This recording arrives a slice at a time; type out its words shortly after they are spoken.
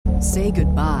Say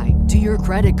goodbye to your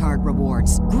credit card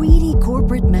rewards. Greedy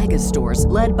corporate mega stores,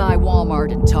 led by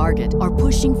Walmart and Target, are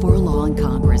pushing for a law in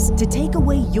Congress to take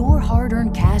away your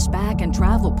hard-earned cash back and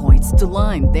travel points to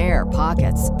line their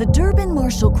pockets. The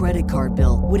Durbin-Marshall credit card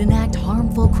bill would enact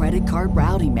harmful credit card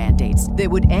routing mandates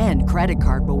that would end credit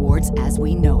card rewards as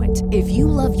we know it. If you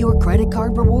love your credit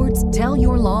card rewards, tell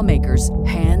your lawmakers,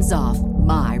 hands off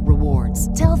my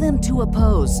rewards. Tell them to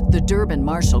oppose the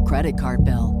Durbin-Marshall credit card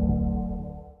bill.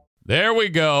 There we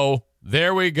go.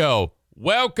 There we go.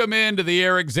 Welcome into the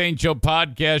Zane Show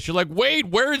Podcast. You're like, wait,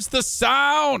 where's the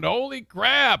sound? Holy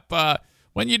crap.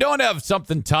 When you don't have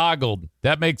something toggled,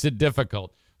 that makes it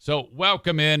difficult. So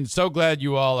welcome in. So glad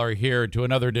you all are here to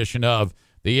another edition of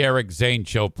the Zane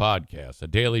Show Podcast, a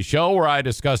daily show where I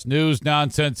discuss news,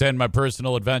 nonsense, and my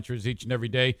personal adventures each and every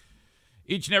day.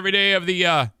 Each and every day of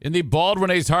the in the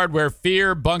Baldwin Ace Hardware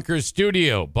Fear Bunker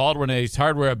Studio. Baldwin Ace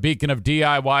Hardware, a beacon of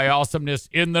DIY awesomeness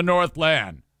in the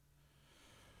Northland.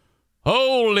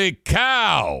 Holy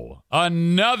cow!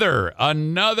 Another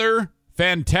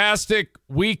fantastic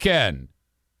weekend.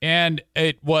 And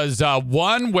it was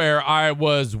one where I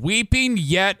was weeping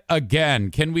yet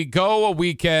again. Can we go a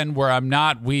weekend where I'm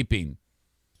not weeping?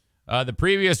 The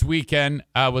previous weekend,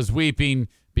 I was weeping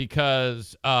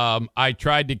because I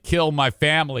tried to kill my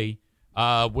family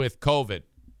with COVID.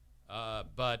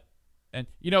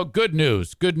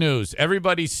 Good news.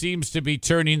 Everybody seems to be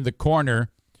turning the corner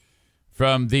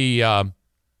from the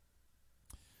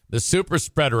super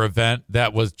spreader event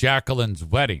that was Jacqueline's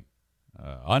wedding.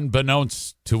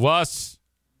 Unbeknownst to us,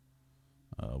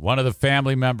 one of the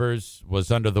family members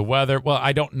was under the weather. Well,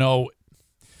 I don't know.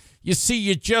 You see,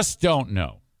 you just don't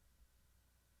know.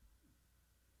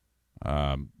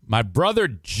 My brother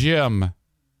Jim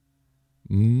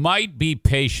might be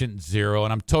patient zero,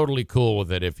 and I'm totally cool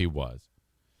with it if he was,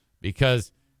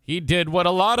 because he did what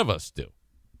a lot of us do.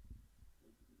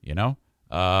 You know,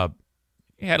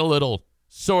 he had a little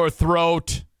sore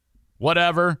throat,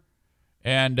 whatever,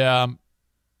 and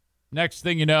next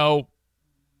thing you know,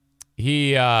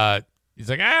 he's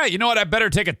like, you know what? I better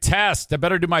take a test. I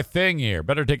better do my thing here.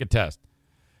 Better take a test.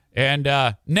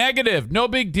 And negative, no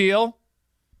big deal.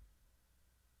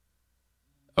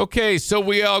 Okay, so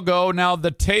we all go. Now, the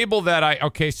table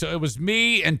so it was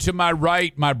me, and to my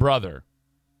right, my brother.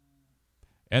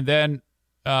 And then,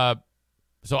 so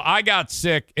I got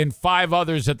sick, and 5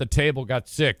 others at the table got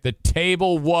sick. The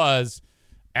table was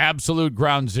absolute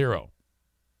ground zero.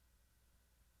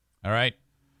 All right?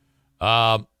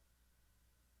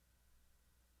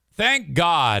 Thank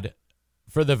God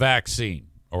for the vaccine,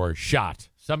 or shot.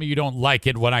 Some of you don't like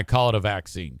it when I call it a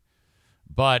vaccine.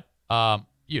 But,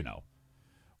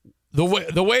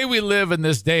 The way we live in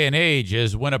this day and age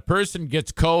is when a person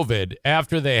gets COVID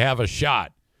after they have a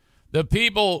shot, the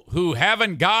people who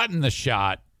haven't gotten the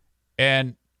shot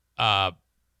and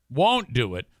won't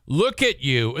do it look at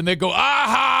you and they go,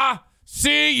 aha,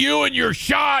 see you and your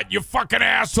shot, you fucking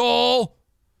asshole.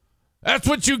 That's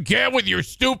what you get with your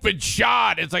stupid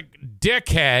shot. It's like,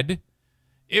 dickhead,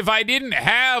 if I didn't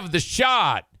have the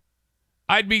shot,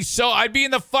 I'd be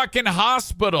in the fucking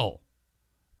hospital.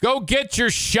 Go get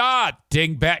your shot,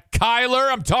 dingbat.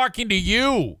 Kyler, I'm talking to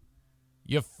you.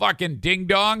 You fucking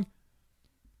ding-dong.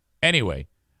 Anyway,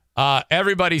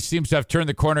 everybody seems to have turned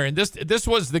the corner. And this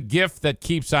was the gift that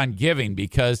keeps on giving,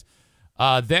 because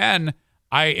then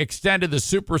I extended the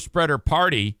super spreader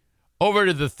party over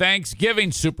to the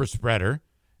Thanksgiving super spreader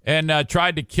and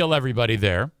tried to kill everybody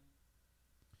there.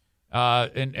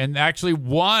 And actually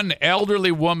one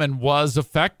elderly woman was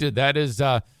affected. That is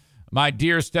my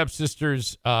dear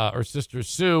stepsister's or sister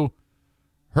Sue,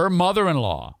 her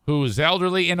mother-in-law, who is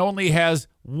elderly and only has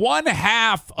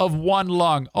 1/2 of one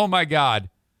lung. Oh my God.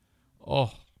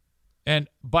 Oh,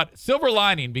 but silver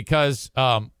lining, because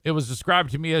it was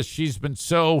described to me as she's been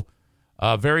so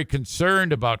very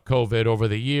concerned about COVID over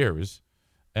the years,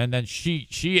 and then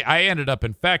I ended up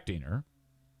infecting her.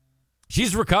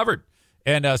 She's recovered,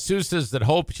 and Sue says that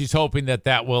she's hoping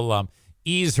that will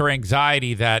ease her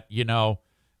anxiety. That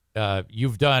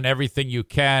you've done everything you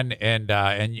can, and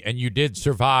you did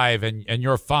survive, and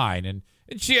you're fine. And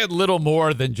she had little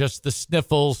more than just the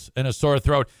sniffles and a sore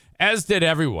throat, as did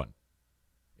everyone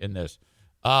in this.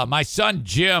 My son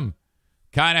Jim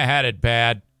kind of had it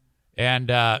bad, and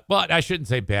well, I shouldn't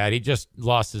say bad. He just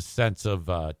lost his sense of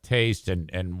taste,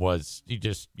 and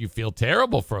you feel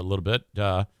terrible for a little bit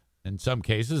in some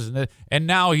cases, and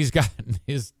now he's gotten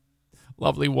his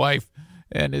lovely wife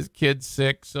and his kid's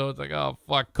sick. So it's like, oh,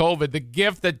 fuck, COVID, the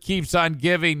gift that keeps on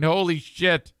giving. Holy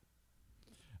shit.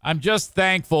 I'm just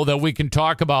thankful that we can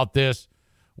talk about this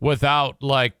without,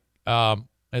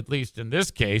 at least in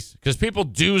this case, because people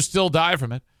do still die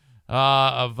from it,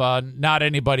 of not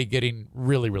anybody getting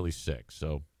really, really sick.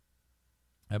 So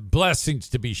blessings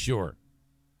to be sure.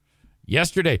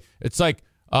 Yesterday, it's like,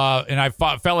 and I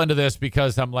fell into this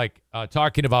because I'm like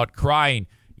talking about crying.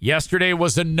 Yesterday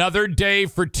was another day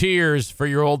for tears for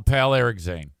your old pal, Eric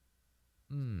Zane.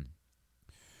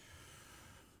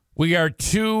 We are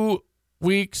 3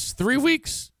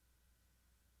 weeks.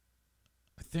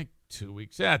 I think 2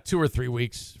 weeks. Yeah, 2 or 3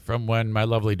 weeks from when my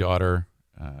lovely daughter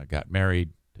got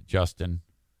married to Justin.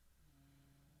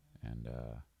 And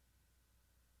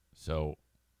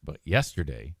but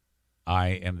yesterday, I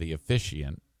am the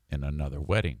officiant in another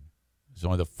wedding. It's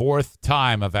only the 4th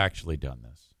time I've actually done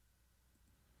this.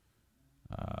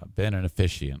 Been an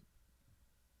officiant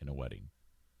in a wedding.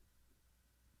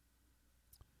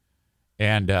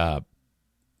 And it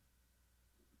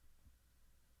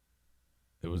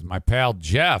was my pal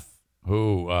Jeff,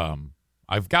 who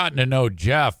I've gotten to know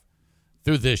Jeff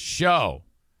through this show.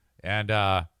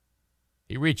 And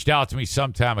he reached out to me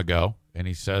some time ago, and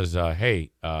he says,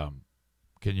 hey,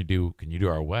 can you do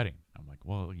our wedding? I'm like,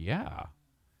 well, yeah,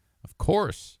 of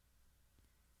course.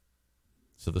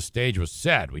 So the stage was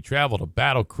set. We traveled to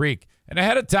Battle Creek. And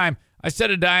ahead of time, I said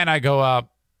to Diane, I go,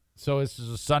 so this is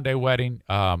a Sunday wedding.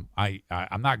 I'm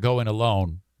not going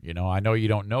alone. You know, I know you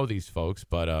don't know these folks,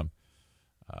 but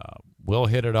we'll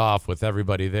hit it off with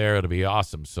everybody there. It'll be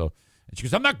awesome. So, and she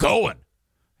goes, I'm not going.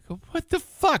 I go, what the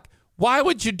fuck? Why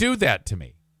would you do that to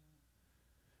me?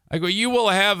 I go, you will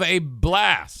have a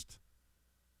blast.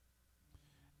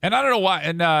 And I don't know why.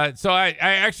 And so I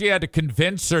actually had to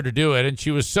convince her to do it. And she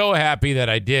was so happy that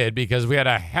I did because we had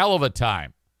a hell of a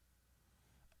time.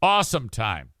 Awesome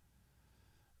time.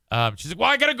 She's like,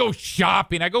 well, I got to go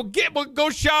shopping. I go,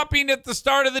 go shopping at the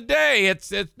start of the day.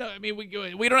 It's no, I mean, we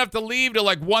don't have to leave till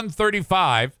like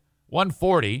 1:35,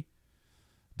 1:40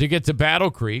 to get to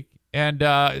Battle Creek. And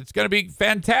it's going to be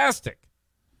fantastic.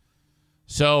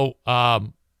 So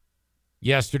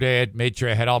yesterday, I made sure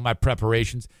I had all my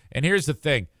preparations. And here's the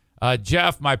thing.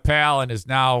 Jeff, my pal, and his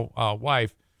now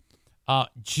wife.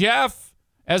 Jeff,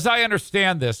 as I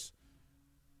understand this,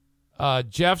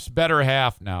 Jeff's better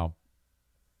half now.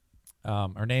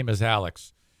 Her name is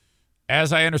Alex.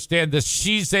 As I understand this,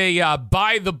 she's a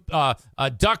by the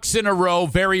ducks in a row,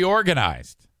 very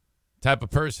organized type of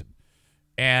person.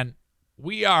 And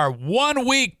we are 1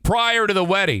 week prior to the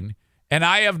wedding, and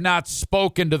I have not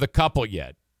spoken to the couple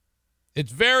yet.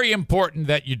 It's very important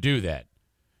that you do that.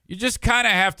 You just kind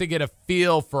of have to get a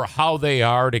feel for how they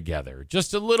are together.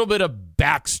 Just a little bit of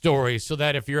backstory so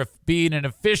that if you're being an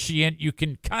officiant, you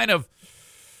can kind of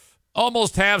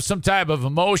almost have some type of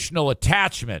emotional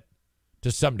attachment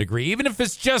to some degree, even if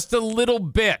it's just a little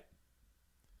bit.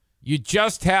 You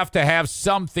just have to have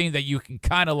something that you can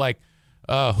kind of like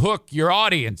hook your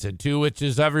audience into, which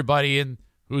is everybody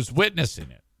who's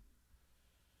witnessing it.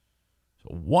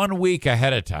 So 1 week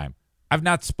ahead of time. I've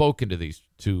not spoken to these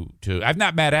two. I've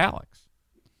not met Alex.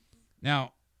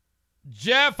 Now,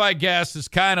 Jeff, I guess, is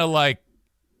kind of like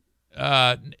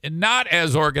not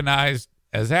as organized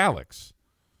as Alex.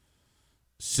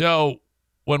 So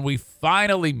when we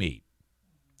finally meet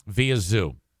via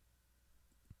Zoom,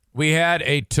 we had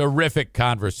a terrific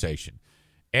conversation.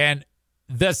 And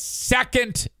the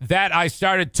second that I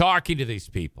started talking to these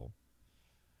people,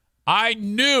 I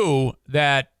knew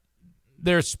that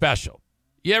they're special.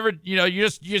 You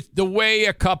just the way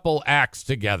a couple acts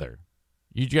together,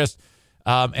 you just,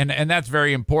 and that's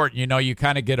very important. You know, you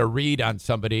kind of get a read on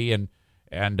somebody,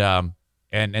 and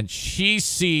she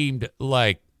seemed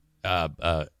like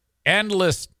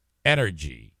endless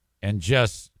energy and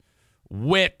just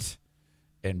wit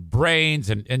and brains,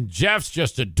 and Jeff's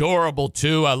just adorable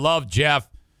too. I love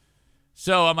Jeff.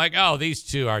 So I'm like, oh, these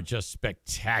two are just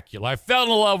spectacular. I fell in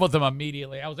love with them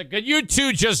immediately. I was like, can you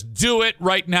two just do it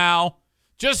right now?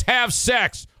 Just have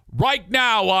sex right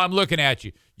now while I'm looking at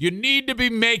you. You need to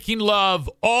be making love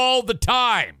all the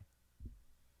time.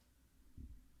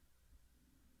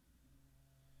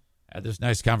 I had this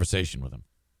nice conversation with him.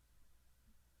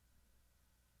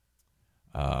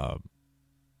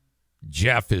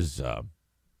 Jeff is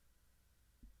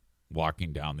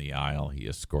walking down the aisle. He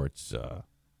escorts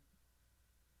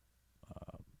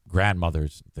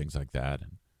grandmothers and things like that.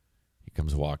 And he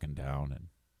comes walking down and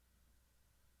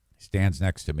stands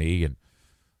next to me, and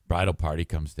bridal party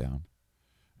comes down.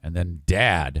 And then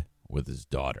dad with his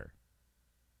daughter.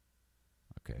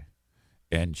 Okay.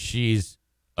 And she's,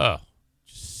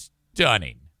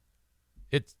 stunning.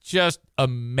 It's just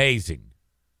amazing.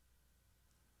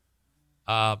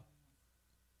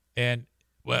 And,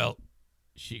 well,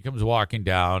 she comes walking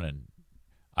down, and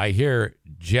I hear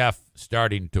Jeff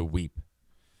starting to weep.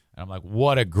 And I'm like,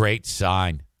 what a great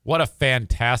sign. What a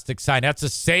fantastic sign. That's the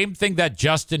same thing that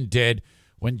Justin did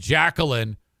when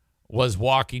Jacqueline was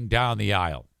walking down the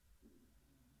aisle.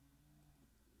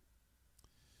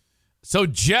 So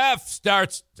Jeff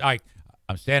starts, I'm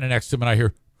standing next to him and I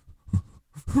hear,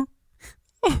 I'm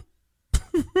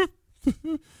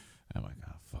like,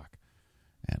 oh, fuck.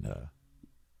 And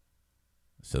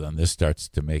so then this starts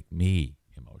to make me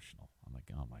emotional. I'm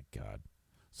like, oh, my God.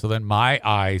 So then my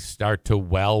eyes start to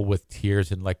well with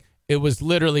tears, and like it was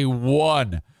literally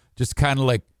one just kind of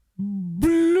like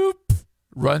bloop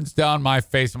runs down my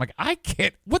face. I'm like, I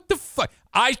can't, what the fuck?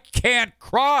 I can't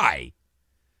cry.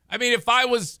 I mean, if I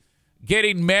was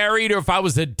getting married or if I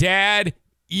was a dad,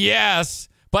 yes,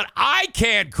 but I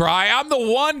can't cry. I'm the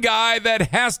one guy that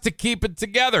has to keep it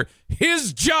together.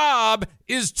 His job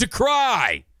is to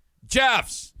cry.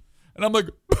 Jeff's. And I'm like,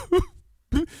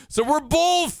 so we're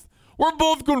both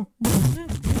going.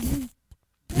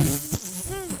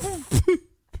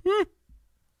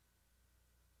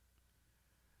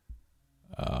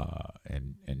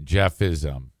 And Jeff is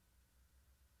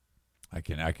I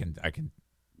can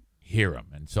hear him,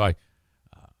 and so I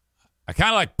kind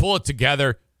of like pull it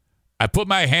together. I put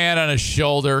my hand on his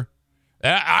shoulder.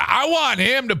 I want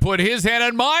him to put his hand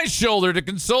on my shoulder to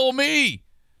console me.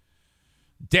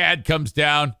 Dad comes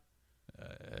down,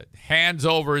 hands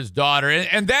over his daughter,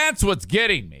 and that's what's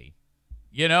getting me.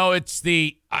 You know, it's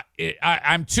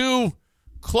I'm too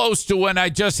close to when I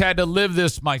just had to live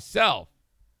this myself.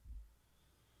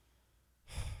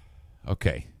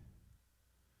 Okay.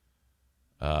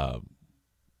 The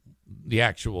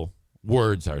actual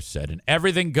words are said, and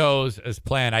everything goes as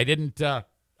planned. I didn't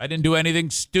do anything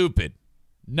stupid.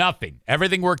 Nothing.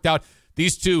 Everything worked out.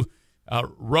 These two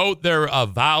wrote their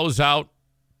vows out.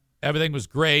 Everything was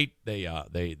great. They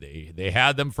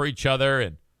had them for each other,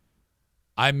 and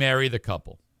I marry the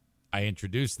couple. I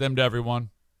introduce them to everyone.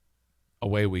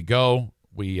 Away we go.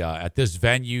 We at this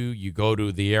venue, you go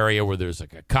to the area where there's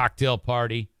like a cocktail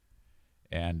party,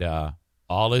 and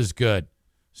all is good.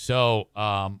 So,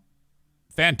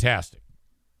 fantastic.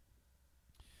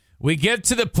 We get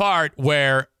to the part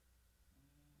where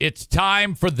it's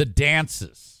time for the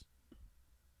dances.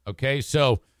 Okay,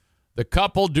 so the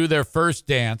couple do their first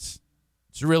dance.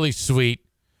 It's really sweet.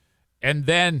 And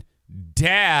then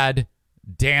Dad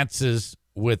dances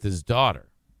with his daughter.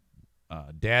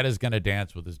 Dad is going to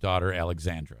dance with his daughter,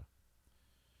 Alexandra.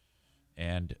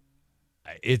 And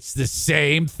it's the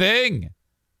same thing.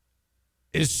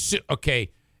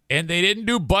 Okay, and they didn't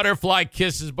do butterfly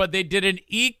kisses, but they did an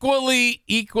equally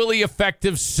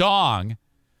effective song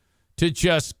to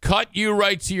just cut you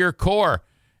right to your core.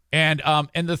 And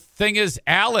the thing is,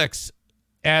 Alex,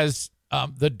 as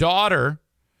the daughter,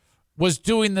 was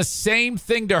doing the same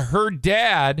thing to her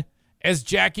dad as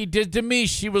Jackie did to me.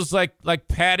 She was like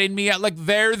patting me out, like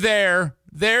they're there.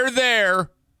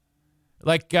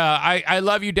 Like I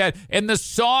love you, Dad. And the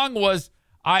song was,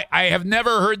 I have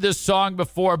never heard this song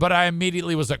before, but I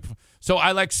immediately was like, so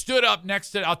I like stood up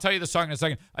next to, I'll tell you the song in a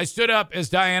second. I stood up as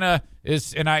Diana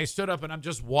is, and I stood up and I'm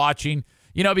just watching,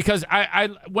 you know, because I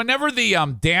whenever the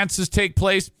dances take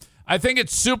place, I think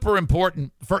it's super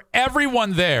important for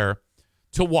everyone there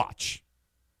to watch.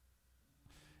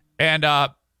 And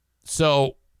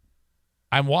so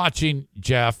I'm watching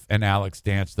Jeff and Alex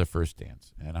dance their first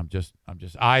dance, and I'm just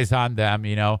eyes on them,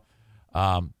 you know.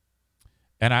 And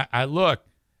I look,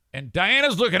 and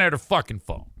Diana's looking at her fucking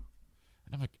phone.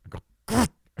 And I'm like,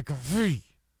 I go, hey,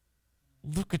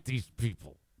 look at these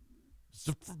people. It's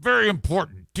very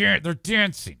important. They're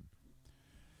dancing.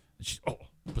 And she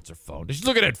puts her phone. She's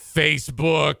looking at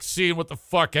Facebook, seeing what the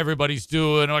fuck everybody's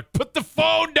doing. I'm like, put the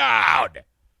phone down.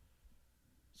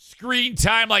 Screen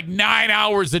time like 9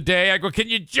 hours a day. I go, can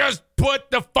you just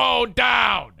put the phone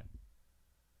down?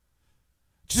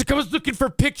 She's like, I was looking for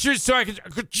pictures so I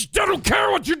don't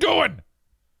care what you're doing.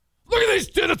 Look at these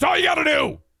two. That's all you got to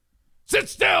do. Sit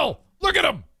still. Look at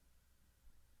them.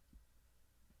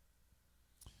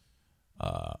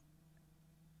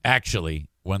 Actually,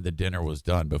 when the dinner was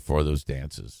done, before those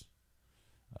dances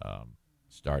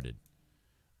started,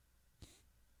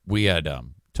 we had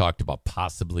talked about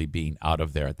possibly being out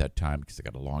of there at that time because I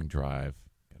got a long drive.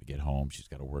 Got to get home. She's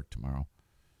got to work tomorrow.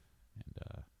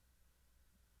 And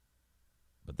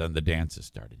but then the dances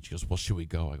started. She goes, well, should we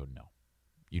go? I go, no.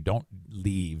 You don't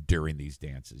leave during these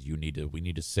dances. We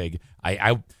need to say,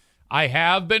 I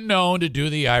have been known to do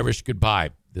the Irish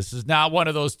goodbye. This is not one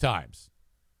of those times.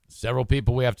 Several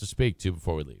people we have to speak to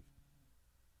before we leave.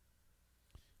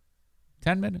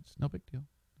 10 minutes. No big deal.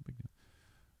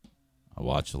 I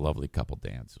watched a lovely couple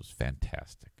dance. It was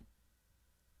fantastic.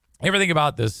 Everything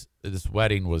about this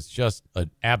wedding was just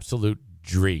an absolute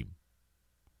dream.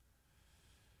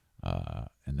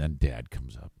 And then Dad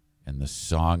comes up, and the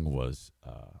song was,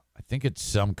 I think it's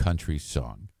some country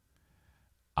song.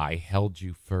 I held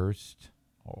you first.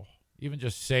 Oh, even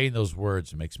just saying those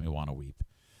words makes me want to weep.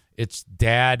 It's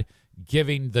Dad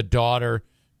giving the daughter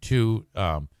to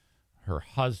her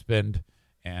husband,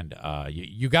 and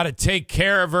you got to take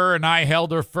care of her, and I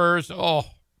held her first. Oh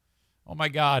my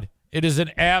God. It is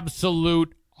an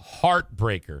absolute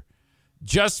heartbreaker.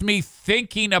 Just me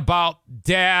thinking about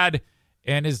Dad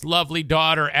and his lovely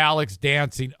daughter, Alex,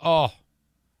 dancing. Oh,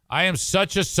 I am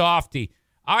such a softie.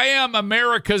 I am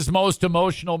America's most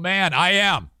emotional man. I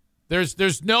am.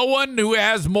 There's no one who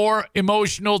has more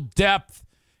emotional depth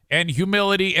and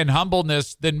humility and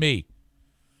humbleness than me.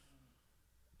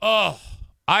 Oh,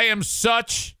 I am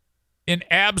such an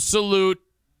absolute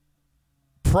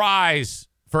prize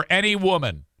for any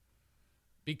woman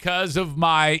because of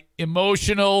my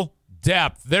emotional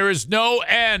depth. There is no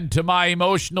end to my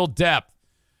emotional depth.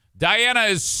 Diana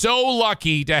is so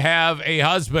lucky to have a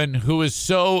husband who is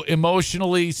so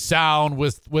emotionally sound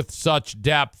with such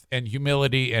depth and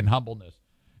humility and humbleness.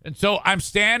 And so I'm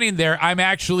standing there. I'm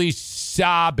actually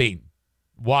sobbing.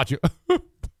 Watch it.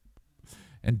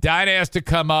 And Diana has to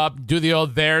come up, do the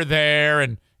old there,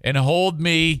 and hold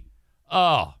me.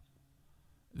 Oh,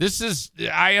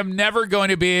 I am never going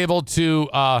to be able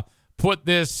to put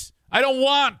this. I don't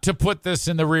want to put this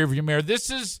in the rearview mirror.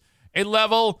 This is a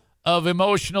level of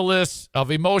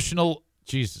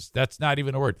Jesus, that's not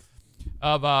even a word,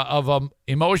 of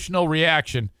emotional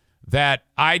reaction that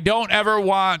I don't ever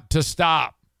want to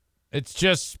stop. It's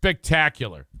just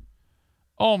spectacular.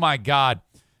 Oh my God.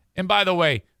 And by the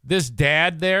way, this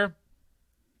dad there,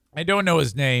 I don't know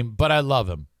his name, but I love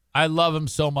him. I love him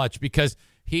so much because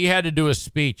he had to do a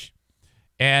speech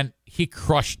and he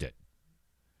crushed it.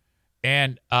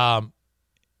 And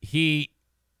he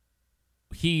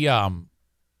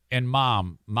and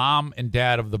mom and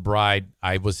dad of the bride,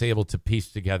 I was able to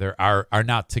piece together, are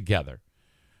not together.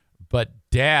 But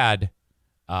dad,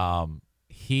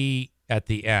 he, at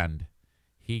the end,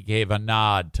 he gave a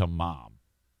nod to mom.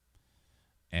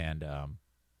 And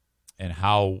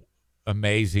how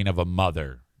amazing of a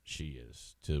mother she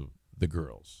is to the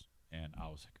girls. And I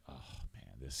was like, oh,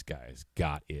 man, this guy's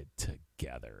got it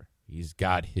together. He's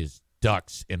got his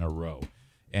ducks in a row.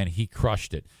 And he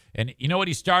crushed it. And you know what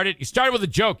he started? He started with a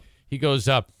joke. He goes,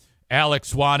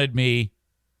 Alex wanted me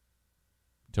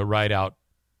to write out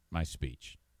my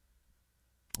speech.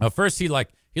 First, he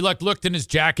looked in his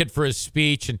jacket for his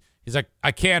speech, and he's like,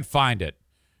 I can't find it.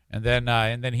 And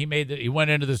then he went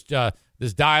into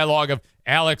this dialogue of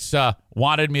Alex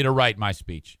wanted me to write my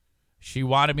speech. She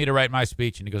wanted me to write my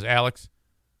speech, and he goes, Alex,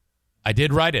 I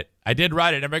did write it.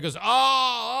 Everybody goes,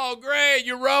 oh, great,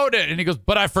 you wrote it. And he goes,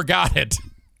 but I forgot it.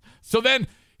 So then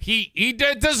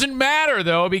it doesn't matter,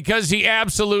 though, because he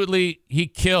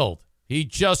killed. He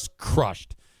just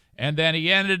crushed. And then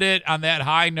he ended it on that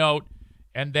high note.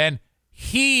 And then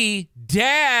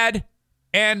dad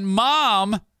and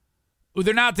mom,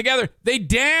 they're not together, they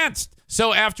danced.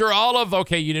 So after all of,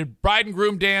 you did bride and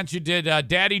groom dance, you did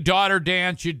daddy-daughter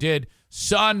dance, you did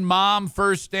son-mom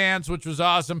first dance, which was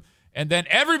awesome. And then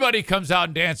everybody comes out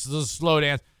and dances a slow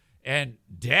dance. And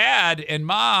dad and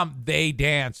mom, they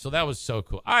dance. So that was so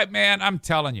cool. All right, man, I'm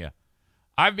telling you,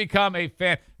 I've become a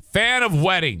fan of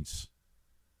weddings.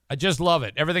 I just love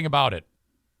it. Everything about it.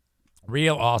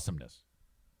 Real awesomeness.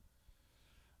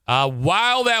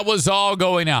 While that was all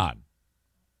going on,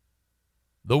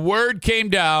 the word came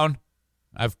down.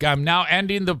 I'm now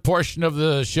ending the portion of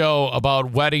the show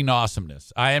about wedding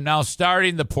awesomeness. I am now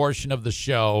starting the portion of the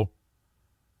show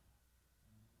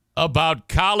about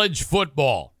college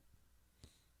football.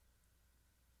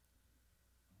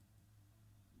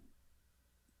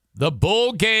 The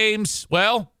bowl games,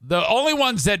 well, the only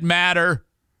ones that matter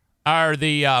are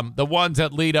the ones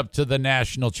that lead up to the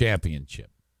national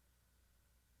championship.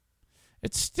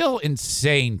 It's still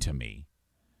insane to me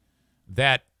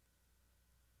that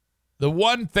the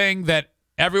one thing that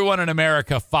everyone in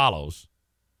America follows,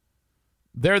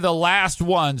 they're the last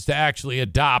ones to actually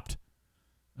adopt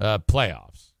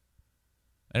playoffs.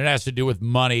 And it has to do with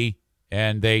money,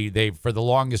 and they for the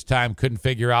longest time couldn't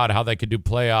figure out how they could do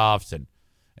playoffs and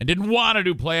didn't want to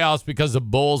do playoffs because the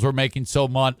Bulls were making so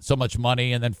much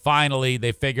money. And then finally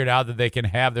they figured out that they can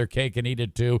have their cake and eat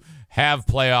it too, have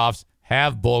playoffs,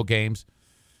 have bowl games.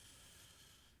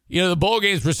 You know, the bowl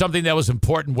games were something that was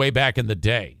important way back in the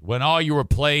day when all you were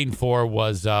playing for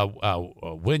was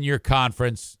win your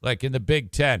conference, like in the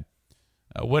Big Ten.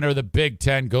 Winner of the Big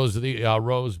Ten goes to the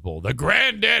Rose Bowl, the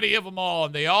granddaddy of them all.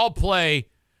 And they all play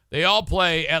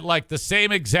at like the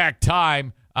same exact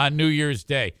time on New Year's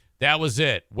Day. That was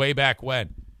it, way back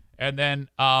when. And then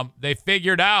they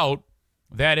figured out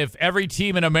that if every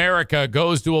team in America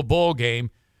goes to a bowl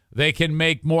game, they can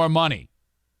make more money.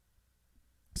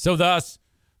 So thus,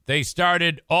 they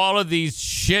started all of these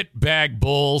shitbag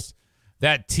bowls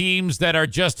that teams that are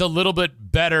just a little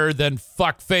bit better than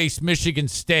fuckface Michigan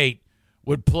State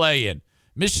would play in.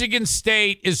 Michigan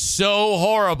State is so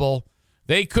horrible,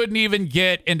 they couldn't even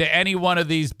get into any one of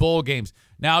these bowl games.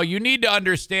 Now, you need to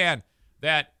understand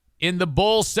that in the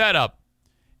bowl setup,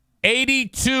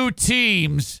 82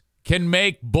 teams can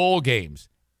make bowl games.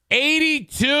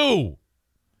 82!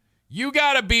 You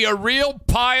got to be a real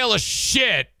pile of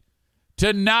shit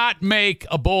to not make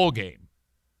a bowl game.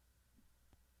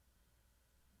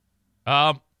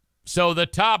 So the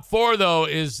top four, though,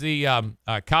 is the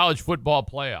college football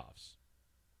playoffs.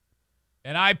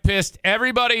 And I pissed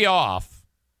everybody off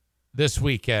this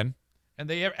weekend. And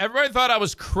everybody thought I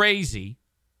was crazy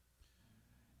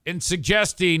in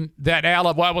suggesting that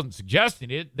Alabama, well, I wasn't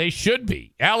suggesting it, they should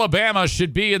be. Alabama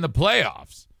should be in the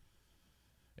playoffs.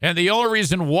 And the only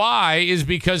reason why is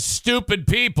because stupid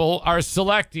people are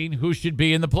selecting who should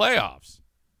be in the playoffs.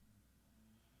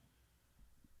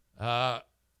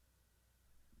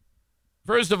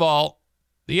 First of all,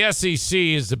 the SEC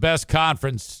is the best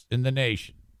conference in the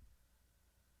nation.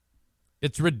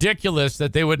 It's ridiculous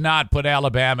that they would not put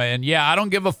Alabama in. Yeah, I don't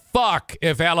give a fuck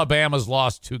if Alabama's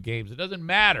lost 2 games. It doesn't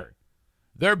matter.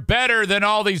 They're better than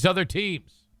all these other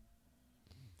teams.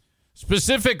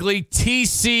 Specifically,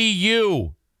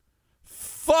 TCU.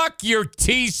 Fuck your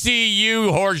TCU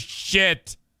horse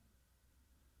shit.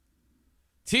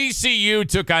 TCU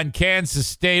took on Kansas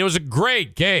State. It was a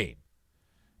great game.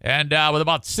 And with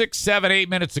about 6, 7, 8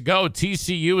 minutes to go,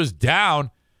 TCU is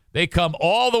down. They come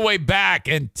all the way back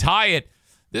and tie it.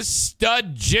 This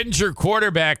stud ginger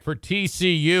quarterback for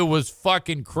TCU was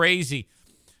fucking crazy.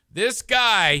 This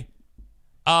guy,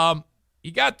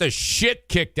 he got the shit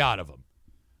kicked out of him.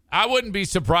 I wouldn't be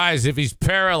surprised if he's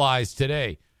paralyzed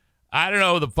today. I don't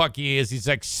know who the fuck he is. He's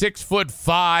like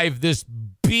 6'5", this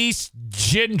beast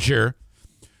ginger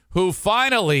who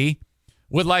finally,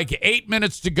 with like 8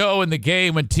 minutes to go in the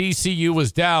game when TCU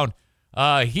was down,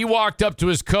 he walked up to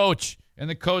his coach, and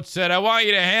the coach said, I want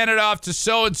you to hand it off to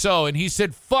so-and-so. And he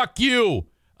said, fuck you.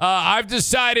 I've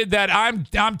decided that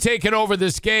I'm taking over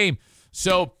this game.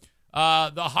 So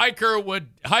the hiker would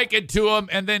hike it to him,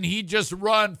 and then he'd just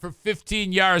run for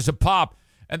 15 yards a pop.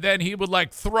 And then he would,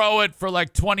 like, throw it for,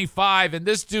 like, 25. And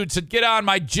this dude said, get on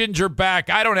my ginger back.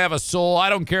 I don't have a soul. I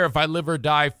don't care if I live or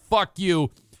die. Fuck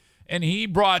you. And he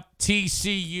brought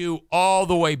TCU all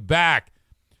the way back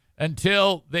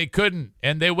until they couldn't.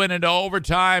 And they went into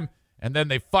overtime, and then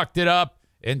they fucked it up.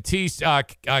 And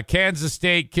Kansas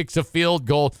State kicks a field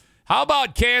goal. How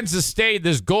about Kansas State,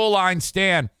 this goal line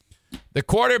stand? The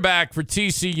quarterback for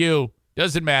TCU,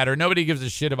 doesn't matter. Nobody gives a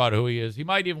shit about who he is. He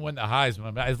might even win the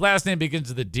Heisman. His last name begins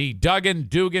with a D.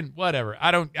 Dugan, whatever.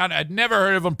 I'd never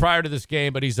heard of him prior to this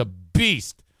game, but he's a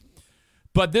beast.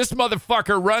 But this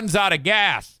motherfucker runs out of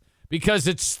gas because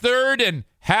it's 3rd and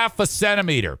half a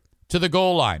centimeter to the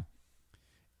goal line.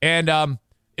 And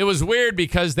it was weird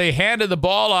because they handed the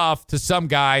ball off to some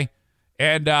guy,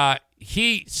 and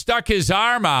he stuck his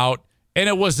arm out, and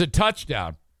it was a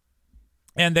touchdown.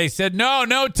 And they said,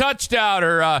 no touchdown,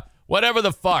 or whatever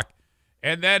the fuck.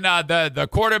 And then the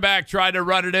quarterback tried to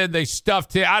run it in. They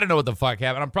stuffed it. I don't know what the fuck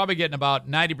happened. I'm probably getting about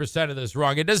 90% of this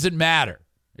wrong. It doesn't matter.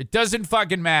 It doesn't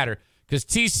fucking matter because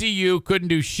TCU couldn't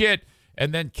do shit.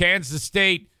 And then Kansas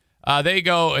State, they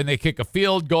go and they kick a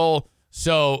field goal.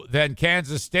 So then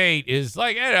Kansas State is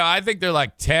like, I think they're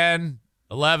like 10,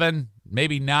 11,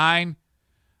 maybe 9.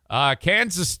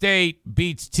 Kansas State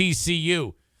beats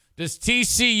TCU. Does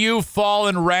TCU fall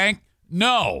in rank?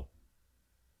 No.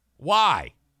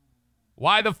 Why?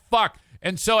 Why the fuck?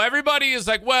 And so everybody is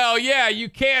like, well, yeah, you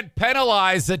can't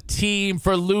penalize a team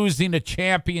for losing a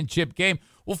championship game.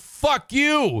 Well, fuck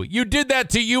you. You did that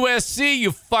to USC,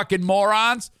 you fucking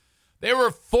morons. They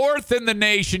were 4th in the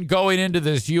nation going into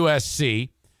this USC.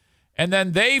 And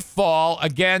then they fall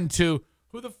again to,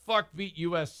 who the fuck beat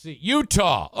USC?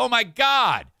 Utah. Oh, my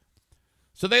God.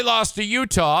 So they lost to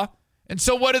Utah. And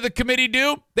so what did the committee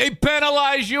do? They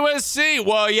penalized USC.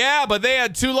 Well, yeah, but they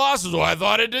had 2 losses. Well, I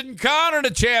thought it didn't count in a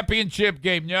championship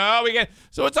game. No,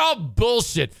 so it's all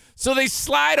bullshit. So they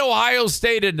slide Ohio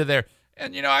State into there.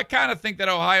 And, I kind of think that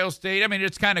Ohio State,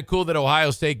 it's kind of cool that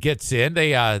Ohio State gets in.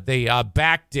 They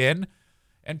backed in.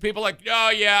 And people are like, oh,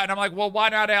 yeah. And I'm like, well, why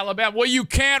not Alabama? Well, you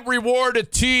can't reward a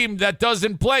team that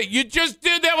doesn't play. You just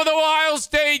did that with Ohio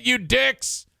State, you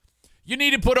dicks. You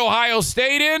need to put Ohio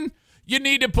State in. You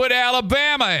need to put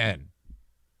Alabama in.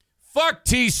 Fuck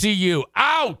TCU.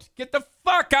 Out. Get the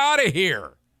fuck out of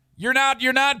here. You're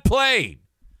not playing.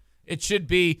 It should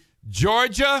be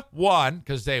Georgia 1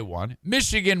 because they won.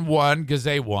 Michigan 1 because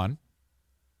they won.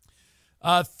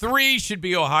 3 should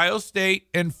be Ohio State,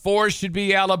 and 4 should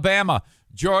be Alabama.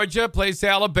 Georgia plays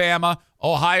Alabama.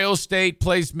 Ohio State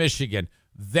plays Michigan.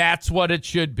 That's what it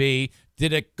should be.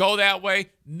 Did it go that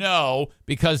way? No,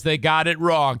 because they got it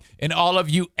wrong. And all of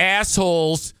you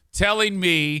assholes telling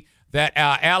me that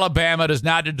Alabama does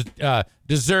not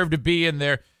deserve to be in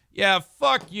there. Yeah,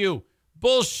 fuck you.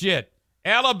 Bullshit.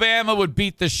 Alabama would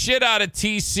beat the shit out of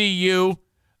TCU.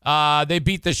 It would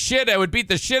beat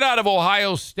the shit out of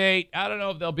Ohio State. I don't know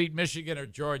if they'll beat Michigan or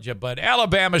Georgia, but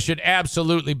Alabama should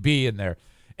absolutely be in there.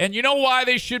 And you know why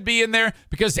they should be in there?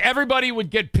 Because everybody would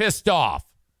get pissed off.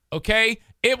 Okay?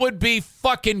 It would be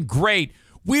fucking great.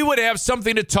 We would have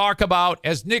something to talk about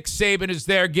as Nick Saban is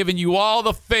there giving you all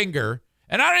the finger.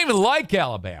 And I don't even like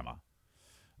Alabama.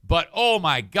 But, oh,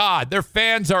 my God, their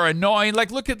fans are annoying. Like,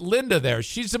 look at Linda there.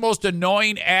 She's the most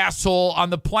annoying asshole on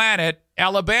the planet,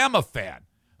 Alabama fan.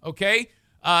 Okay?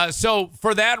 So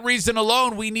for that reason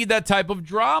alone, we need that type of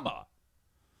drama.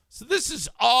 So this is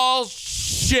all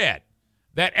shit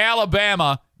that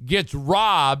Alabama gets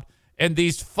robbed and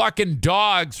these fucking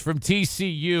dogs from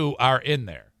TCU are in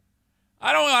there.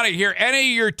 I don't want to hear any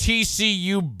of your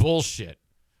TCU bullshit.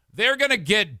 They're going to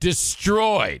get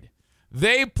destroyed.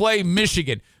 They play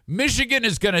Michigan. Michigan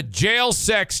is going to jail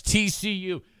sex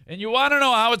TCU. And you want to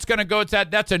know how it's going to go?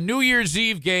 That's a New Year's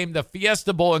Eve game, the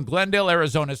Fiesta Bowl in Glendale,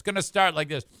 Arizona. It's going to start like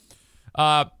this.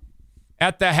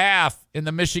 At the half in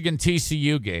the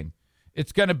Michigan-TCU game,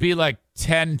 it's going to be like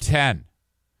 10-10.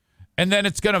 And then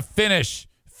it's going to finish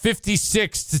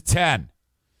 56-10.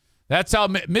 That's how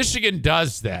Michigan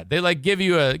does that. They like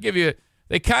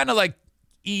they kind of like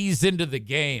ease into the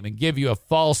game and give you a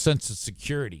false sense of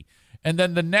security. And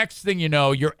then the next thing you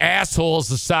know, your asshole's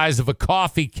the size of a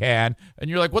coffee can,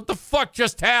 and you're like, what the fuck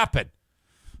just happened?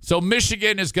 So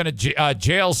Michigan is going to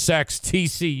jail sex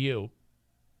TCU.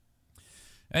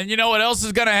 And you know what else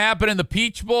is going to happen in the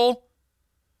Peach Bowl?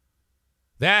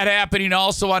 That happening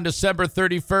also on December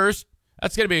 31st.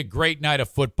 That's going to be a great night of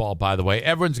football, by the way.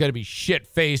 Everyone's going to be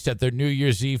shit-faced at their New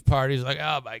Year's Eve parties. Like,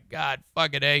 oh, my God,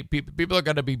 fucking A. People are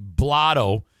going to be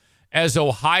blotto as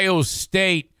Ohio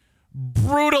State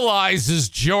brutalizes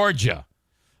Georgia.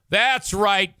 That's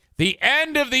right. The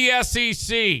end of the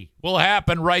SEC will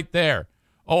happen right there.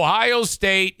 Ohio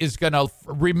State is going to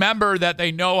remember that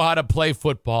they know how to play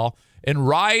football. And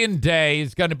Ryan Day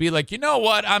is going to be like, you know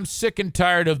what? I'm sick and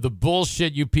tired of the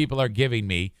bullshit you people are giving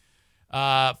me.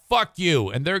 Fuck you.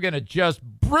 And they're going to just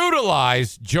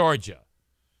brutalize Georgia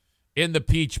in the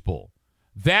Peach Bowl.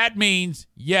 That means,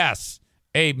 yes,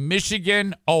 a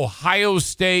Michigan-Ohio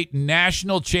State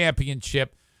national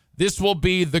championship. This will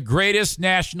be the greatest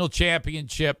national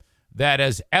championship that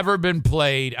has ever been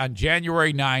played on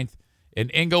January 9th in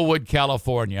Inglewood,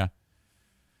 California.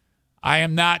 I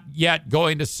am not yet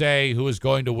going to say who is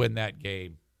going to win that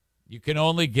game. You can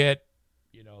only get,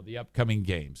 the upcoming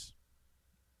games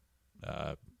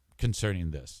concerning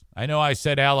this. I know I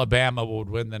said Alabama would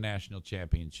win the national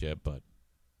championship, but,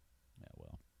 yeah,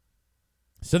 well.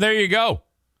 So there you go.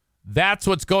 That's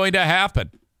what's going to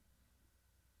happen.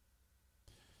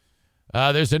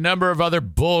 There's a number of other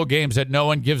bowl games that no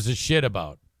one gives a shit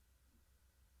about.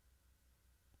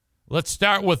 Let's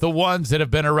start with the ones that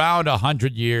have been around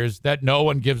 100 years that no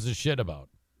one gives a shit about.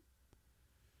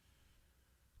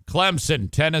 Clemson,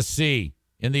 Tennessee,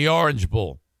 in the Orange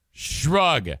Bowl.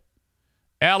 Shrug.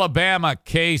 Alabama,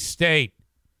 K-State.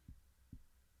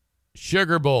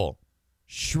 Sugar Bowl.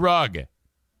 Shrug.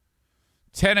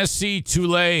 Tennessee,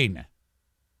 Tulane.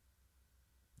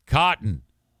 Cotton.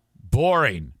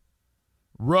 Boring.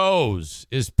 Rose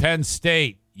is Penn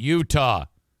State. Utah.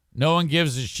 No one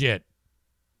gives a shit.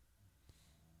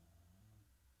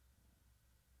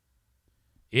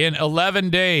 In 11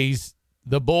 days,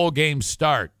 the bowl games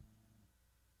start.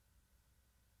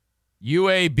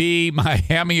 UAB,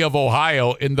 Miami of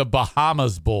Ohio in the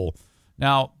Bahamas Bowl.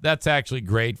 Now, that's actually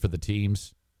great for the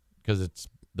teams because it's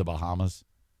the Bahamas.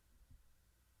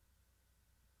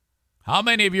 How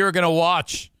many of you are going to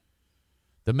watch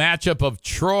the matchup of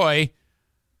Troy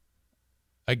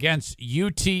against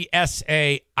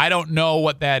UTSA? I don't know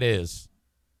what that is.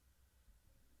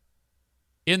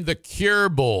 In the Cure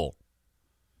Bowl.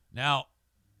 Now,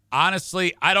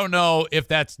 honestly, I don't know if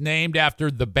that's named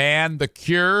after the band The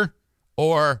Cure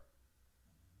or,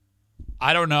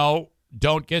 I don't know,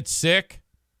 Don't Get Sick.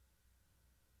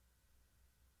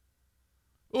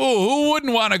 Ooh, who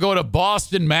wouldn't want to go to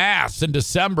Boston, Mass in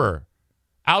December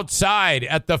outside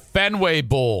at the Fenway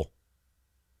Bowl?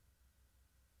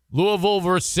 Louisville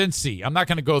versus Cincy. I'm not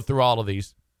going to go through all of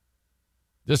these.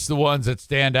 This is the ones that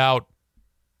stand out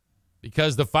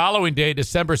because the following day,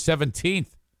 December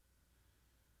 17th,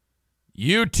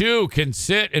 you too can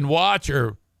sit and watch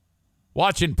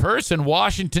in person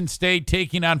Washington State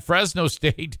taking on Fresno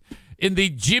State in the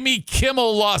Jimmy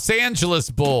Kimmel Los Angeles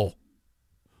Bowl.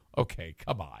 Okay,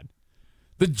 come on.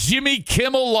 The Jimmy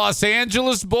Kimmel Los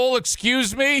Angeles Bowl,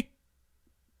 excuse me?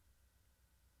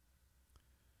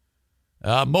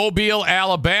 Mobile,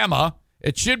 Alabama.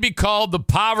 It should be called the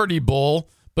Poverty Bowl,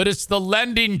 but it's the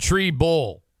Lending Tree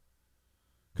Bowl.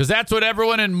 Because that's what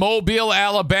everyone in Mobile,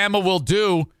 Alabama will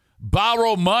do.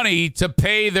 Borrow money to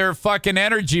pay their fucking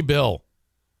energy bill.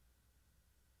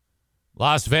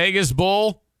 Las Vegas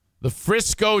Bowl. The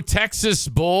Frisco, Texas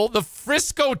Bowl. The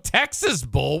Frisco, Texas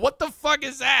Bowl? What the fuck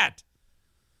is that?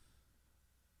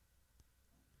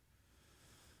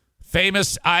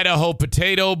 Famous Idaho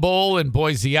Potato Bowl in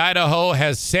Boise, Idaho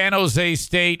has San Jose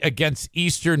State against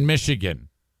Eastern Michigan.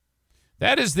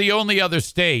 That is the only other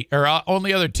state or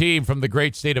only other team from the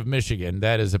great state of Michigan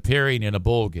that is appearing in a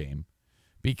bowl game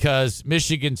because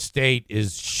Michigan State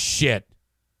is shit.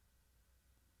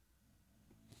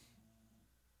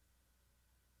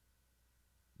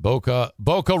 Boca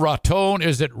Raton,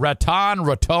 is it Raton,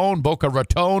 Boca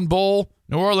Raton Bowl,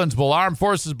 New Orleans Bowl, Armed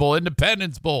Forces Bowl,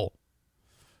 Independence Bowl.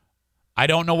 I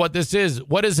don't know what this is.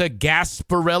 What is a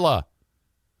gasparilla?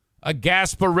 A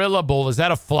gasparilla bowl. Is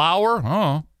that a flower?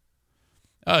 Huh?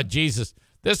 Oh, Jesus.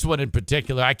 This one in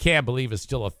particular, I can't believe is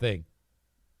still a thing.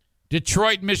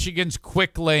 Detroit, Michigan's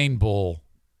Quick Lane Bowl.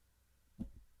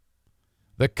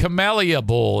 The Camellia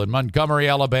Bowl in Montgomery,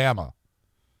 Alabama.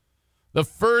 The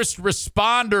First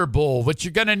Responder Bowl, which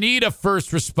you're going to need a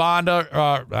first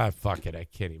responder. Fuck it. I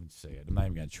can't even say it. I'm not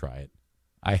even going to try it.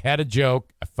 I had a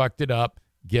joke. I fucked it up.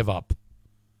 Give up.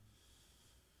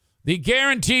 The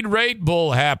Guaranteed Rate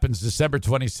Bowl happens December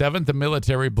 27th. The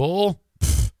Military Bowl.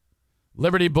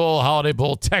 Liberty Bowl, Holiday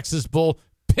Bowl, Texas Bowl,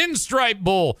 Pinstripe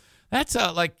Bowl. That's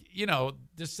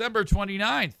December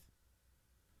 29th.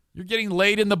 You're getting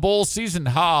late in the bowl season.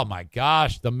 Oh, my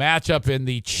gosh. The matchup in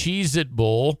the Cheez-It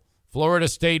Bowl, Florida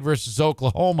State versus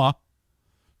Oklahoma.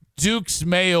 Duke's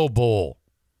Mayo Bowl.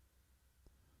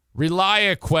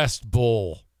 ReliaQuest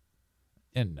Bowl.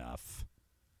 Enough.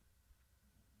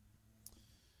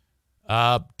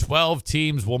 12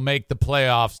 teams will make the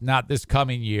playoffs, not this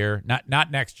coming year, not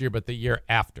next year, but the year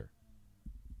after.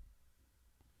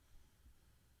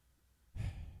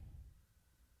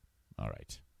 All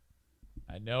right.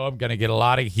 I know I'm going to get a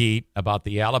lot of heat about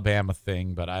the Alabama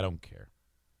thing, but I don't care.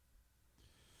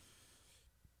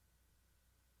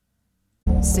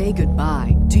 Say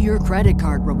goodbye to your credit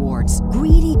card rewards.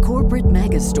 Greedy corporate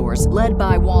mega stores, led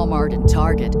by Walmart and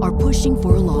Target, are pushing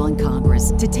for a law in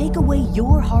Congress to take away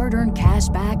your hard-earned cash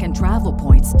back and travel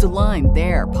points to line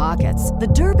their pockets. The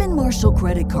Durbin-Marshall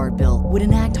credit card bill would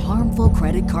enact harmful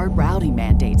credit card routing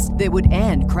mandates that would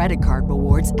end credit card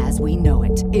rewards as we know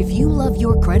it. If you love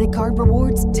your credit card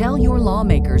rewards, tell your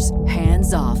lawmakers,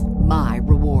 hands off my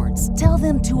rewards. Tell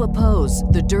them to oppose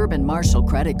the Durbin-Marshall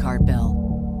credit card bill.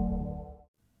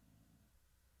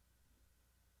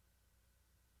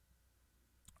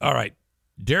 All right.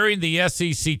 During the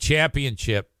SEC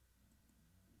championship,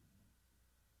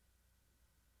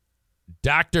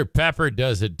 Dr. Pepper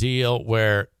does a deal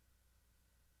where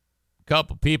a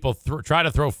couple people try to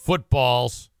throw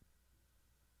footballs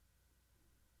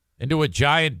into a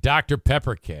giant Dr.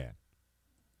 Pepper can.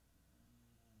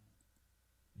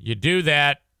 You do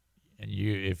that, and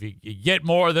if you get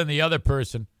more than the other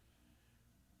person,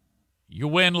 you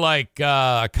win like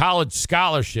a college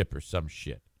scholarship or some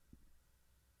shit.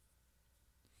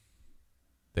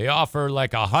 They offer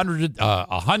like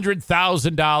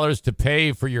 $100,000 to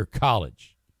pay for your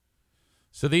college.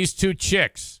 So these two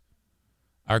chicks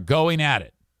are going at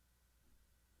it.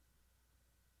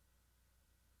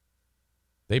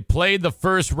 They played the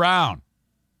first round.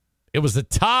 It was a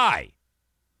tie.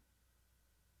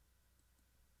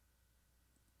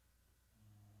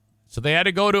 So they had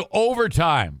to go to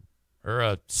overtime or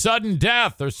a sudden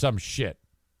death or some shit.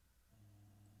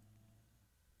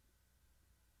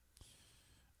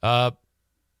 All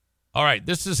right,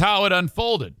 this is how it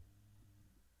unfolded.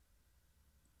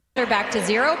 They're back to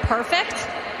zero. Perfect.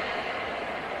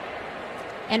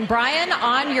 And Brian,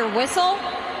 on your whistle.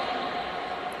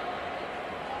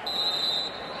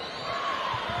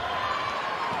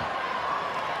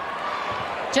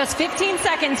 Just 15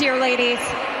 seconds here, ladies.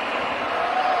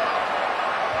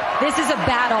 This is a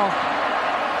battle.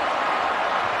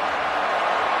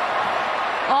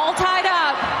 All tied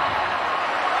up.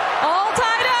 All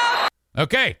tied up.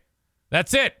 Okay,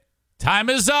 that's it. Time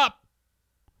is up.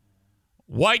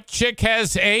 White chick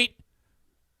has 8.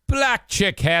 black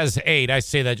chick has 8. I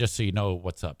say that just so you know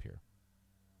what's up here.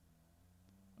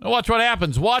 Now watch what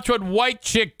happens. Watch what white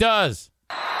chick does.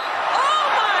 Oh,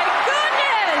 my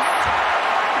goodness.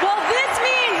 Well, this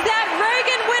means that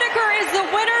Reagan Whitaker is the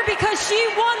winner because she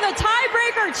won the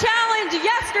tiebreaker challenge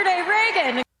yesterday,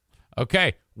 Reagan.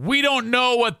 Okay, we don't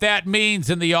know what that means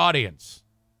in the audience.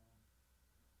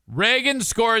 Reagan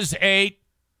scores 8.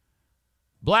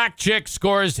 Black chick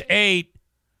scores 8.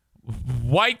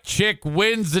 White chick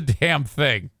wins the damn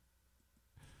thing.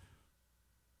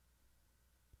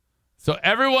 So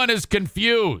everyone is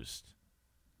confused.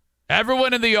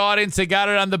 Everyone in the audience, they got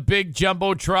it on the big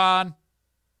Jumbotron.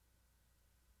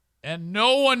 And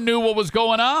no one knew what was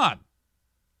going on.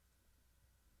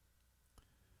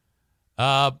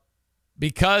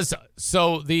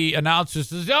 So the announcer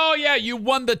says, oh, yeah, you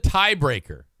won the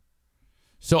tiebreaker.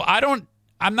 So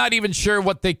I'm not even sure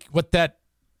what that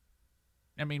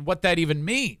even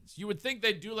means. You would think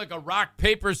they'd do like a rock,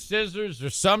 paper, scissors or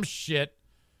some shit.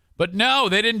 But no,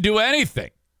 they didn't do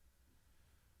anything.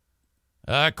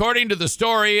 According to the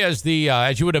story, as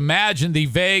you would imagine, the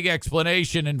vague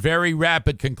explanation and very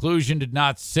rapid conclusion did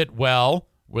not sit well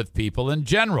with people in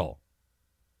general.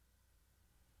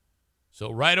 So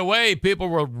right away, people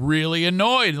were really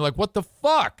annoyed. Like, what the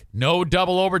fuck? No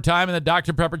double overtime in the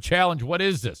Dr. Pepper Challenge. What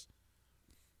is this?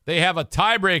 They have a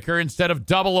tiebreaker instead of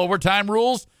double overtime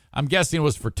rules? I'm guessing it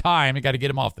was for time. You got to get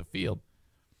him off the field.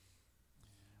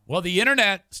 Well, the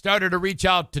internet started to reach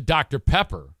out to Dr.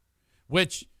 Pepper,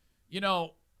 which,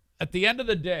 at the end of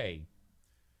the day,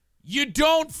 you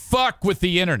don't fuck with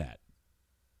the internet.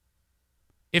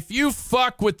 If you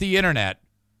fuck with the internet,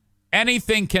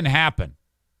 anything can happen.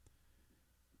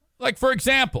 Like, for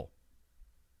example,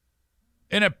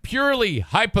 in a purely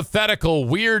hypothetical,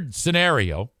 weird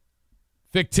scenario,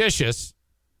 fictitious,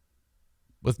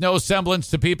 with no semblance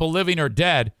to people living or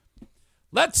dead,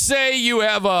 let's say you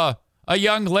have a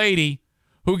young lady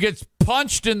who gets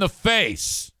punched in the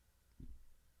face.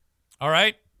 All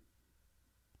right?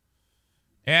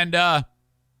 And on,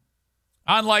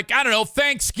 like, I don't know,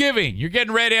 Thanksgiving. You're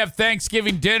getting ready to have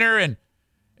Thanksgiving dinner,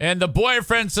 and the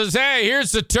boyfriend says, hey,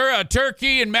 here's a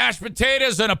turkey and mashed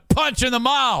potatoes and a punch in the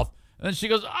mouth. And then she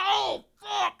goes, oh,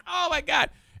 fuck, oh, my God.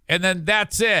 And then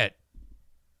that's it.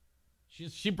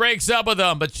 She breaks up with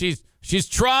him, but she's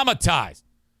traumatized.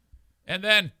 And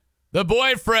then the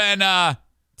boyfriend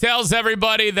tells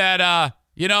everybody that,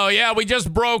 yeah, we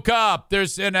just broke up.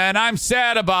 And I'm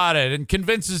sad about it, and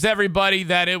convinces everybody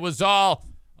that it was all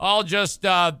just,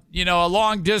 a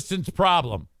long-distance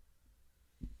problem.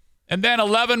 And then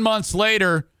 11 months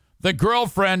later, the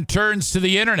girlfriend turns to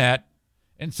the internet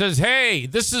and says, hey,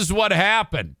 this is what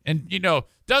happened. And,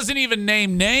 doesn't even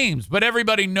name names, but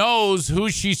everybody knows who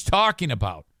she's talking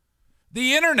about.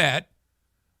 The internet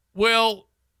will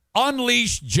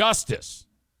unleash justice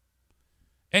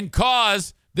and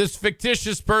cause this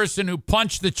fictitious person who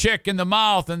punched the chick in the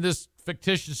mouth in this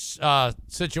fictitious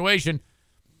situation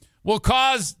will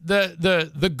cause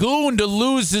the goon to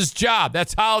lose his job.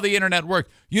 That's how the internet works.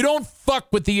 You don't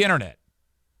fuck with the internet.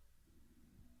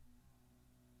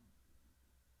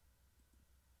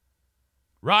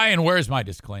 Ryan, where's my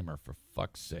disclaimer, for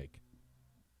fuck's sake?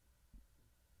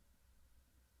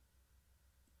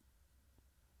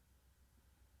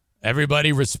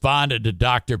 Everybody responded to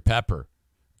Dr. Pepper.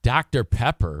 Dr.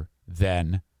 Pepper,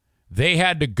 then, they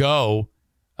had to go,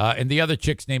 and the other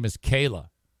chick's name is Kayla.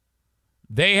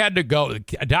 They had to go.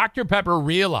 Dr. Pepper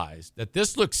realized that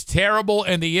this looks terrible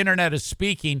and the internet is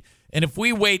speaking, and if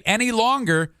we wait any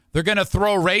longer, they're going to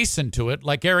throw race into it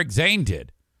like Eric Zane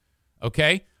did.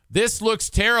 Okay? This looks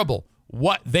terrible.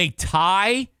 What, they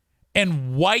tie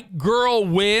and white girl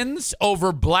wins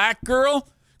over black girl?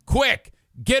 Quick,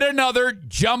 get another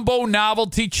jumbo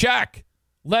novelty check.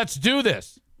 Let's do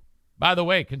this. By the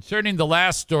way, concerning the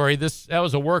last story, that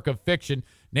was a work of fiction.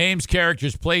 Names,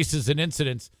 characters, places, and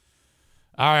incidents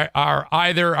are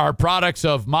either products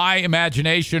of my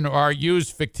imagination or are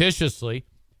used fictitiously.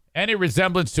 Any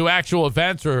resemblance to actual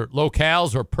events or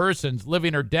locales or persons,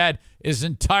 living or dead, is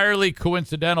entirely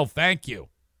coincidental. Thank you.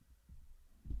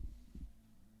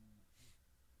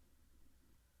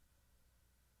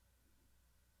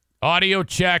 Audio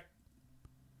check.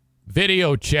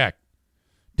 Video check.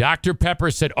 Dr.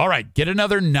 Pepper said, all right, get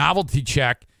another novelty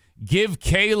check. Give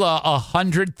Kayla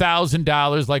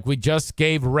 $100,000 like we just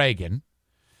gave Reagan.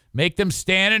 Make them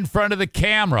stand in front of the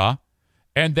camera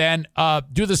and then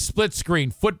do the split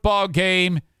screen football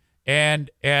game and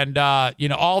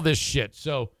all this shit.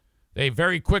 So they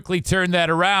very quickly turned that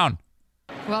around.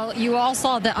 Well, you all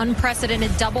saw the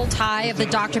unprecedented double tie of the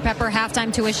Dr. Pepper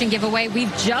halftime tuition giveaway.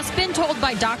 We've just been told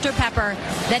by Dr. Pepper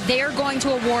that they are going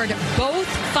to award both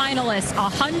finalists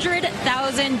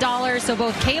 $100,000. So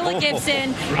both Kayla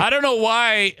Gibson. I don't know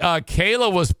why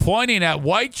Kayla was pointing at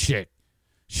white chick.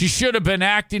 She should have been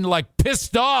acting like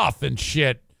pissed off and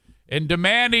shit and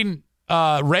demanding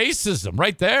racism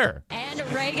right there. And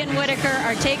Reagan Whitaker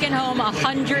are taking home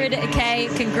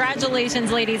 $100K.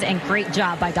 Congratulations, ladies, and great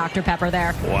job by Dr. Pepper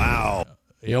there. Wow.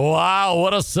 Wow,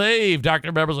 what a save.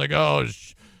 Dr. Pepper's like, oh,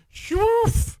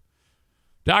 shoof.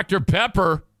 Dr.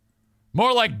 Pepper,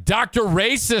 more like Dr.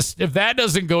 Racist if that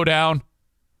doesn't go down.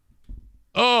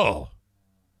 Oh.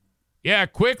 Yeah,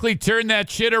 quickly turn that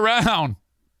shit around.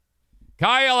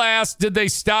 Kyle asked, did they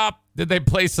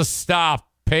place a stop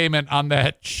payment on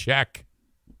that check?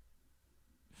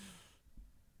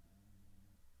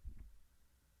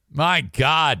 My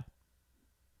God.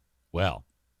 Well,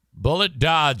 bullet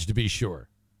dodged to be sure.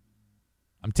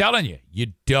 I'm telling you,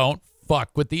 you don't fuck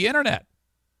with the internet.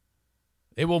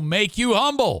 It will make you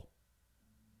humble.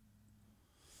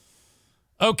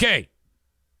 Okay.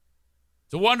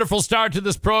 It's a wonderful start to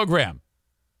this program.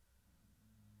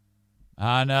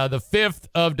 On the 5th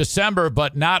of December,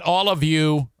 but not all of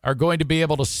you are going to be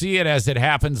able to see it as it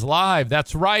happens live.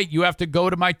 That's right. You have to go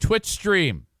to my Twitch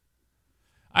stream.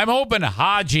 I'm hoping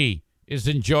Haji is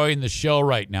enjoying the show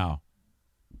right now.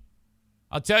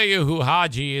 I'll tell you who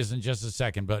Haji is in just a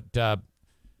second, but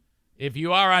if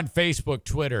you are on Facebook,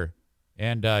 Twitter,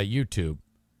 and YouTube,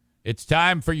 it's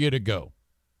time for you to go.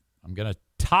 I'm going to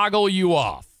toggle you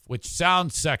off, which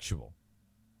sounds sexual.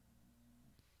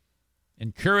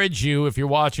 Encourage you, if you're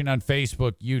watching on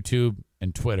Facebook, YouTube,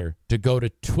 and Twitter, to go to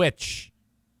Twitch.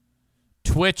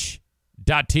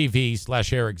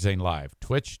 Twitch.tv/Eric Zane Live.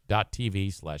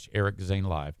 Twitch.tv/Eric Zane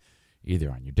Live.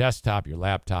 Either on your desktop, your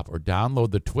laptop, or download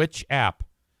the Twitch app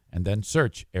and then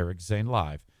search Eric Zane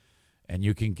Live. And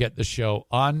you can get the show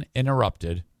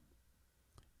uninterrupted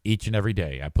each and every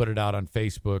day. I put it out on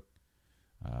Facebook,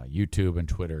 YouTube, and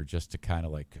Twitter just to kind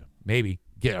of like maybe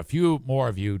get a few more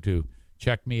of you to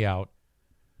check me out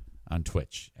on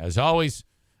Twitch. As always,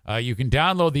 you can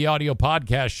download the audio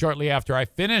podcast shortly after I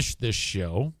finish this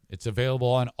show. It's available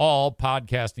on all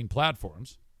podcasting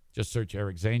platforms. Just search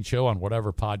Eric Zane Show on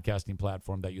whatever podcasting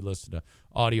platform that you listen to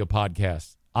audio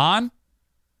podcasts on.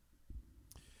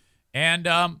 And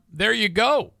there you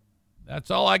go.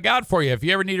 That's all I got for you. If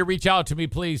you ever need to reach out to me,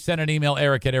 please send an email,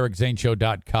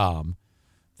 eric@ericzaneshow.com.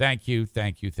 Thank you,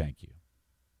 thank you, thank you.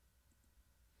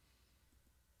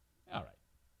 All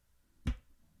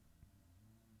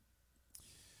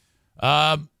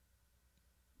right.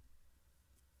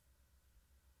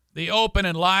 The open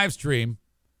and live stream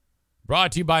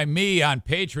brought to you by me on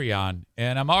Patreon.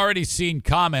 And I'm already seeing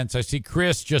comments. I see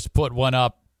Chris just put one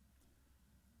up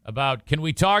about, can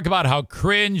we talk about how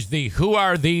cringe the Who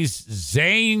Are These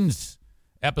Zanes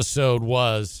episode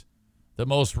was, the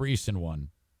most recent one.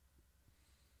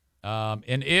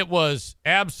 And it was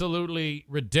absolutely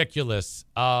ridiculous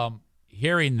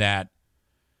hearing that.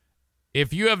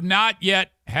 If you have not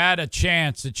yet had a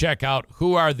chance to check out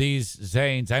Who Are These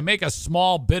Zanes, I make a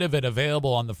small bit of it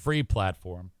available on the free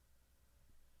platform.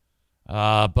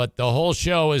 But the whole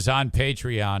show is on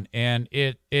Patreon, and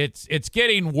it's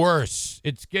getting worse.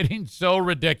 It's getting so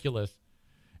ridiculous.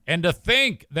 And to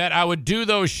think that I would do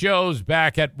those shows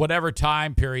back at whatever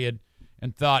time period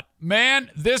and thought,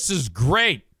 man, this is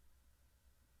great.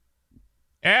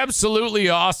 Absolutely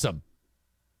awesome.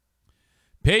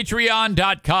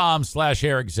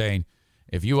 Patreon.com/Eric Zane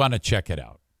if you want to check it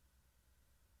out.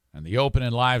 And the open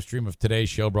and live stream of today's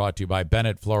show brought to you by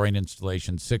Bennett Flooring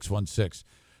Installation,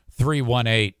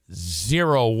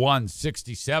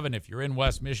 616-318-0167. If you're in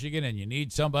West Michigan and you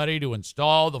need somebody to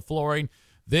install the flooring,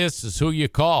 this is who you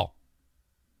call.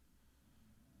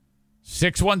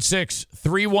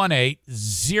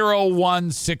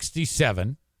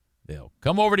 616-318-0167. They'll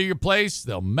come over to your place.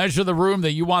 They'll measure the room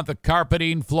that you want the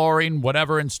carpeting, flooring,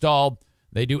 whatever installed.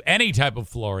 They do any type of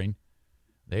flooring.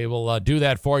 They will do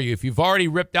that for you. If you've already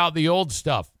ripped out the old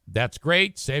stuff, that's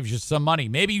great. Saves you some money.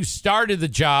 Maybe you started the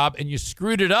job and you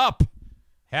screwed it up.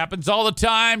 Happens all the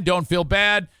time. Don't feel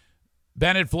bad.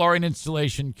 Bennett Flooring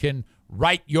Installation can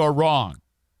right your wrong.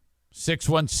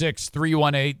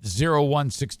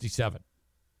 616-318-0167.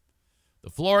 The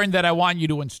flooring that I want you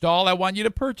to install, I want you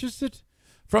to purchase it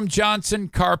from Johnson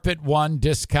Carpet One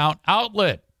Discount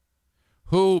Outlet,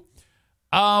 who,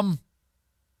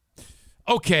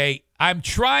 okay, I'm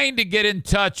trying to get in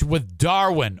touch with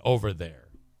Darwin over there.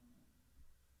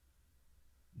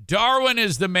 Darwin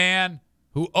is the man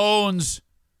who owns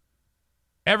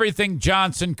everything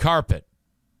Johnson Carpet.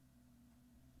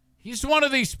 He's one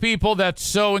of these people that's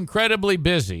so incredibly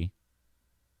busy,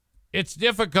 it's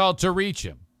difficult to reach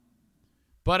him.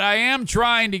 But I am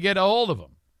trying to get a hold of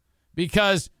him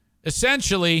because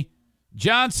essentially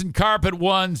Johnson Carpet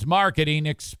One's marketing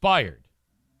expired.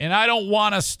 And I don't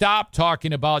want to stop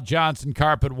talking about Johnson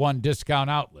Carpet One Discount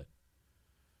Outlet.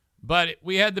 But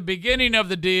we had the beginning of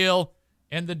the deal,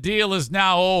 and the deal is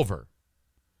now over.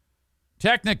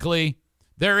 Technically,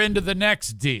 they're into the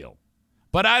next deal.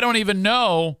 But I don't even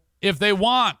know if they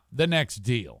want the next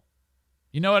deal.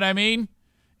 You know what I mean?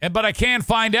 But I can't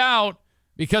find out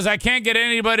because I can't get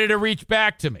anybody to reach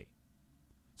back to me.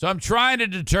 So I'm trying to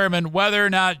determine whether or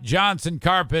not Johnson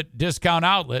Carpet Discount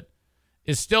Outlet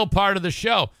is still part of the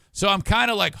show. So I'm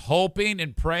kind of like hoping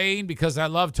and praying because I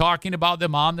love talking about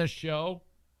them on this show.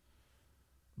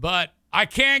 But I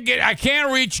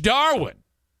can't reach Darwin.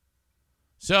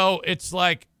 So it's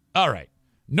like, all right,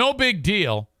 no big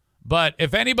deal. But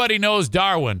if anybody knows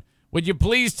Darwin, would you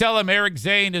please tell him Eric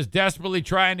Zane is desperately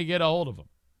trying to get a hold of him?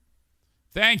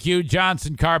 Thank you,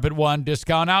 Johnson Carpet One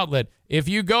Discount Outlet. If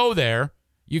you go there,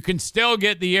 you can still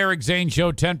get the Eric Zane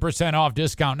Show 10% off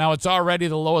discount. Now, it's already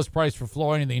the lowest price for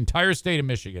flooring in the entire state of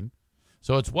Michigan.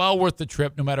 So it's well worth the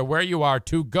trip, no matter where you are,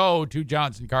 to go to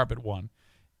Johnson Carpet One.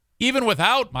 Even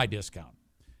without my discount.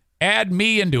 Add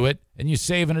me into it, and you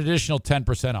save an additional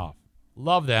 10% off.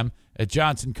 Love them at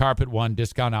Johnson Carpet One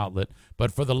Discount Outlet.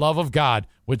 But for the love of God,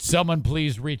 would someone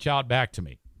please reach out back to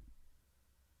me?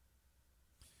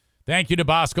 Thank you to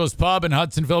Bosco's Pub in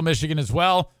Hudsonville, Michigan as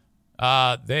well.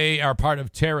 They are part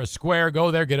of Terra Square.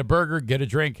 Go there, get a burger, get a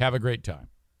drink, have a great time.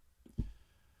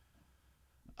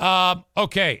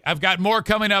 Okay, I've got more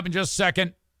coming up in just a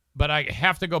second, but I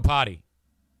have to go potty.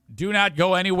 Do not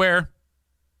go anywhere.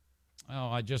 Oh,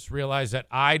 I just realized that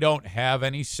I don't have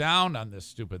any sound on this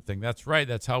stupid thing. That's right.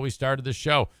 That's how we started the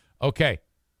show. Okay.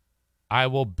 I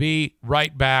will be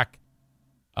right back.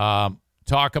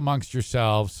 Talk amongst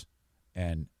yourselves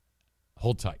and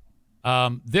hold tight.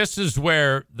 This is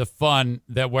where the fun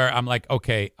where I'm like,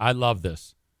 okay, I love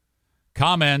this.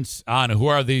 Comments on Who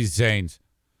Are These Zanes?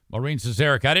 Maureen says,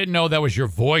 Eric, I didn't know that was your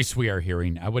voice we are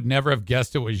hearing. I would never have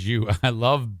guessed it was you. I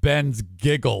love Ben's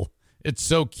giggle. It's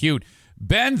so cute.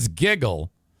 Ben's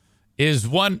giggle is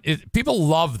people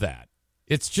love that.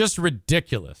 It's just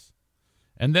ridiculous.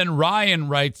 And then Ryan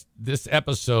writes, this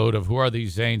episode of Who Are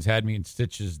These Zanes had me in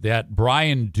stitches. That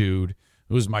Brian dude,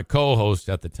 who was my co-host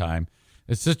at the time,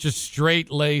 is such a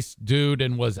straight-laced dude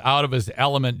and was out of his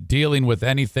element dealing with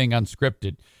anything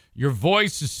unscripted. Your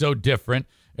voice is so different.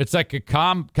 It's like a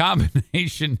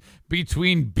combination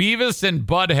between Beavis and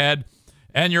Butthead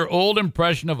and your old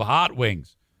impression of Hot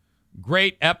Wings.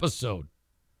 Great episode.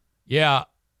 Yeah,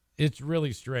 it's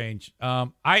really strange.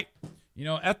 At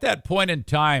that point in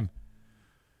time,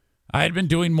 I had been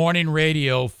doing morning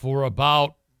radio for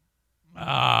about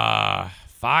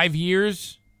 5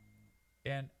 years,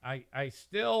 and I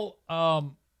still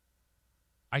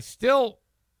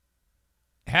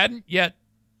hadn't yet.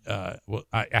 I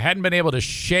hadn't been able to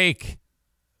shake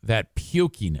that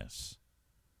pukiness.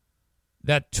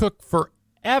 That took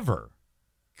forever.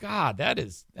 God, that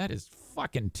is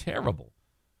fucking terrible.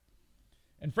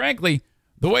 And frankly,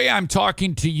 the way I'm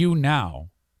talking to you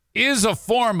now is a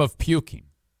form of puking.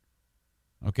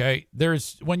 Okay?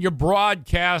 When you're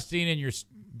broadcasting and you're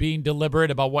being deliberate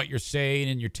about what you're saying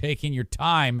and you're taking your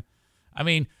time. I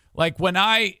mean, like when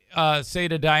I say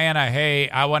to Diana, hey,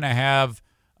 I want to have,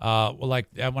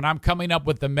 when I'm coming up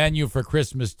with the menu for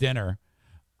Christmas dinner,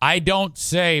 I don't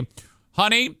say,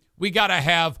 honey, we got to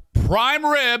have prime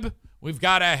rib. We've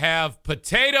got to have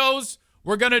potatoes.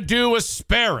 We're going to do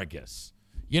asparagus.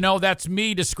 That's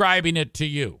me describing it to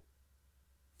you.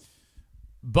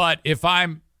 But if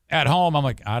I'm at home, I'm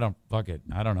like, I don't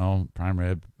know, prime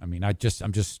rib. I mean,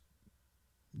 there's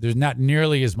not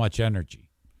nearly as much energy.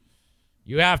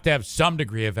 You have to have some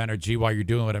degree of energy while you're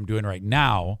doing what I'm doing right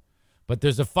now. But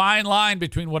there's a fine line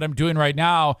between what I'm doing right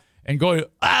now and going,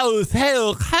 oh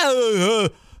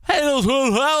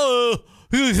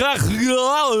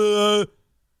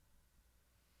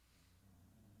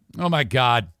my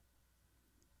God.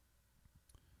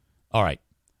 All right.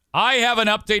 I have an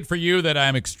update for you that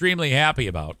I'm extremely happy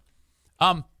about.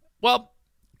 Well,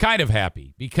 kind of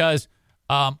happy because,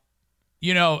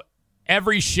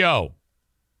 every show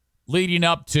leading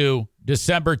up to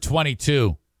December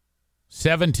 22,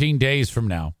 17 days from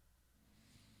now,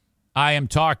 I am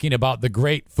talking about the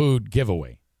Great Food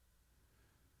Giveaway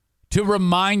to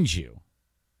remind you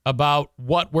about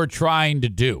what we're trying to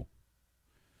do.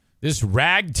 This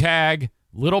ragtag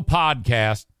little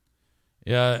podcast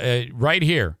right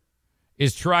here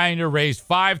is trying to raise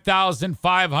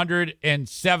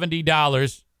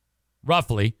 $5,570,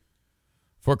 roughly,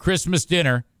 for Christmas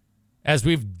dinner as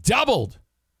we've doubled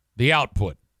the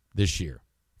output this year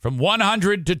from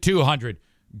 100 to 200.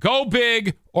 Go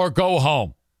big or go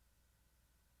home.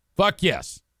 Fuck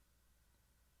yes.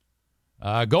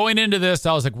 Going into this,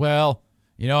 I was like, well,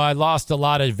 I lost a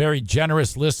lot of very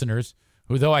generous listeners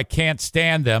who, though I can't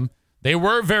stand them, they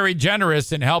were very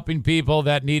generous in helping people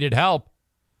that needed help.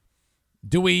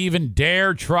 Do we even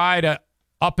dare try to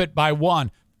up it by one?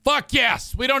 Fuck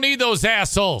yes. We don't need those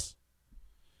assholes.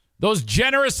 Those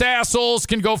generous assholes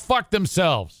can go fuck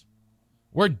themselves.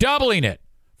 We're doubling it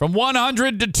from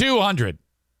 100 to 200.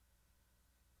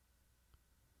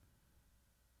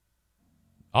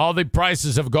 All the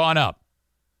prices have gone up.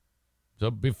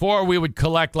 So before we would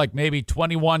collect like maybe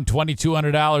 $2,100,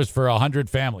 $2,200 for 100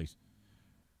 families.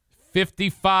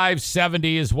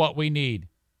 $5,570 is what we need.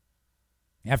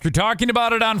 After talking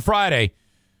about it on Friday,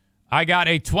 I got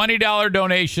a $20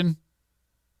 donation.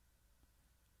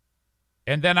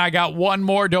 And then I got one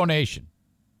more donation.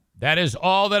 That is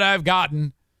all that I've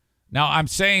gotten. Now I'm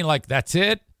saying like that's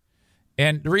it.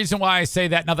 And the reason why I say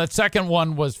that, now that second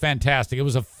one was fantastic. It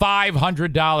was a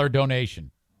 $500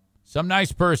 donation. Some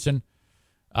nice person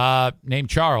named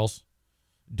Charles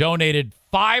donated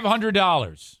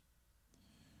 $500.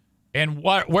 And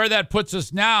where that puts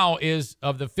us now is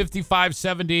of the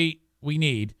 $5,570 we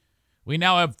need, we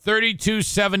now have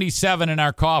 $3,277 in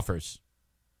our coffers,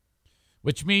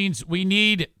 which means we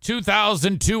need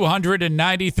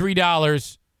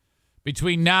 $2,293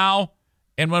 between now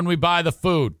and when we buy the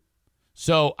food.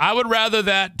 So I would rather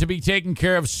that to be taken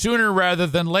care of sooner rather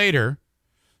than later.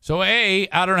 So A,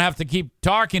 I don't have to keep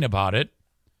talking about it.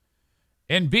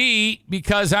 And B,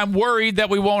 because I'm worried that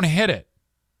we won't hit it.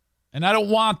 And I don't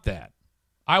want that.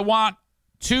 I want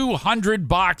 200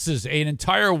 boxes, an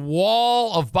entire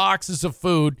wall of boxes of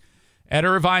food at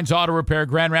Irvine's Auto Repair,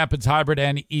 Grand Rapids Hybrid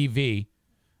and EV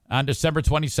on December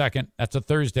 22nd. That's a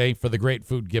Thursday for the Great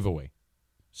Food Giveaway.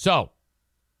 So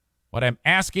what I'm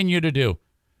asking you to do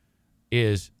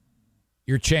is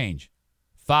your change.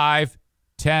 $5,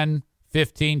 $10,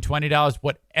 $15, $20,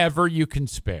 whatever you can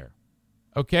spare.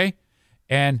 Okay?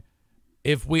 And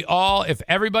if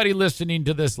everybody listening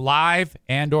to this live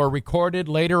and or recorded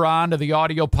later on to the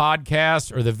audio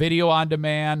podcast or the video on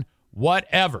demand,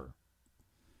 whatever,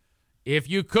 if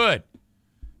you could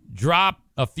drop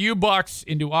a few bucks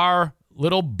into our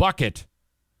little bucket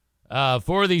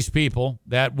for these people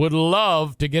that would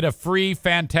love to get a free,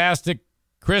 fantastic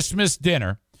Christmas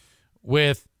dinner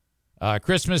with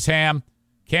Christmas ham,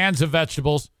 cans of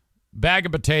vegetables, bag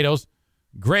of potatoes,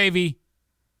 gravy,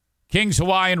 King's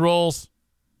Hawaiian rolls,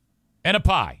 and a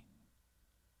pie.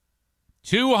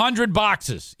 200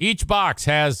 boxes. Each box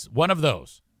has one of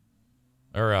those,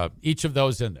 or each of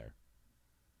those in there.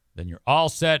 Then you're all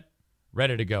set,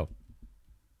 ready to go.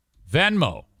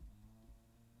 Venmo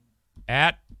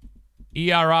at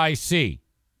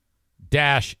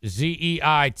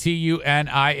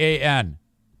ERIC-ZEITUNIAN.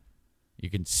 You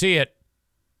can see it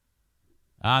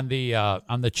on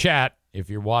the chat if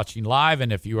you're watching live,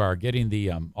 and if you are getting the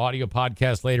audio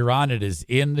podcast later on, it is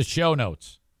in the show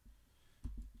notes.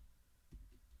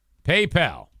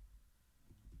 PayPal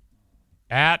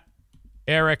at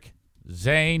Eric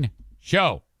Zane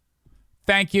Show.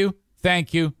 Thank you,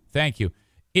 thank you, thank you.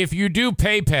 If you do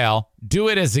PayPal, do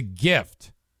it as a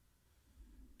gift.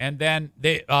 And then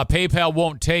PayPal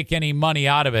won't take any money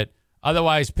out of it.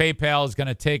 Otherwise, PayPal is going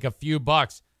to take a few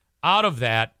bucks out of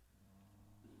that.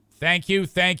 Thank you,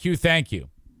 thank you, thank you.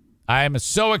 I am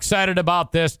so excited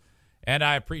about this, and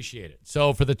I appreciate it.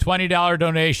 So for the $20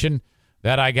 donation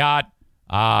that I got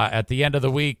at the end of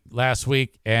the week, last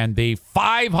week, and the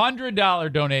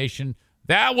 $500 donation,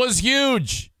 that was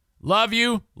huge. Love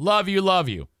you, love you, love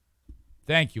you.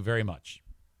 Thank you very much.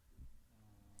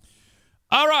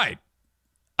 All right.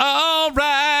 All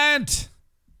right.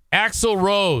 Axl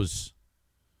Rose,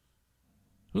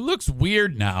 who looks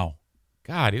weird now.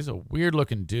 God, he's a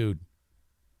weird-looking dude.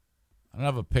 I don't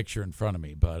have a picture in front of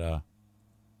me, but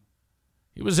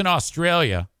he was in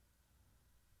Australia.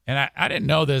 And I didn't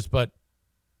know this, but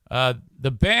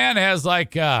the band has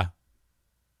like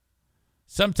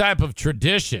some type of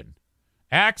tradition.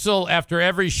 Axl, after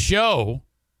every show,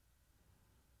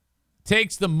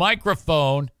 takes the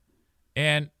microphone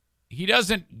and he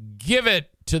doesn't give it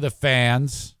to the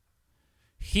fans.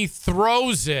 He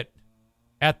throws it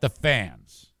at the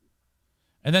fans.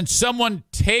 And then someone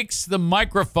takes the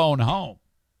microphone home,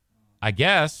 I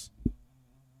guess.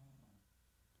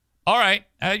 All right.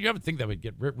 You ever think that would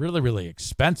get really, really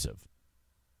expensive?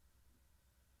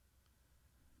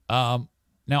 Now,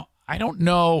 I don't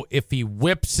know if he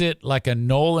whips it like a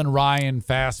Nolan Ryan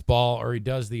fastball or he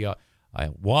does the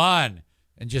 1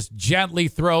 and just gently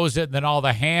throws it, and then all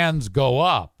the hands go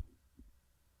up.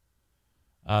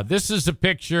 This is a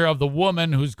picture of the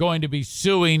woman who's going to be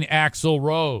suing Axl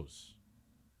Rose.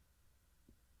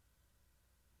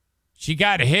 She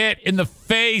got hit in the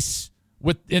face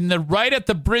right at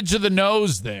the bridge of the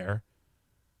nose there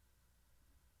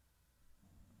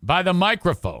by the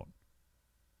microphone.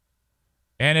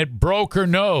 And it broke her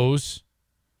nose.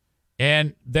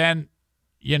 And then,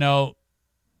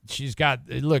 she's got,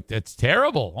 look, it's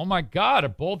terrible. Oh my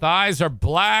God. Both eyes are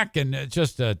black, and it's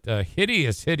just a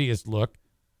hideous, hideous look.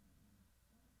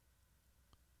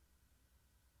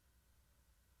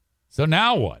 So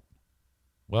now what?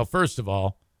 Well, first of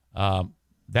all,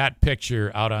 that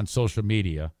picture out on social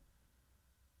media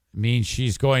means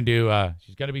she's going to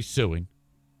be suing,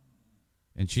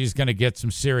 and she's going to get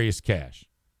some serious cash.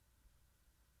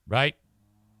 Right?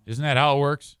 Isn't that how it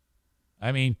works?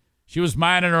 I mean, she was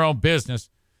minding her own business,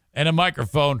 and a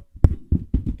microphone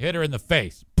hit her in the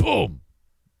face. Boom.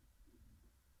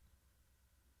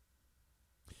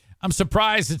 I'm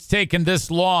surprised it's taken this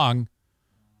long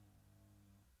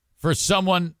for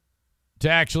someone to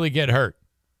actually get hurt.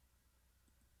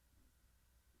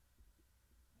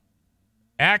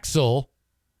 Axl,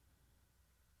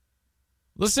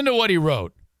 listen to what he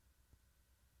wrote.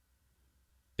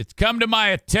 It's come to my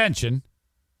attention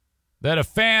that a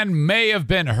fan may have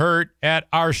been hurt at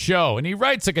our show. And he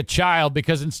writes like a child,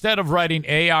 because instead of writing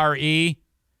A-R-E,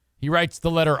 he writes the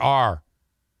letter R.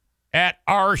 At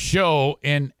our show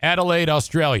in Adelaide,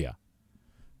 Australia.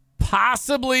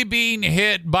 Possibly being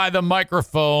hit by the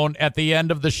microphone at the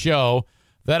end of the show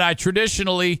that I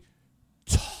traditionally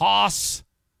toss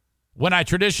when I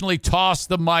traditionally toss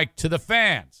the mic to the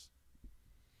fans.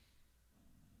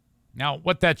 Now,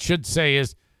 what that should say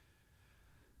is,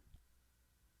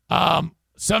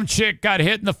 some chick got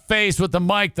hit in the face with the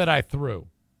mic that I threw.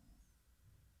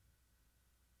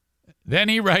 Then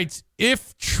he writes,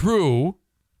 if true,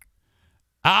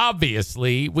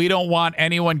 obviously, we don't want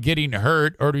anyone getting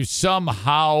hurt or to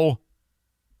somehow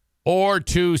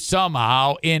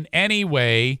in any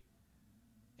way,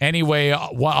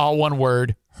 all one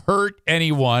word, hurt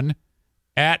anyone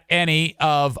at any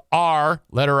of our,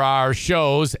 letter R,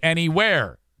 shows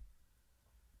anywhere.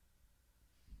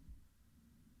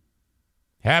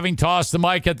 Having tossed the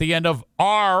mic at the end of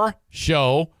our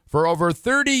show for over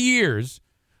 30 years,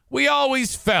 we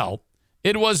always felt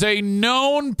it was a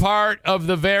known part of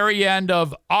the very end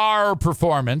of our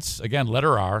performance, again,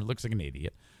 letter R, looks like an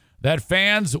idiot, that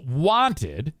fans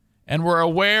wanted and were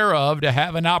aware of to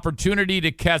have an opportunity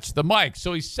to catch the mic.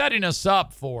 So he's setting us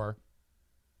up for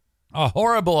a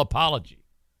horrible apology.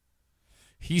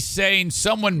 He's saying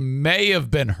someone may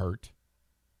have been hurt.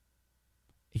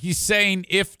 He's saying,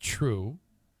 if true.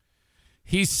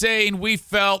 He's saying we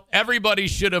felt everybody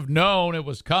should have known it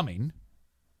was coming.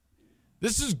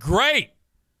 This is great.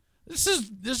 This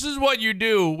is what you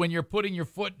do when you're putting your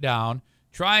foot down,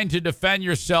 trying to defend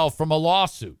yourself from a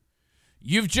lawsuit.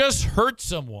 You've just hurt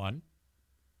someone,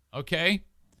 okay?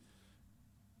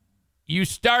 You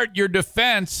start your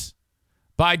defense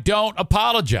by don't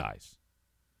apologize.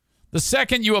 The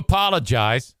second you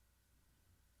apologize,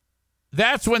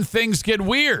 that's when things get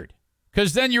weird,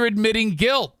 because then you're admitting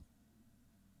guilt.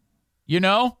 You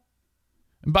know?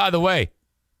 And by the way,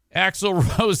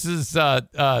 Axl Rose's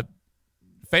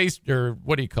face, or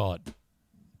what do you call it?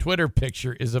 Twitter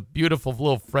picture is a beautiful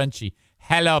little Frenchie.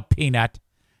 Hello, Peanut.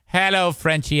 Hello,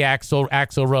 Frenchie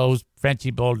Axl Rose,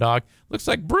 Frenchie Bulldog. Looks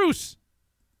like Bruce.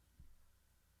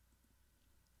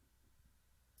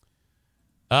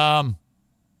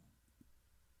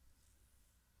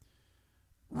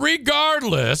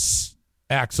 Regardless,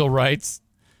 Axl writes,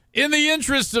 in the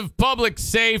interest of public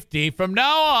safety, from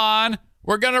now on,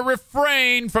 we're going to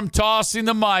refrain from tossing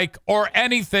the mic or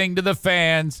anything to the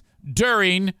fans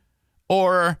during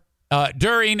at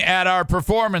our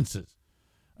performances.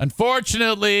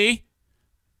 Unfortunately,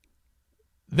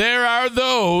 there are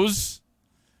those,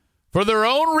 for their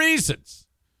own reasons,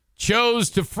 chose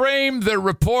to frame their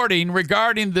reporting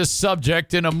regarding this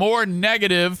subject in a more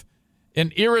negative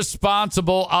and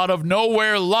irresponsible,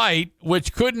 out-of-nowhere light,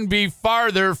 which couldn't be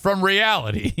farther from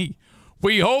reality.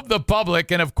 We hope the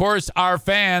public and, of course, our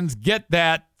fans get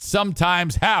that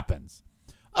sometimes happens.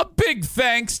 A big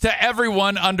thanks to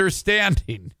everyone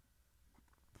understanding.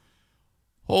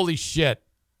 Holy shit.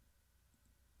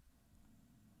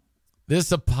 This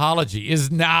apology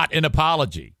is not an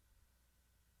apology.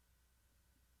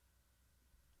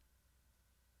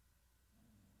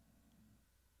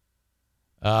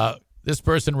 This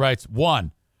person writes,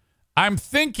 1, I'm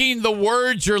thinking the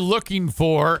words you're looking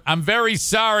for. I'm very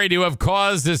sorry to have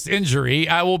caused this injury.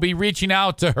 I will be reaching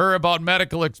out to her about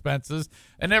medical expenses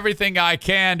and everything I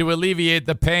can to alleviate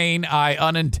the pain I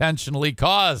unintentionally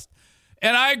caused.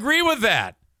 And I agree with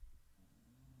that.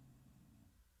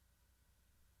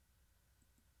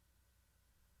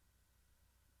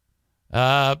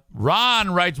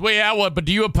 Ron writes, well, yeah, what? But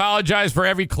do you apologize for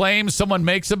every claim someone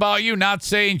makes about you? Not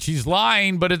saying she's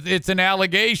lying, but it's an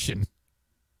allegation.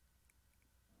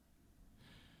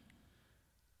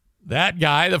 That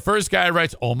guy, the first guy,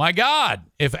 writes, oh, my God.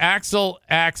 If Axel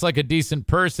acts like a decent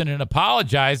person and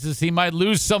apologizes, he might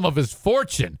lose some of his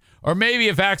fortune. Or maybe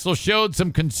if Axel showed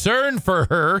some concern for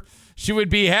her, she would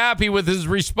be happy with his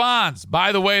response.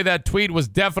 By the way, that tweet was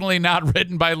definitely not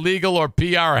written by legal or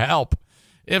PR help.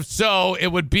 If so, it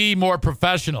would be more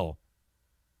professional.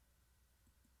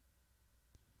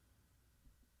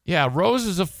 Yeah, Rose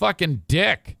is a fucking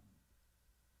dick.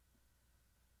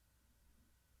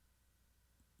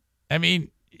 I mean,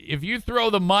 if you throw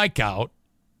the mic out,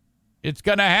 it's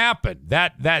going to happen.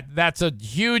 That's a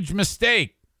huge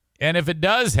mistake. And if it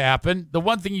does happen, the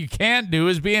one thing you can't do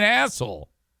is be an asshole.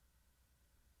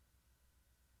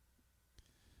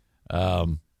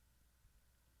 But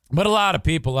a lot of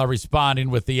people are responding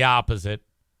with the opposite.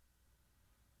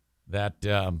 That,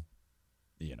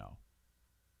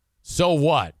 so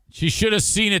what? She should have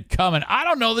seen it coming. I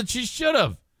don't know that she should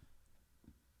have.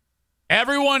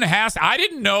 Everyone has. I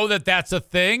didn't know that that's a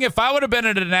thing. If I would have been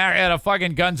at a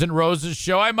fucking Guns N' Roses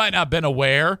show, I might not have been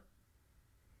aware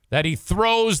that he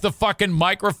throws the fucking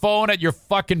microphone at your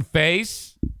fucking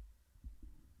face.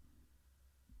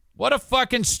 What a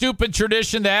fucking stupid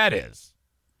tradition that is.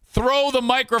 Throw the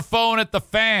microphone at the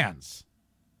fans.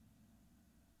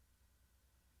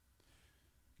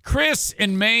 Chris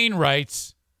in Maine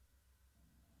writes,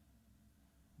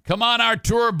 come on our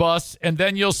tour bus, and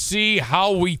then you'll see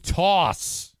how we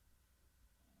toss.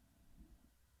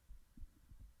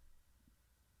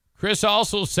 Chris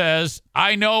also says,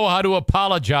 I know how to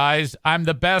apologize. I'm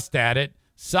the best at it.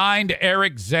 Signed,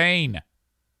 Eric Zane.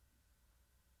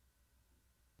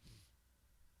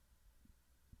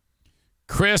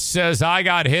 Chris says, I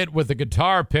got hit with a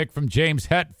guitar pick from James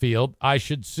Hetfield. I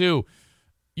should sue.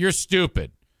 You're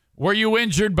stupid. Were you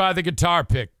injured by the guitar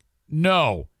pick?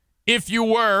 No. If you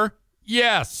were,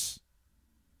 yes.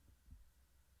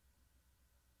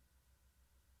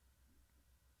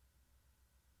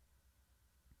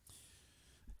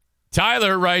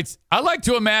 Tyler writes, I like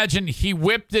to imagine he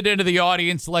whipped it into the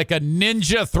audience like a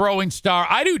ninja throwing star.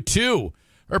 I do too.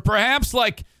 Or perhaps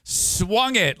like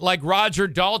swung it like Roger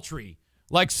Daltrey,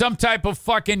 like some type of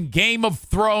fucking Game of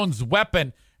Thrones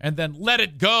weapon, and then let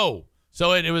it go.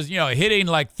 So it was, hitting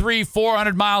like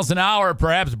 300-400 miles an hour,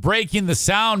 perhaps breaking the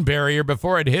sound barrier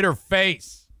before it hit her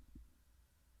face.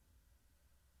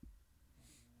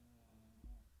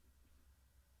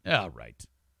 All right.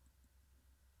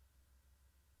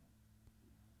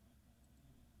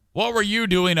 What were you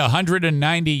doing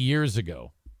 190 years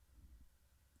ago?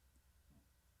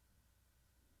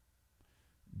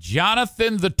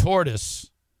 Jonathan the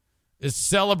Tortoise is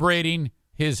celebrating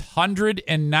his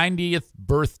 190th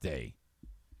birthday.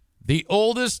 The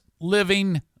oldest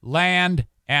living land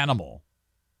animal.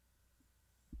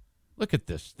 Look at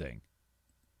this thing.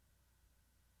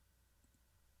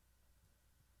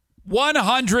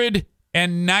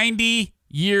 190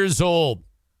 years old.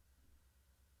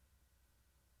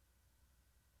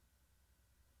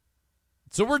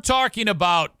 So we're talking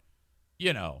about,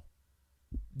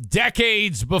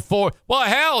 decades before. Well,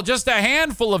 hell, just a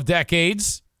handful of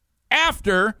decades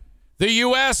after the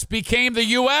U.S. became the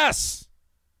U.S.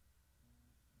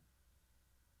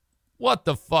 What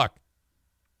the fuck?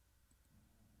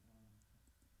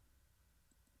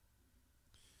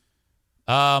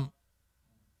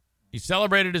 He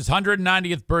celebrated his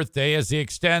 190th birthday as he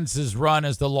extends his run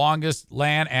as the longest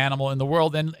land animal in the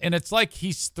world. And it's like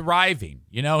he's thriving.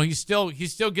 He still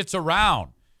gets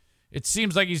around. It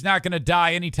seems like he's not going to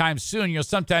die anytime soon.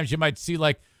 Sometimes you might see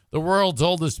like the world's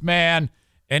oldest man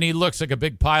and he looks like a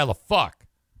big pile of fuck.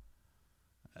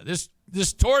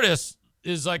 This tortoise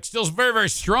is like still very, very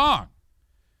strong.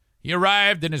 He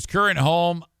arrived in his current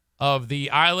home of the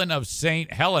island of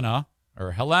St. Helena,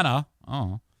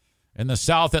 in the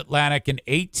South Atlantic in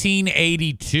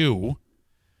 1882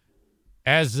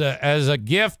 as a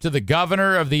gift to the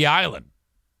governor of the island,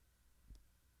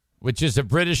 which is a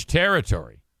British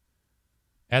territory.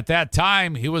 At that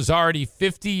time, he was already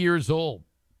 50 years old.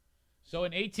 So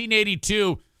in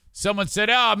 1882, someone said,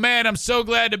 "Oh man, I'm so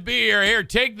glad to be here. Here,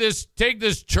 take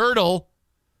this turtle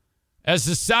as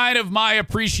a sign of my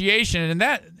appreciation."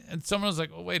 And someone was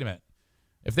like, "Oh, wait a minute.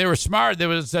 If they were smart, they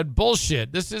would have said,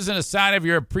 bullshit. This isn't a sign of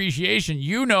your appreciation.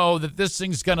 You know that this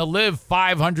thing's going to live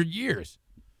 500 years.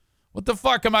 What the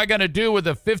fuck am I going to do with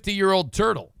a 50-year-old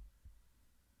turtle?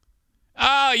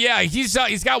 Oh, yeah, he's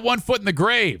got 1 foot in the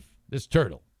grave, this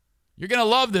turtle. You're going to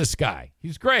love this guy.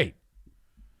 He's great.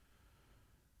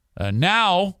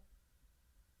 Now,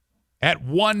 at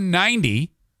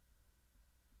 190,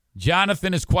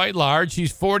 Jonathan is quite large.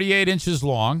 He's 48 inches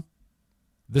long,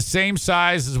 the same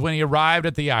size as when he arrived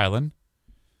at the island.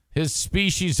 His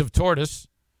species of tortoise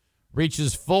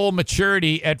reaches full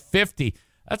maturity at 50.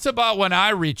 That's about when I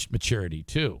reached maturity,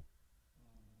 too.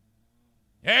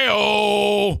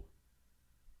 Hey-oh!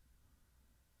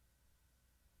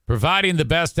 Providing the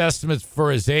best estimates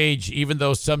for his age, even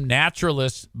though some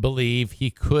naturalists believe he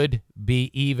could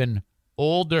be even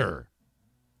older.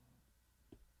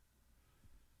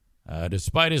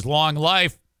 Despite his long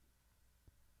life,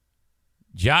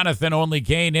 Jonathan only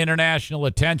gained international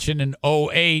attention in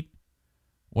 2008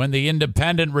 when the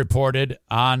Independent reported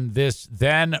on this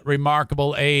then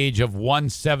remarkable age of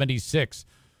 176.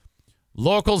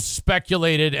 Locals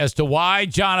speculated as to why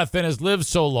Jonathan has lived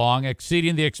so long,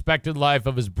 exceeding the expected life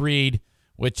of his breed,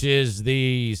 which is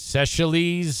the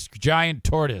Seychelles giant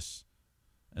tortoise.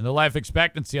 And the life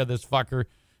expectancy of this fucker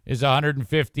is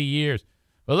 150 years.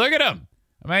 But look at him.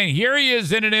 I mean, here he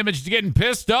is in an image getting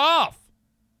pissed off.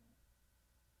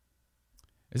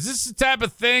 Is this the type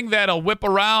of thing that'll whip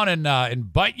around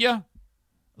and bite you?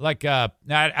 Like, now,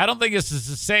 I don't think this is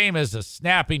the same as a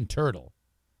snapping turtle,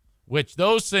 which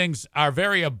those things are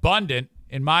very abundant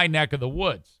in my neck of the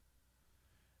woods.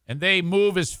 And they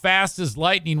move as fast as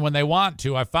lightning when they want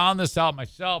to. I found this out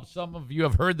myself. Some of you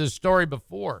have heard this story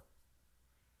before.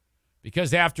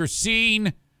 Because after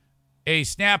seeing a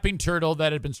snapping turtle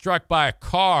that had been struck by a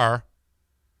car,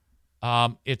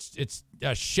 its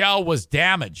shell was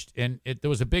damaged, and there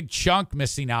was a big chunk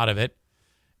missing out of it.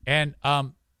 And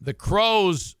the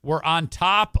crows were on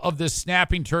top of this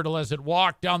snapping turtle as it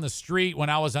walked down the street when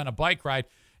I was on a bike ride,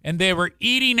 and they were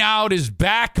eating out his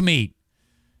back meat.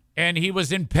 And he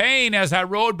was in pain as I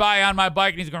rode by on my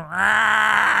bike, and he's going,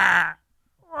 "Rah,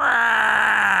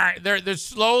 rah." They're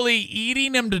slowly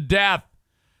eating him to death.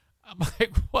 I'm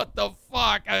like, what the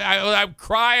fuck? I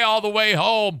cry all the way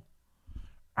home.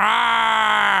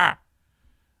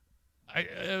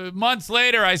 Months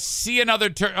later, I see another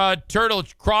turtle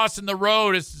crossing the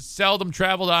road. It's a seldom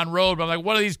traveled on road. But I'm like,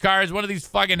 one of these cars, one of these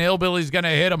fucking hillbillies going to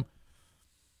hit him.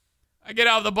 I get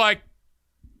out of the bike,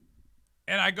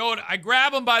 and I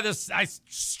grab him by I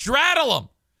straddle him.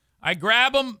 I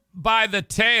grab him by the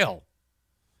tail.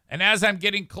 And as I'm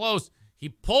getting close, he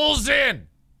pulls in.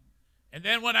 And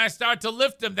then when I start to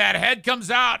lift him, that head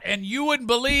comes out, and you wouldn't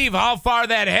believe how far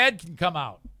that head can come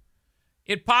out.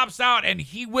 It pops out, and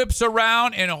he whips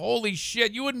around, and holy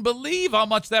shit, you wouldn't believe how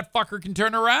much that fucker can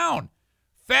turn around.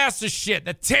 Fast as shit.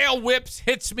 The tail whips,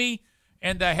 hits me,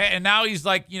 and now he's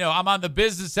like, I'm on the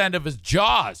business end of his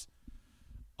jaws.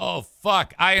 Oh,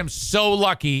 fuck. I am so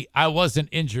lucky I wasn't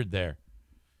injured there.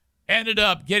 Ended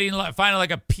up finding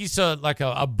like a piece of, like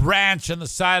a branch on the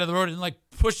side of the road and like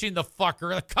pushing the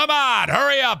fucker. Like, come on,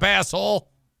 hurry up, asshole.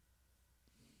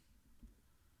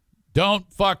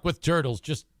 Don't fuck with turtles.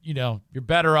 Just, you're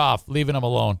better off leaving them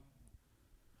alone.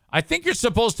 I think you're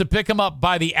supposed to pick them up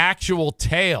by the actual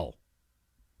tail.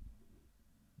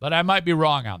 But I might be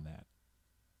wrong on that.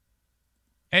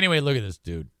 Anyway, look at this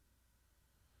dude.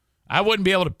 I wouldn't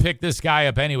be able to pick this guy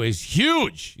up anyways.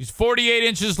 Huge. He's 48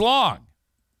 inches long.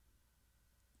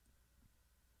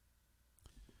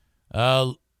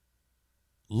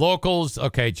 Locals,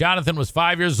 okay, Jonathan was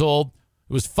 5 years old.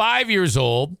 He was 5 years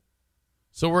old.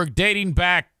 So we're dating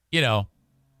back, in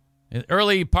the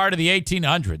early part of the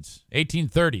 1800s,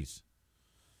 1830s.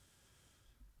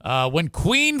 When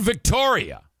Queen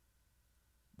Victoria,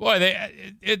 boy,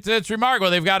 it's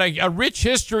remarkable. They've got a rich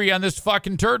history on this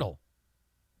fucking turtle.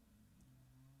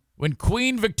 When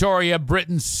Queen Victoria,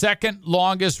 Britain's second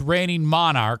longest reigning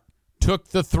monarch, took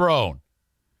the throne,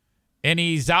 and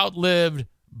he's outlived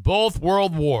both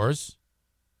world wars.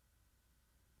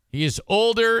 He is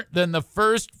older than the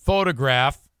first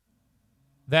photograph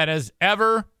that has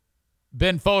ever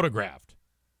been photographed,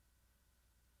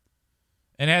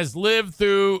 and has lived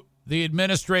through the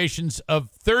administrations of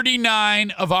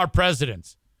 39 of our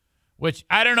presidents, which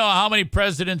I don't know how many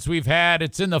presidents we've had.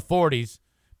 It's in the 40s,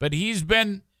 but he's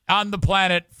been on the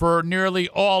planet for nearly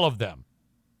all of them.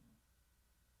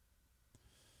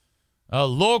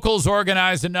 Locals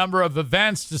organized a number of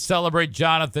events to celebrate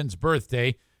Jonathan's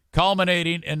birthday,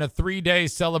 culminating in a 3-day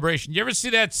celebration. You ever see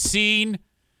that scene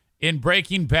in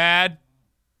Breaking Bad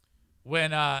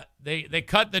when they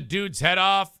cut the dude's head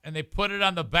off and they put it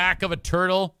on the back of a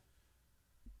turtle,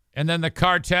 and then the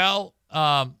cartel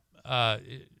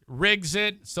rigs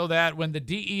it so that when the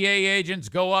DEA agents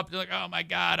go up, they're like, oh, my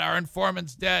God, our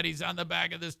informant's dead. He's on the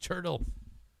back of this turtle.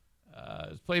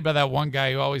 It's played by that one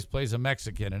guy who always plays a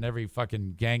Mexican in every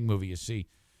fucking gang movie you see.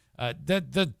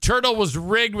 The turtle was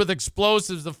rigged with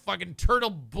explosives. The fucking turtle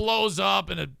blows up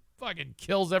and it fucking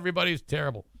kills everybody. It's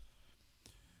terrible.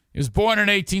 He was born in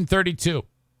 1832.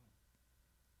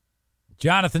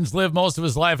 Jonathan's lived most of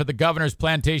his life at the governor's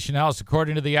plantation house,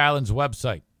 according to the island's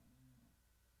website.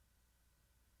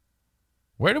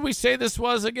 Where did we say this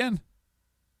was again?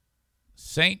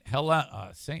 St.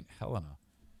 Helena. St. Helena.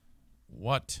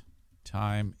 What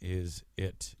time is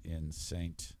it in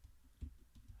St.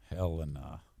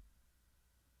 Helena?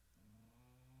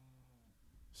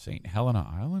 St. Helena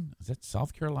Island? Is that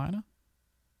South Carolina?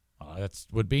 That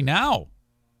would be now.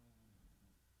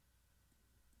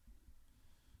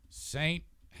 St.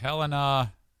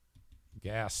 Helena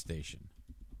gas station.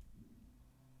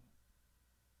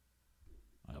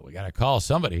 Well, we got to call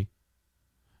somebody.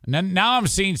 And then now I'm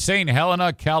seeing St.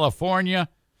 Helena, California.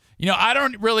 You know, I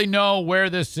don't really know where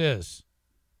this is.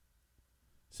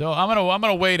 So I'm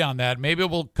gonna wait on that. Maybe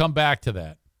we'll come back to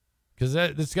that. Because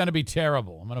it's going to be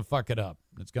terrible. I'm going to fuck it up.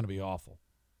 It's going to be awful.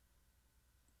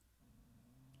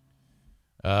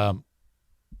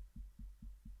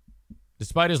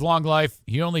 Despite his long life,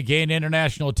 he only gained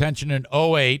international attention in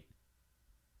 2008.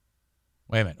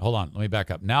 Wait a minute. Hold on. Let me back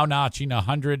up. Now notching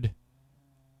 100.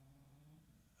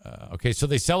 Okay, so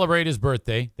they celebrate his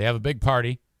birthday. They have a big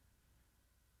party.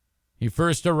 He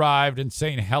first arrived in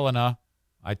St. Helena,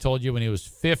 I told you, when he was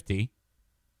 50.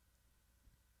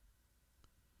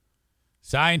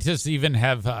 Scientists even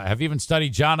have even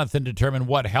studied Jonathan to determine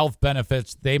what health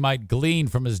benefits they might glean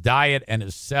from his diet and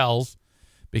his cells.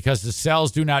 Because the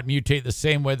cells do not mutate the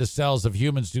same way the cells of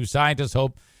humans do, scientists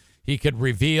hope he could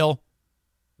reveal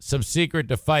some secret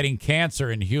to fighting cancer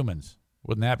in humans.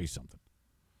 Wouldn't that be something?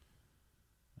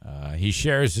 He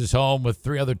shares his home with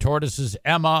 3 other tortoises.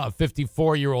 Emma, a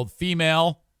 54-year-old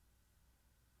female.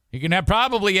 He can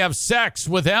probably have sex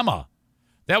with Emma.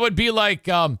 That would be like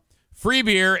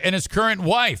Freebeer and his current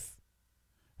wife.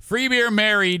 Freebeer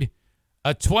married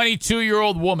a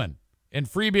 22-year-old woman, and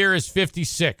Freebeer is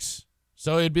 56.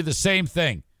 So it'd be the same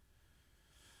thing.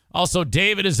 Also,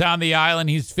 David is on the island.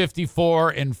 He's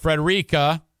 54. And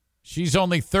Frederica, she's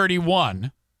only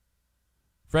 31.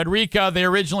 Frederica, they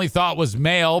originally thought was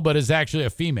male, but is actually a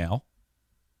female.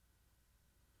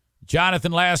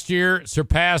 Jonathan last year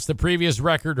surpassed the previous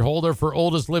record holder for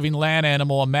oldest living land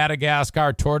animal, a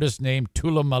Madagascar tortoise named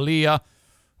Tulamalia,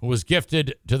 who was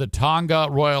gifted to the Tonga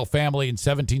royal family in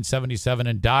 1777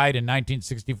 and died in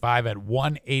 1965 at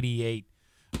 188.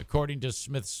 According to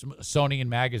Smithsonian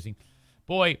Magazine.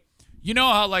 Boy, you know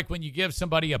how like when you give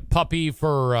somebody a puppy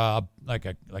for like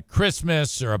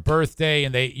Christmas or a birthday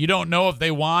and you don't know if they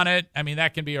want it? I mean,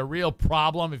 that can be a real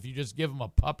problem if you just give them a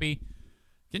puppy.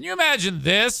 Can you imagine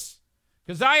this?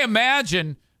 Because I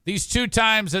imagine these two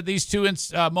times at these two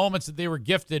moments that they were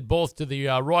gifted both to the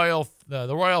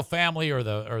royal family or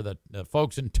the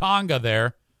folks in Tonga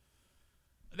there.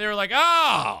 They were like,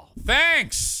 oh,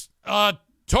 thanks.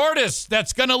 Tortoise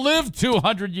that's going to live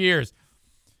 200 years.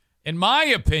 In my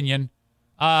opinion,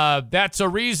 that's a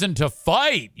reason to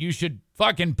fight. You should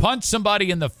fucking punch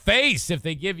somebody in the face if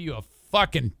they give you a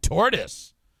fucking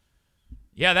tortoise.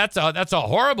 Yeah, that's a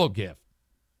horrible gift.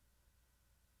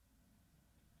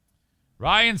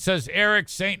 Ryan says Eric,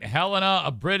 St. Helena,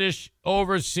 a British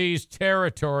overseas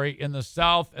territory in the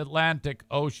South Atlantic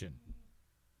Ocean.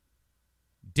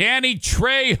 Danny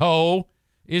Trejo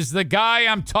is the guy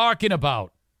I'm talking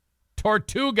about.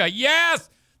 Tortuga. Yes,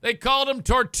 they called him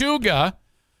Tortuga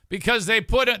because they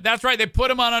put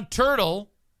him on a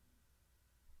turtle.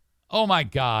 Oh, my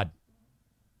God.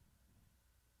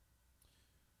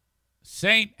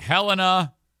 St.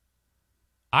 Helena.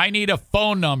 I need a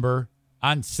phone number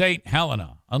on St.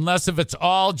 Helena, unless if it's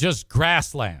all just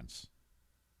grasslands.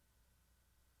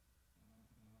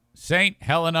 St.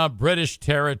 Helena, British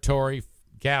territory,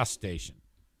 gas station.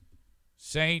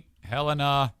 St.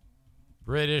 Helena,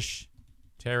 British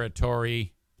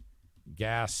territory,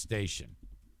 gas station.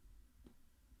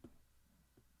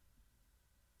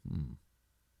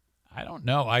 I don't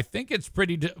know. I think it's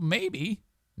pretty, maybe.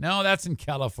 No, that's in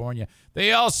California.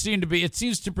 They all seem to be, it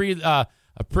seems to be a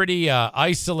pretty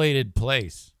isolated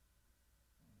place.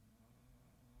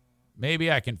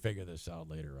 Maybe I can figure this out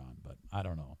later on, but I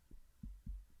don't know.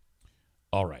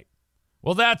 All right.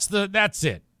 Well, that's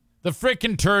it. The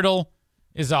frickin' turtle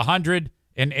is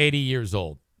 180 years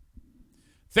old.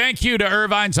 Thank you to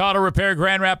Irvine's Auto Repair,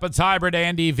 Grand Rapids Hybrid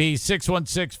and EV,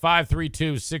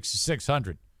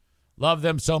 616-532-6600. Love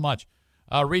them so much.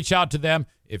 Reach out to them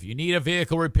if you need a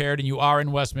vehicle repaired and you are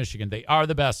in West Michigan. They are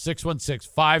the best,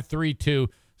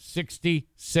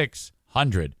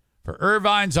 616-532-6600 for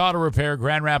Irvine's Auto Repair,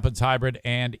 Grand Rapids Hybrid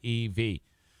and EV.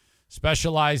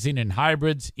 Specializing in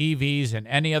hybrids, EVs, and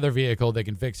any other vehicle that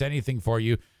can fix anything for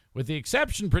you, with the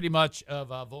exception pretty much of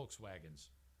Volkswagens.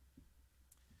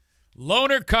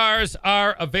 Loaner cars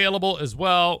are available as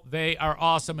well. They are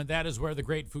awesome, and that is where the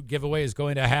Great Food Giveaway is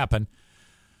going to happen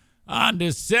on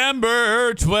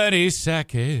December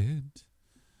 22nd.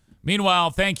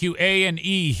 Meanwhile, thank you,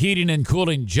 A&E Heating and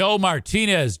Cooling. Joe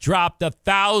Martinez dropped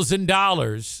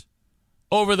 $1,000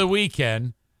 over the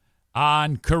weekend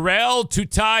on Karel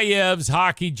Tutayev's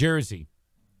hockey jersey.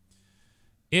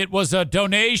 It was a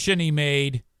donation he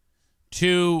made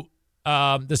to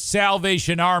the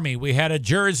Salvation Army. We had a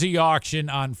jersey auction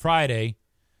on Friday.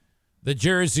 The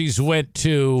jerseys went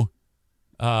to,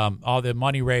 all the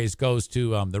money raised goes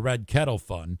to the Red Kettle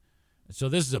Fund. So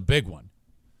this is a big one.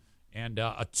 And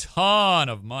a ton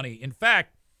of money. In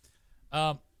fact,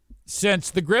 since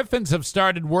the Griffins have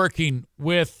started working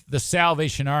with the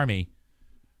Salvation Army,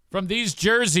 from these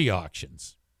jersey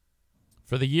auctions,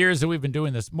 for the years that we've been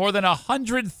doing this, more than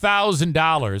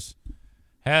 $100,000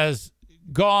 has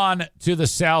gone to the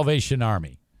Salvation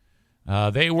Army.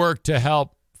 They work to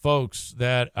help folks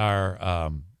that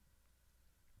are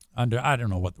under, I don't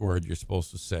know what word you're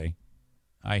supposed to say.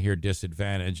 I hear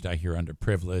disadvantaged. I hear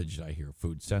underprivileged. I hear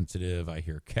food sensitive. I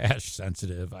hear cash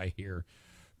sensitive. I hear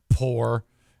poor.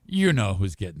 You know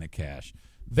who's getting the cash.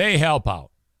 They help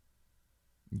out.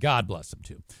 God bless them,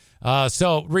 too.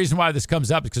 So reason why this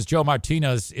comes up is because Joe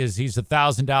Martinez he's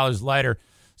 $1,000 lighter.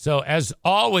 So as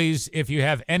always, if you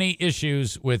have any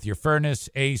issues with your furnace,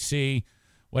 AC,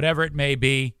 whatever it may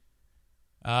be,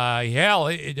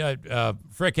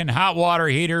 frickin' hot water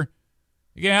heater,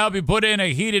 you can help you put in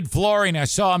a heated flooring. I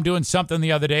saw him doing something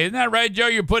the other day. Isn't that right, Joe?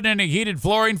 You're putting in a heated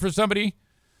flooring for somebody?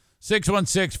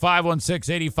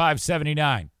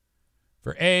 616-516-8579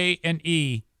 for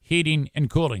A&E Heating and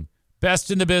Cooling. Best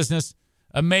in the business.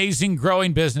 Amazing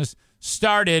growing business.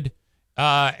 Started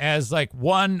as like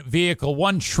one vehicle,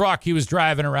 one truck he was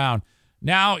driving around.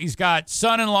 Now he's got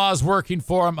son-in-laws working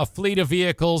for him, a fleet of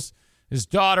vehicles. His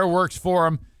daughter works for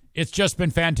him. It's just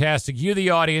been fantastic. You, the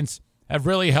audience, have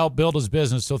really helped build his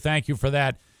business, so thank you for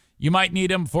that. You might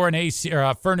need him for an AC or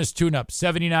a furnace tune-up,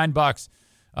 $79.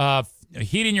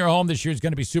 Heating your home this year is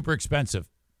going to be super expensive.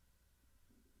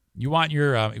 You want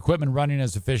your equipment running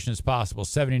as efficient as possible,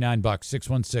 $79,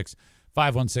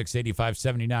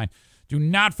 616-516-8579. Do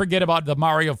not forget about the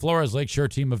Mario Flores Lakeshore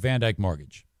team of Van Dyke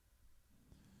Mortgage.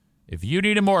 If you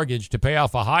need a mortgage to pay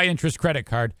off a high-interest credit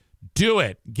card, do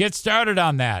it. Get started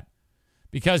on that.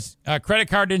 Because credit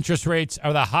card interest rates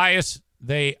are the highest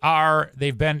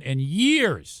they've been in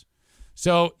years.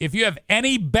 So if you have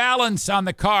any balance on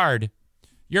the card,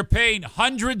 you're paying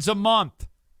hundreds a month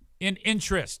in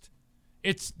interest.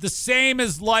 It's the same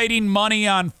as lighting money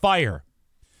on fire.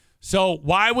 So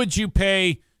why would you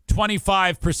pay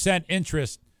 25%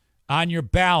 interest on your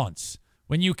balance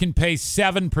when you can pay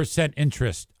 7%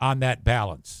 interest on that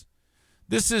balance?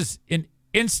 This is an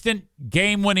instant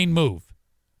game-winning move,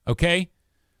 okay?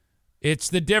 It's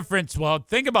the difference. Well,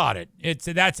 think about it.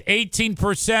 That's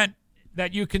 18%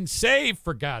 that you can save,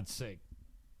 for God's sake.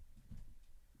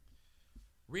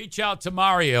 Reach out to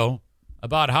Mario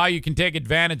about how you can take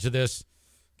advantage of this.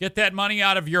 Get that money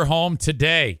out of your home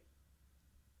today.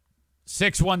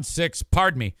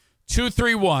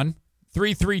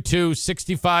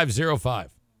 231-332-6505.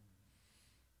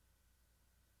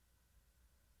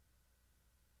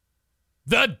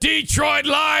 The Detroit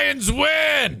Lions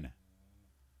win.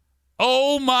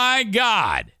 Oh, my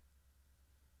God.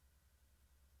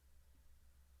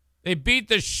 They beat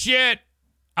the shit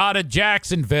out of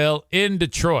Jacksonville in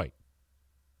Detroit.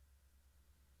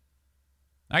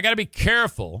 I got to be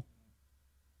careful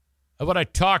of what I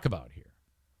talk about here.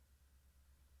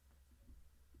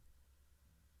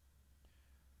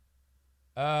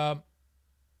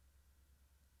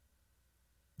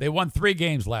 They won 3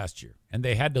 games last year, and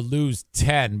they had to lose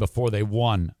 10 before they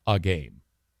won a game.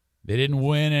 They didn't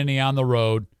win any on the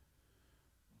road.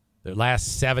 Their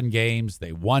last 7 games,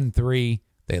 they won 3,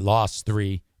 they lost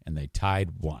 3, and they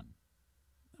tied 1.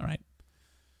 All right.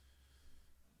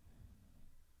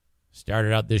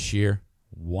 Started out this year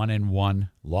 1-1,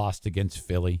 lost against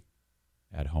Philly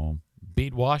at home,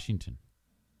 beat Washington.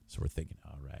 So we're thinking,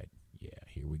 all right, yeah,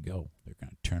 here we go. They're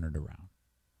going to turn it around.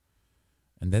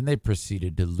 And then they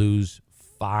proceeded to lose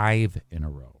 5 in a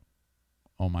row.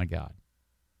 Oh, my God.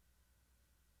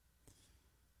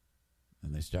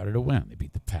 And they started to win. They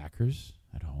beat the Packers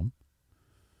at home.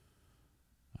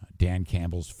 Dan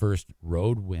Campbell's first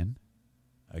road win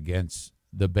against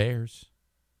the Bears.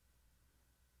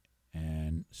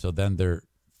 And so then they're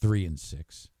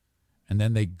 3-6. And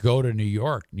then they go to New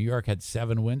York. New York had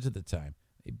 7 wins at the time.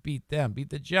 They beat them, beat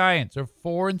the Giants. They're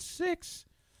 4-6.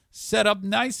 Set up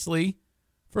nicely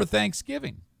for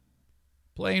Thanksgiving.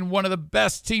 Playing one of the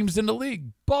best teams in the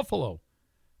league, Buffalo.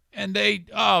 And they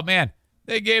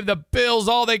gave the Bills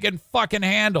all they can fucking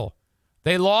handle.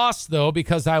 They lost, though,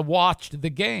 because I watched the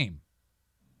game.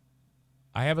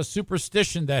 I have a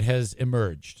superstition that has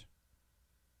emerged.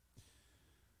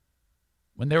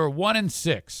 When they were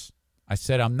 1-6, I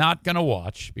said, I'm not going to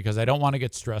watch because I don't want to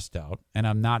get stressed out, and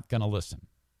I'm not going to listen.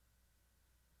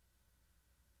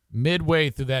 Midway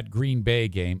through that Green Bay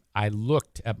game, I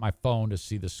looked at my phone to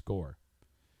see the score,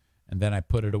 and then I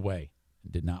put it away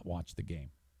and did not watch the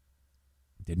game.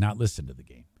 Did not listen to the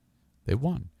game. They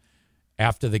won.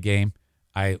 After the game,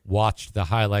 I watched the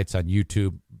highlights on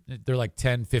YouTube. They're like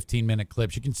 10, 15-minute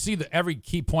clips. You can see every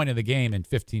key point of the game in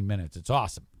 15 minutes. It's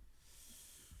awesome.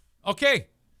 Okay.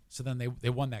 So then they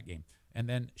won that game. And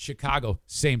then Chicago,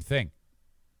 same thing.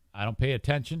 I don't pay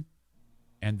attention.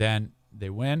 And then they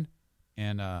win.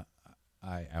 And I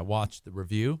watched the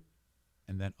review.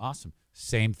 And then awesome.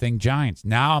 Same thing, Giants.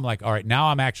 Now I'm like, all right, now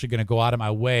I'm actually going to go out of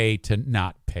my way to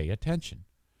not pay attention.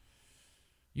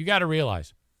 You got to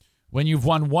realize, when you've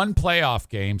won one playoff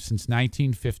game since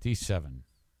 1957,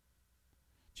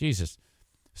 Jesus.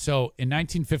 So in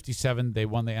 1957, they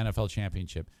won the NFL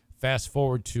championship. Fast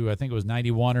forward to, I think it was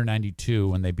 91 or 92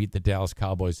 when they beat the Dallas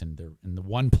Cowboys in the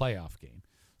one playoff game.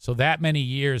 So that many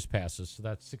years passes. So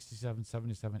that's 67,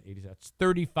 77, 80. That's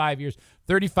 35 years.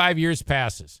 35 years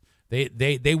passes.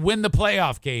 They win the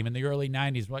playoff game in the early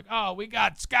 90s. We're like, oh, we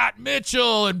got Scott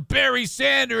Mitchell and Barry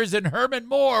Sanders and Herman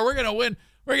Moore. We're going to win.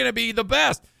 We're going to be the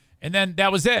best. And then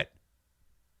that was it.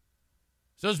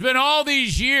 So it's been all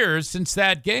these years since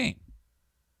that game.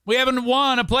 We haven't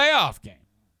won a playoff game.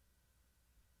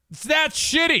 It's that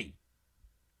shitty.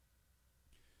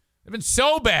 They've been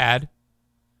so bad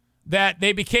that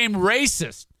they became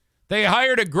racist. They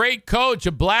hired a great coach,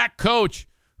 a black coach,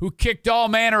 who kicked all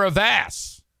manner of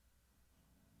ass.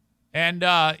 And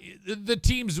the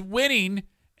team's winning,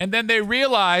 and then they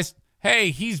realized,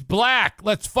 hey, he's black.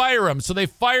 Let's fire him. So they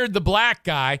fired the black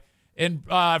guy, and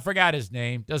I forgot his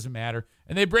name. Doesn't matter.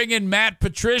 And they bring in Matt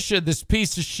Patricia, this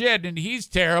piece of shit, and he's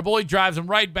terrible. He drives them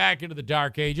right back into the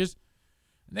dark ages.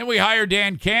 And then we hire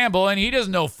Dan Campbell, and he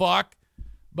doesn't know fuck.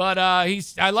 But I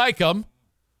like him.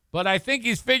 But I think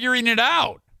he's figuring it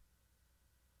out.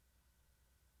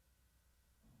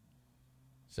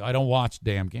 So I don't watch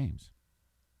damn games.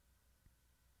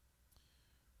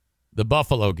 The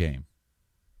Buffalo game.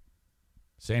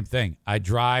 Same thing. I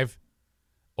drive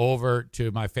over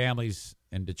to my family's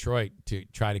in Detroit to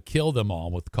try to kill them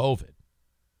all with COVID.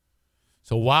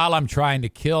 So while I'm trying to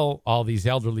kill all these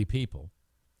elderly people,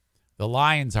 the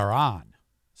Lions are on.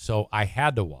 So I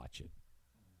had to watch it.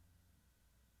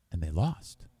 And they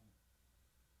lost.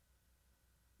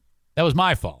 That was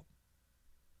my fault.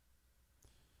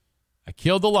 I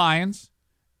killed the Lions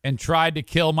and tried to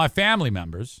kill my family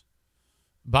members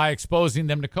by exposing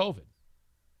them to COVID.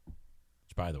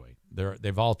 Which, by the way,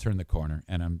 they've all turned the corner,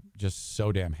 and I'm just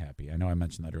so damn happy. I know I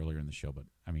mentioned that earlier in the show, but,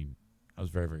 I mean, I was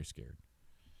very, very scared.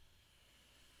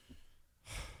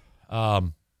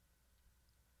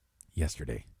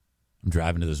 Yesterday, I'm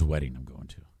driving to this wedding I'm going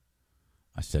to.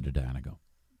 I said to Diana, I go,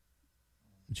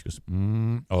 and she goes,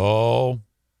 oh.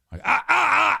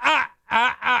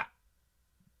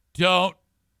 Don't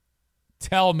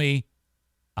tell me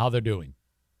how they're doing.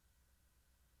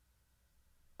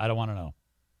 I don't want to know.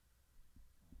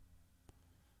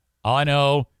 All I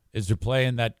know is they're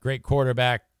playing that great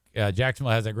quarterback.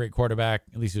 Jacksonville has that great quarterback.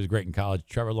 At least he was great in college.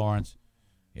 Trevor Lawrence.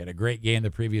 He had a great game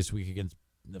the previous week against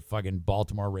the fucking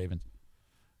Baltimore Ravens.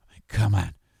 I'm like, come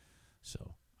on.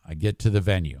 So I get to the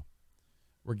venue.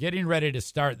 We're getting ready to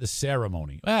start the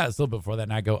ceremony. Well, it's a little bit before that,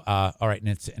 and I go, all right,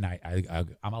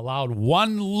 and I'm allowed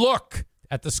one look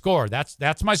at the score.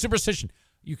 That's my superstition.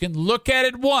 You can look at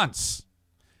it once.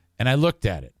 And I looked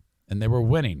at it, and they were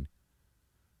winning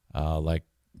like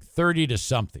 30 to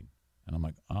something. And I'm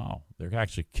like, oh, they're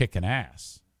actually kicking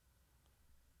ass.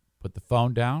 Put the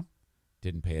phone down.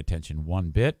 Didn't pay attention one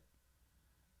bit.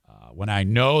 When I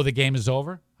know the game is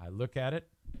over, I look at it,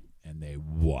 and they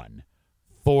won.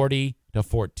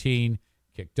 40-14,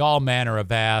 kicked all manner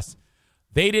of ass.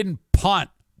 They didn't punt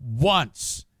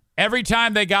once. Every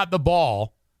time they got the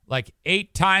ball, like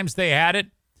 8 times they had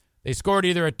it, they scored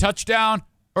either a touchdown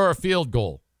or a field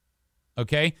goal.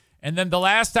 Okay? And then the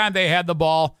last time they had the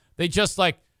ball, they just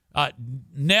like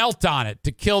knelt on it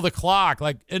to kill the clock.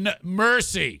 Like,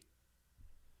 mercy.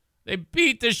 They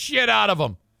beat the shit out of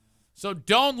them. So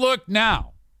don't look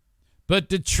now. But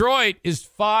Detroit is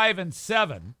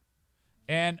 5-7.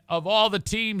 And of all the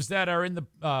teams that are in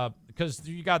the because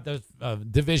you got the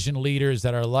division leaders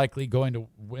that are likely going to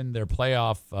win their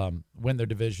win their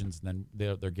divisions, and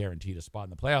then they're guaranteed a spot in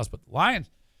the playoffs. But the Lions,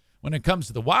 when it comes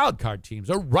to the wild card teams,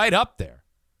 are right up there.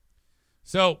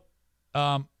 So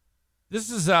this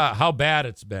is how bad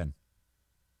it's been.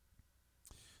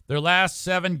 Their last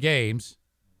 7 games,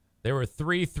 they were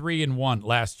 3-3-1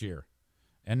 last year.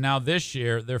 And now this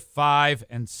year, they're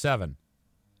 5-7.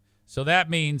 So that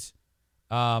means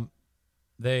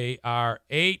they are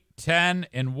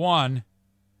 8-10-1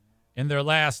 in their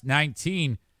last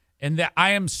 19. And that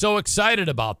I am so excited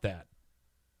about that.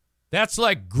 That's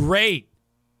like great.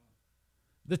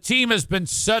 The team has been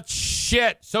so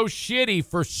shitty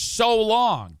for so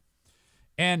long.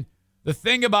 And the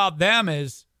thing about them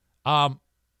is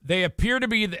they appear to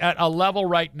be at a level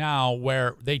right now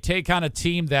where they take on a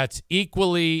team that's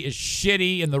equally as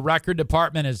shitty in the record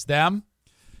department as them,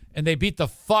 and they beat the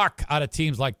fuck out of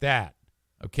teams like that.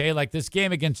 Okay, like this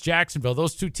game against Jacksonville,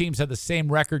 those two teams had the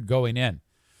same record going in.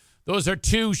 Those are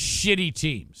two shitty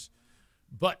teams.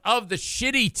 But of the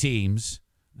shitty teams,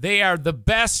 they are the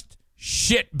best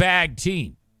shitbag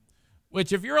team,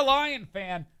 which if you're a Lion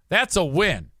fan, that's a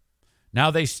win. Now,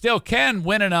 they still can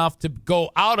win enough to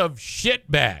go out of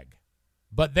shitbag,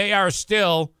 but they are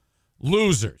still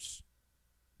losers.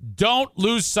 Don't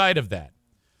lose sight of that.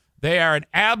 They are an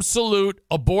absolute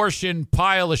abortion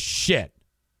pile of shit.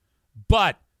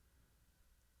 But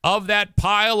of that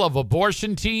pile of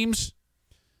abortion teams,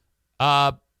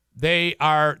 they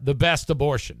are the best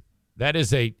abortion. That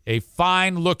is a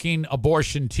fine-looking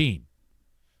abortion team.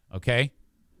 Okay?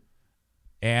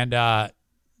 And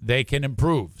they can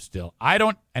improve still.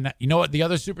 And you know what the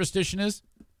other superstition is?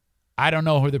 I don't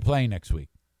know who they're playing next week.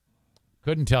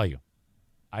 Couldn't tell you.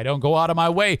 I don't go out of my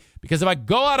way, because if I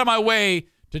go out of my way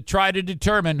to try to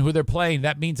determine who they're playing,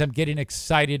 that means I'm getting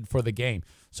excited for the game.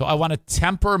 So I want to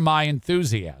temper my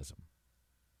enthusiasm.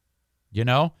 You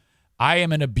know, I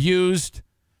am an abused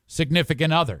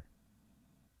significant other.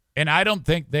 And I don't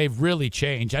think they've really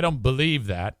changed. I don't believe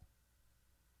that.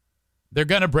 They're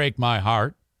going to break my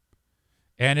heart.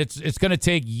 And it's going to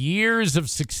take years of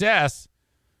success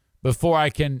before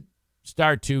I can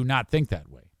start to not think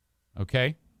that way.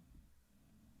 Okay?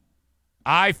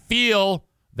 I feel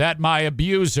that my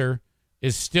abuser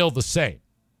is still the same.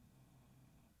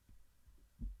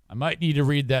 I might need to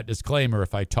read that disclaimer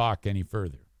if I talk any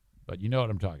further. But you know what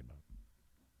I'm talking about.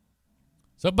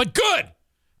 So, but good.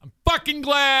 I'm fucking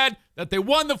glad that they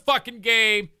won the fucking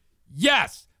game.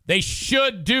 Yes, they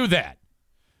should do that.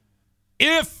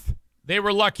 If they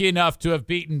were lucky enough to have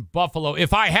beaten Buffalo.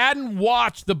 If I hadn't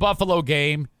watched the Buffalo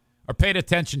game or paid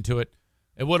attention to it,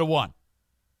 it would have won.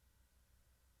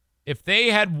 If they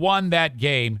had won that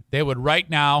game, they would right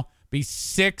now be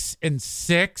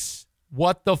 6-6.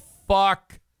 What the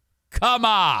fuck? Come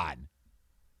on.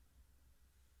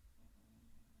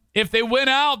 If they win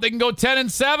out, they can go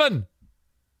 10-7.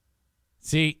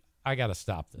 See, I got to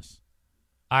stop this.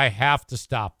 I have to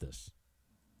stop this.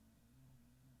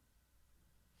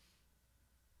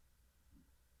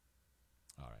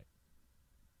 All right.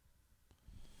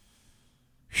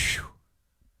 Whew.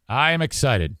 I am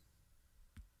excited.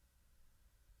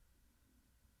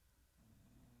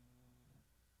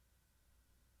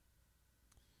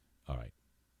 All right.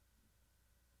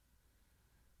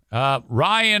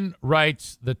 Ryan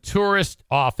writes, the tourist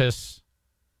office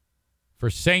for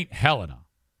St. Helena.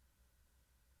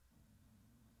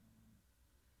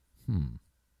 Hang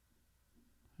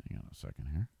on a second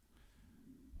here.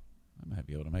 I might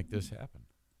be able to make this happen.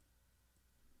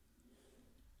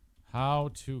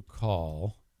 How to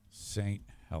call St.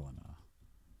 Helena.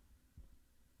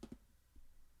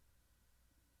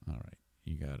 All right.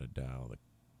 You got to dial the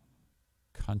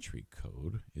country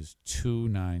code is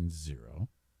 290.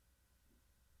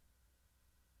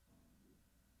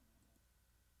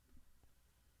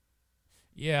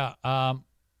 Yeah,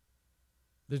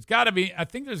 there's got to be, I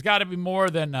think there's got to be more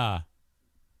than, I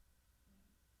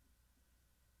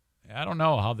don't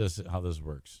know how this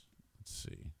works. Let's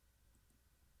see.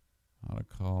 How to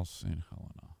call St.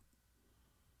 Helena.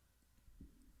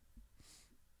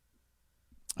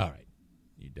 All right.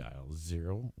 You dial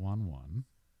 011.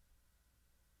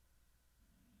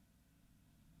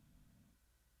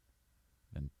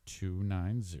 Then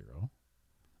 290.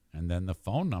 And then the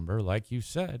phone number, like you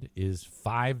said, is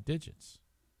 5 digits.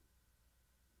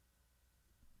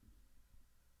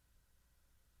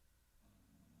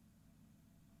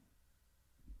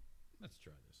 Let's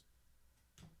try this.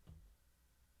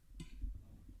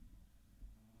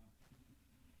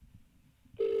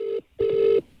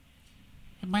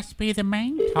 must be the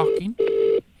man talking.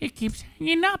 He keeps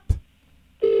hanging up.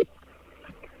 Good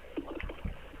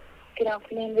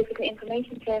afternoon, this is the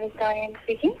Information Service, Diane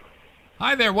speaking.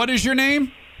 Hi there, what is your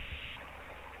name?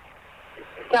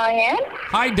 Diane?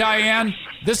 Hi, Diane.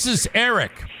 This is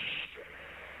Eric.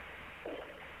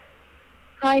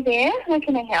 Hi there, how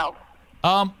can I help?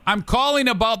 I'm calling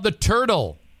about the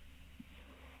turtle.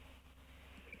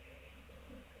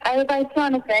 About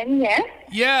Jonathan,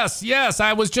 yes? Yes.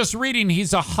 I was just reading.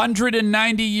 He's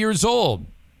 190 years old.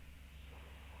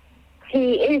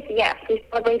 He is, yes. He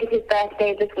celebrated his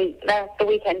birthday this week, the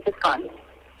weekend just gone.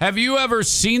 Have you ever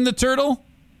seen the turtle?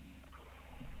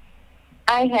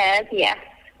 I have, yes.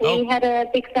 We had a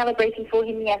big celebration for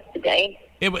him yesterday.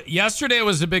 Yesterday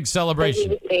was a big So celebration. he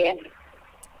was there.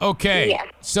 Okay. Yeah.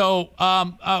 So,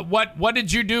 what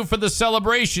did you do for the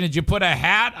celebration? Did you put a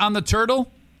hat on the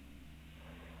turtle?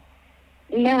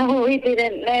 No, we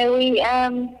didn't. No,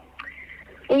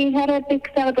 we had a big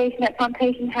celebration at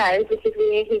Plantation House, which is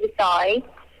where he resides.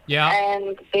 Yeah.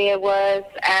 And there was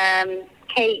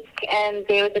cake, and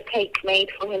there was a cake made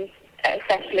for him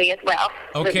especially as well.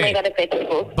 Okay. It was made out of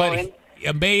vegetables for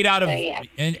him. Made out of, So, yeah.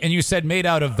 and you said made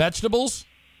out of vegetables?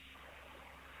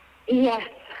 Yes.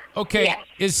 Okay. Yes.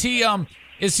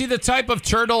 Is he the type of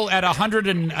turtle at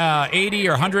 180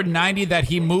 or 190 that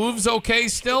he moves okay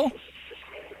still?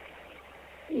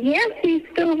 Yes, he's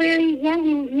still he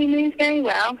moves very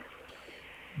well.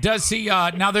 Does he,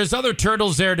 now there's other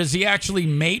turtles there. Does he actually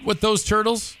mate with those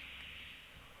turtles?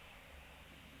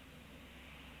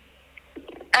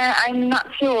 I'm not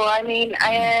sure. I mean,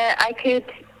 I could.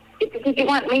 Did you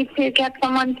want me to get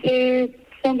someone to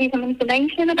send you some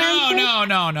information about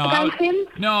No. About him?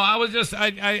 No, I was just,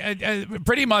 I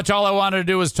pretty much all I wanted to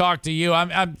do was talk to you.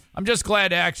 I'm just glad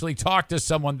to actually talk to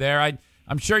someone there.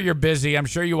 I'm sure you're busy. I'm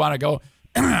sure you want to go.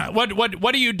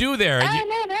 What do you do there?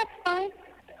 No, that's fine.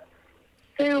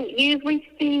 So you've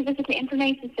reached the Visitor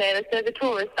Information Service, so the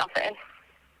tourist office.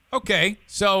 Okay,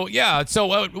 so yeah, so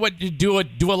what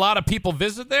do a lot of people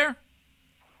visit there?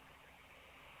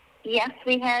 Yes,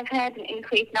 we have had an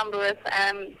increased number of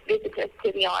visitors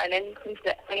to the island since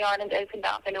the island opened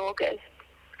up in August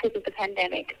because of the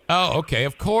pandemic. Oh, okay,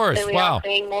 of course. So we Wow. are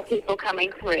seeing more people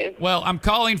coming through. Well, I'm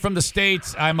calling from the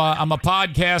States. I'm a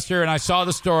podcaster, and I saw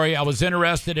the story. I was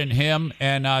interested in him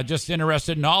and just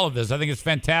interested in all of this. I think it's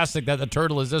fantastic that the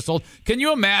turtle is this old. Can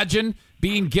you imagine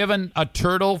being given a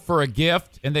turtle for a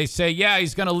gift, and they say, yeah,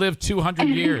 he's going to live 200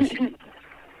 years?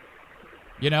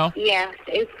 You know? Yes,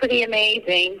 it's pretty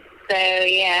amazing. So,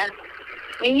 yeah.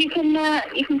 I mean, you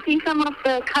can see some of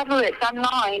the coverage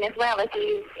online as well if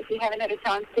you haven't had a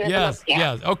chance to Yes, look.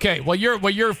 yes. Okay. Well,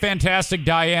 you're fantastic,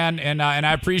 Diane, and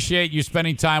I appreciate you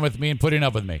spending time with me and putting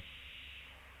up with me.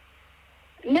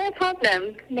 No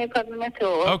problem at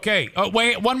all. Okay.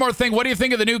 Wait, one more thing. What do you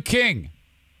think of the new king?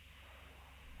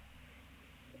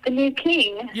 The new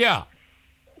king. Yeah.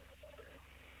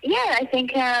 Yeah, I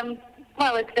think.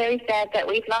 Well, it's very sad that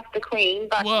we've lost the queen,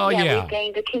 but we've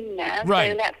gained a king now.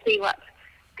 Right. So let's see what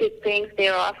good things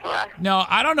there are for us. No,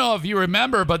 I don't know if you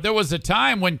remember, but there was a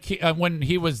time when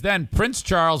he was then Prince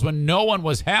Charles when no one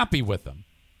was happy with him.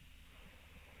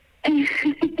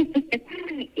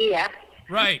 Yeah.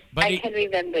 Right, but I can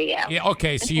remember. Yeah. Yeah.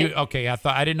 Okay. So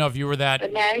I didn't know if you were that.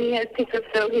 But now he has to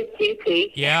fulfill his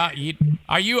duty. Yeah.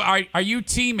 Are you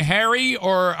Team Harry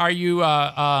or are you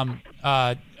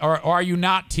or are you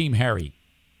not Team Harry?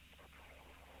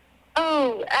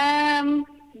 Oh,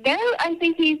 no. I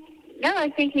think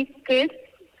he's good.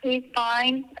 He's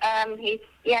fine. He's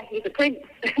a prince.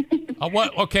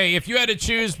 What? Okay. If you had to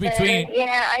choose between.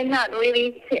 I'm not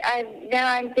really.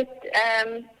 I'm just.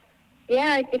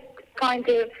 I just kind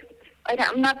of.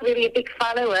 I'm not really a big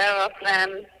follower of.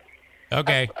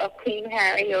 Okay. Of Team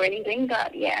Harry or anything,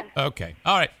 but yeah. Okay.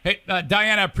 All right. Hey,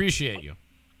 Diana, I appreciate you.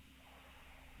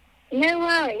 No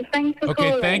worries. Thanks for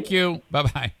calling. Okay. Thank you.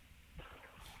 Bye-bye.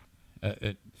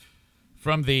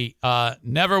 From the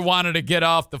never wanted to get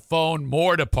off the phone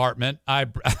more department, I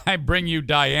bring you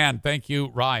Diane. Thank you,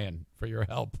 Ryan, for your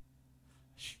help.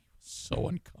 She was so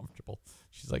uncomfortable.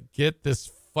 She's like, get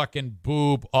this fucking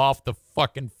boob off the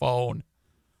fucking phone.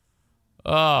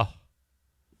 Oh.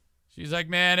 She's like,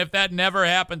 man, if that never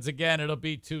happens again, it'll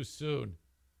be too soon.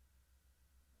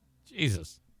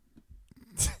 Jesus.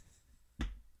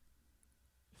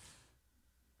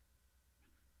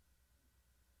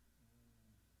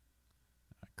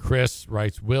 Chris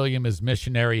writes, William is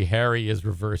missionary, Harry is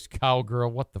reverse cowgirl.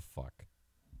 What the fuck?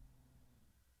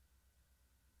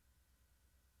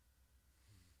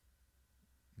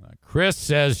 Chris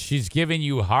says she's giving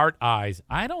you heart eyes.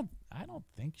 I don't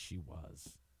think she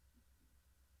was.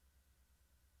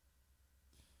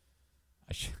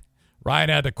 Ryan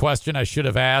had a question I should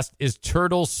have asked. Is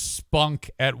turtle spunk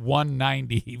at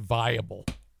 190 viable?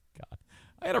 God,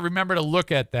 I got to remember to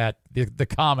look at that, the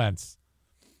comments.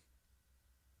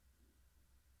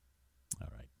 All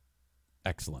right.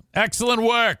 Excellent. Excellent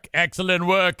work. Excellent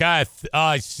work, I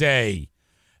say.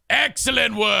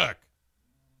 Excellent work.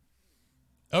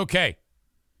 Okay.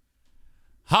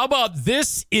 How about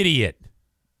this idiot?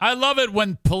 I love it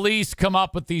when police come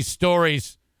up with these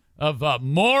stories of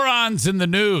morons in the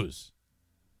news.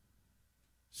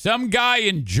 Some guy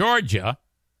in Georgia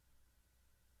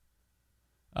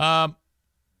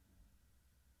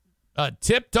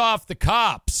tipped off the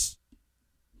cops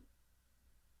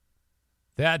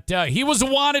that he was a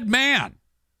wanted man.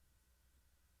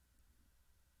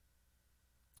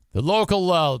 The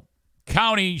local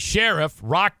county sheriff,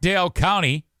 Rockdale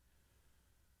County,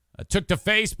 took to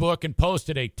Facebook and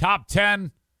posted a top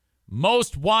 10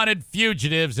 most wanted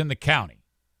fugitives in the county.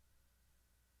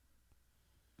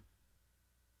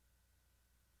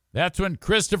 That's when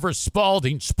Christopher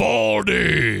Spaulding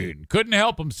couldn't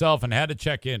help himself and had to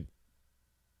check in.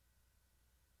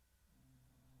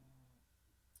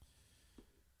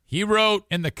 He wrote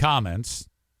in the comments,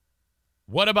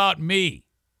 "What about me?"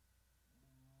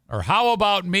 Or "How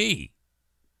about me?"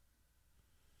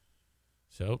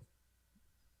 So,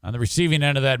 on the receiving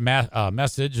end of that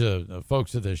message, the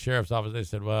folks at the sheriff's office, they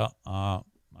said, well, I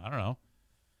don't know.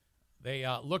 They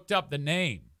looked up the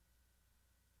name.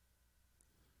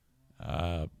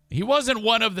 He wasn't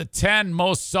one of the 10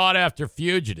 most sought-after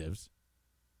fugitives.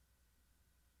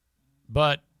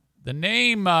 But the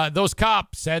name, those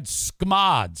cops had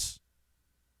SCMODs.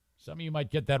 Some of you might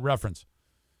get that reference.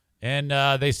 And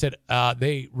they said,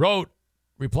 they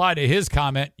replied to his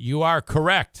comment, "You are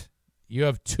correct. You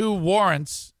have 2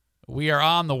 warrants. We are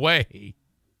on the way."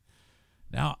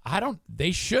 Now,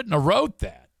 they shouldn't have wrote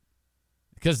that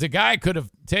because the guy could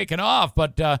have taken off,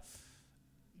 but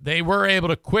they were able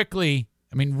to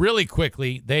really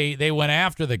quickly, they went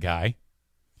after the guy.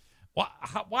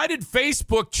 Why did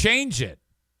Facebook change it?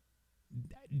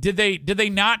 Did they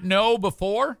not know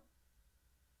before?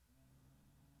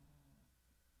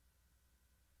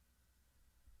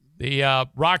 The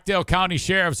Rockdale County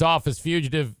Sheriff's Office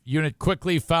fugitive unit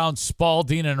quickly found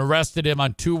Spaulding and arrested him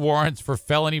on 2 warrants for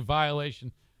felony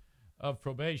violation of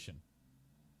probation.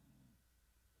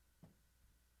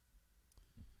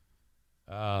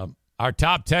 Our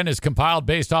top 10 is compiled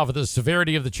based off of the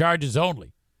severity of the charges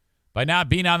only. By not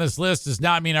being on this list does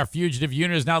not mean our fugitive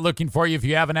unit is not looking for you if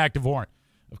you have an active warrant.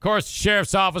 Of course, the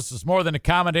Sheriff's Office is more than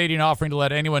accommodating, offering to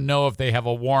let anyone know if they have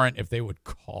a warrant if they would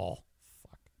call.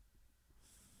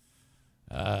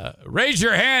 Raise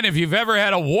your hand if you've ever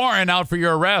had a warrant out for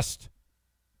your arrest.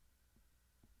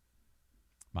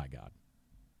 My God.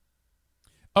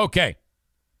 Okay.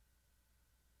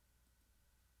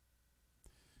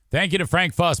 Thank you to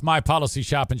Frank Fuss, My Policy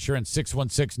Shop Insurance,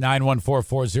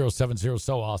 616-914-4070.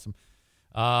 So awesome.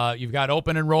 You've got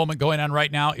open enrollment going on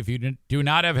right now. If you do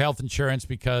not have health insurance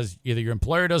because either your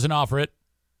employer doesn't offer it,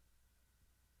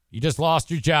 you just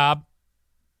lost your job,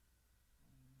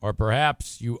 or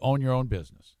perhaps you own your own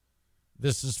business,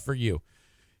 this is for you.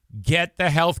 Get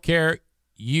the health care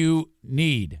you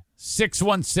need.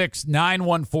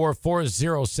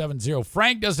 616-914-4070.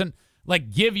 Frank doesn't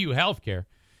give you health care.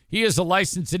 He is a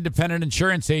licensed independent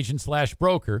insurance agent /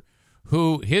 broker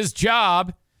who his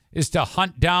job is to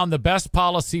hunt down the best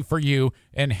policy for you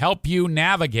and help you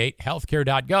navigate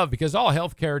healthcare.gov, because all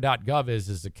healthcare.gov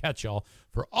is a catch-all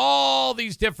for all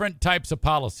these different types of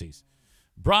policies.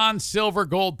 Bronze, silver,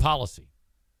 gold policy.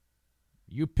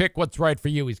 You pick what's right for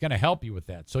you. He's going to help you with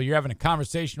that. So you're having a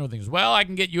conversation with him. Well, I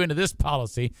can get you into this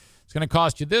policy. It's going to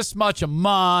cost you this much a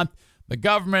month. The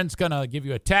government's going to give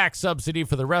you a tax subsidy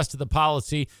for the rest of the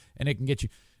policy, and it can get you.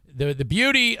 The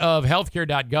beauty of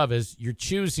healthcare.gov is you're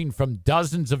choosing from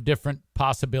dozens of different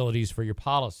possibilities for your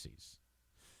policies.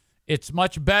 It's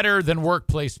much better than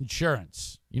workplace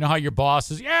insurance. You know how your boss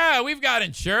says, yeah, we've got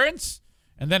insurance,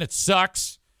 and then it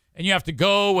sucks, and you have to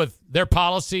go with their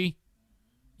policy.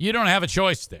 You don't have a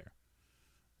choice there.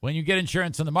 When you get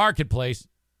insurance in the marketplace,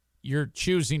 you're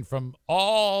choosing from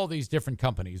all these different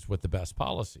companies with the best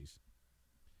policies.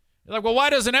 You're like, well, why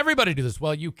doesn't everybody do this?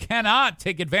 Well, you cannot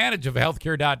take advantage of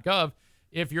healthcare.gov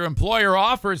if your employer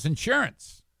offers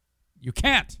insurance. You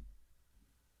can't.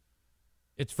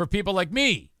 It's for people like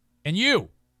me and you.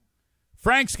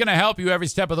 Frank's going to help you every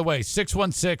step of the way.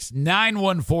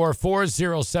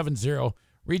 616-914-4070.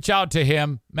 Reach out to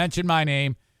him, mention my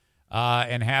name,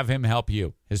 and have him help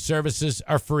you. His services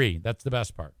are free. That's the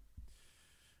best part.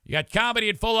 You got comedy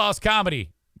at Full House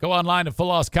Comedy. Go online to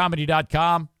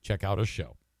fullhousecomedy.com. Check out his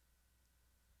show.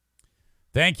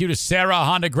 Thank you to Sarah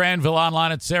Honda Granville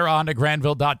online at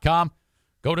sarahhondagranville.com.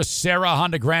 Go to Sarah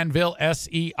Honda Granville,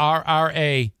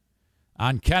 SERRA,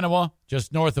 on Kennewa,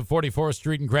 just north of 44th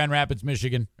Street in Grand Rapids,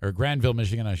 Michigan, or Granville,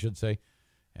 Michigan, I should say.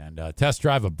 And test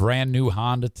drive a brand new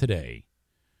Honda today.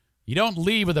 You don't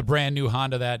leave with a brand new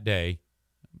Honda that day,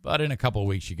 but in a couple of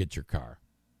weeks you get your car.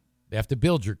 They have to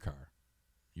build your car.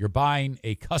 You're buying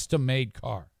a custom-made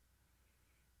car.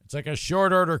 It's like a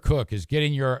short order cook is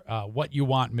getting your what you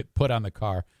want put on the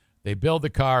car. They build the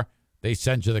car. They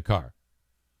send you the car.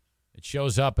 It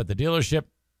shows up at the dealership.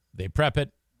 They prep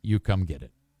it. You come get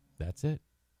it. That's it.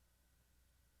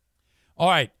 All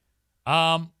right.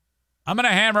 I'm going to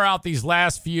hammer out these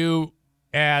last few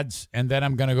ads, and then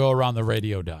I'm going to go around the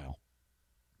radio dial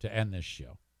to end this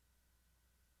show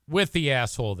with the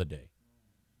Asshole of the Day.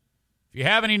 If you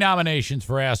have any nominations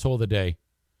for Asshole of the Day,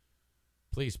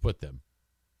 please put them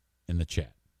in the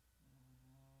chat.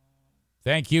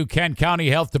 Thank you, Kent County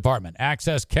Health Department.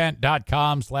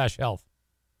 AccessKent.com/health.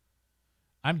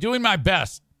 I'm doing my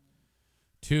best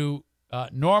to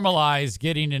normalize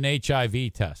getting an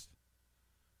HIV test.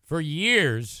 For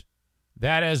years,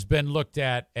 that has been looked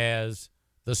at as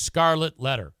the scarlet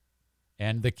letter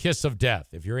and the kiss of death.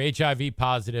 If you're HIV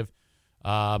positive,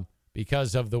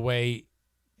 because of the way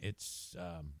it's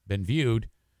been viewed,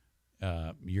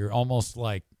 you're almost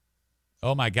like,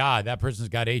 oh, my God, that person's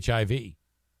got HIV.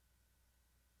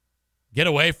 Get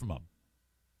away from them.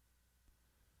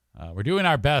 We're doing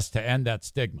our best to end that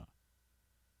stigma.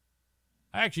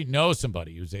 I actually know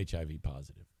somebody who's HIV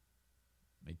positive.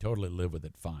 They totally live with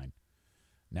it fine.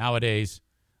 Nowadays,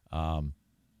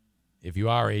 if you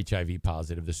are HIV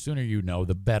positive, the sooner you know,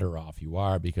 the better off you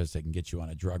are, because they can get you on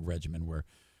a drug regimen where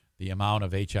the amount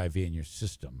of HIV in your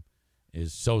system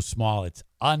is so small it's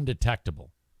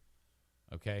undetectable.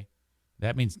 Okay?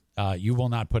 That means you will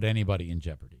not put anybody in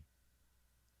jeopardy.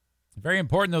 Very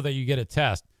important, though, that you get a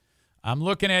test. I'm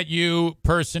looking at you,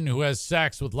 person who has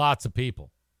sex with lots of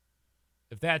people.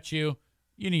 If that's you,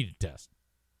 you need a test.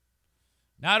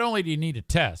 Not only do you need a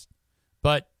test,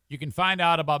 but you can find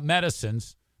out about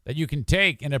medicines that you can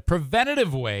take in a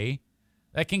preventative way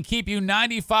that can keep you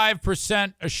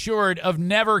 95% assured of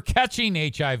never catching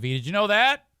HIV. Did you know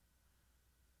that?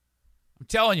 I'm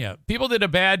telling you, people did a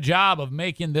bad job of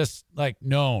making this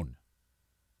known.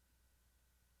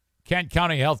 Kent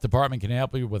County Health Department can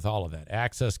help you with all of that.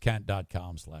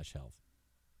 AccessKent.com/health.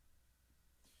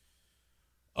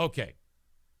 Okay.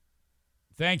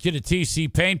 Thank you to TC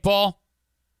Paintball.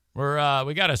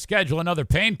 We got to schedule another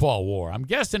paintball war. I'm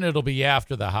guessing it'll be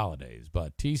after the holidays,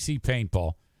 but TC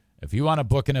Paintball, if you want to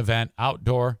book an event,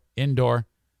 outdoor, indoor,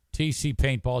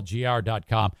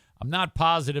 tcpaintballgr.com. I'm not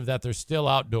positive that they're still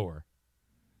outdoor,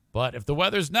 but if the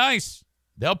weather's nice,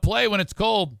 they'll play when it's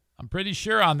cold. I'm pretty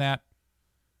sure on that.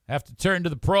 Have to turn to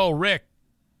the pro, Rick.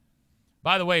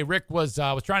 By the way, Rick was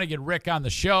trying to get Rick on the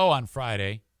show on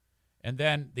Friday, and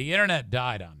then the internet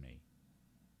died on me.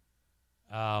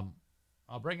 I'll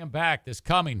bring him back this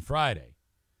coming Friday.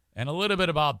 And a little bit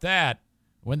about that,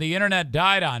 when the internet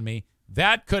died on me,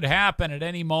 that could happen at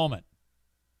any moment.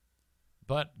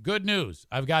 But good news,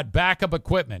 I've got backup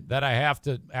equipment that I have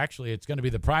to, actually, it's going to be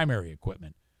the primary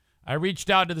equipment. I reached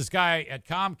out to this guy at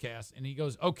Comcast, and he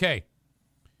goes, okay,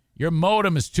 your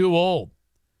modem is too old,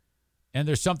 and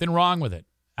there's something wrong with it.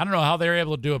 I don't know how they're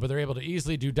able to do it, but they're able to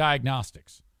easily do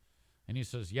diagnostics. And he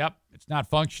says, yep, it's not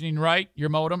functioning right, your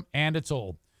modem, and it's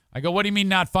old. I go, what do you mean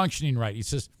not functioning right? He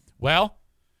says, well,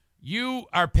 you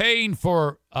are paying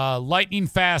for lightning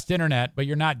fast internet, but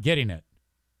you're not getting it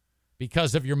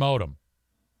because of your modem.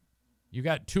 You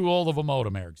got too old of a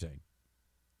modem, Eric Zane.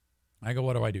 I go,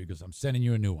 what do I do? He goes, I'm sending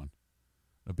you a new one.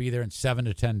 It'll be there in 7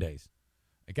 to 10 days.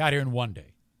 I got here in 1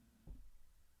 day.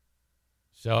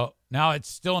 So now it's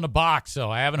still in a box, so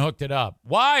I haven't hooked it up.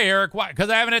 Why, Eric? Why? Because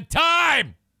I haven't had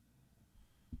time.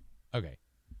 Okay,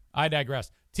 I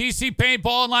digress. TC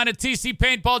Paintball online at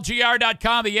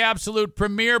tcpaintballgr.com, the absolute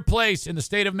premier place in the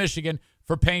state of Michigan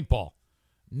for paintball.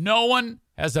 No one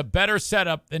has a better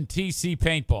setup than TC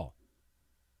Paintball.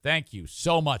 Thank you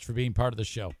so much for being part of the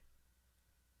show.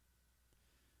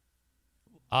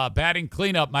 Batting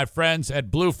cleanup, my friends, at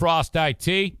Blue Frost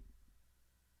IT.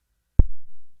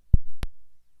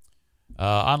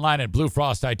 Online at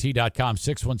bluefrostit.com,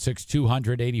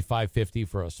 616-200-8550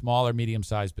 for a smaller,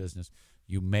 medium-sized business.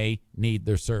 You may need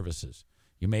their services.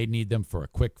 You may need them for a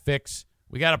quick fix.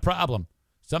 We got a problem.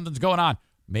 Something's going on.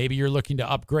 Maybe you're looking to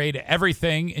upgrade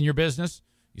everything in your business.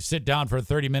 You sit down for a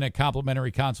 30-minute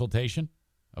complimentary consultation.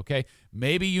 Okay?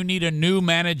 Maybe you need a new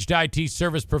managed IT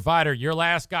service provider. Your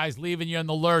last guy's leaving you in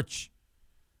the lurch.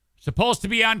 Supposed to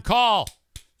be on call.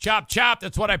 Chop, chop.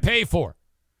 That's what I pay for.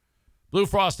 Blue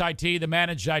Frost IT, the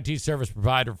managed IT service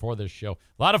provider for this show.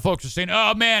 A lot of folks are saying,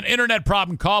 oh, man, internet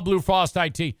problem, call Blue Frost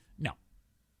IT. No.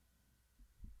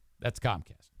 That's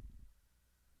Comcast.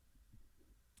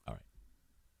 All right.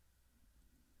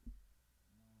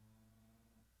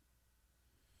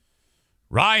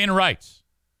 Ryan writes,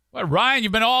 well, Ryan,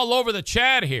 you've been all over the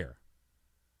chat here.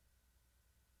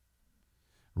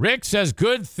 Rick says,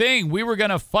 good thing we were going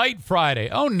to fight Friday.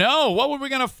 Oh, no. What were we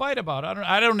going to fight about?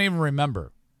 I don't even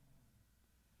remember.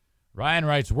 Ryan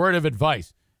writes, word of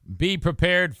advice. Be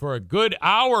prepared for a good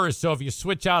hour or so if you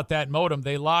switch out that modem.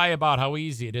 They lie about how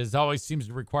easy it is. It always seems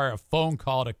to require a phone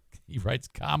call to, he writes,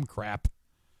 crap,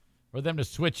 for them to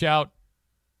switch out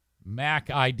Mac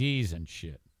IDs and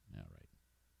shit. All right.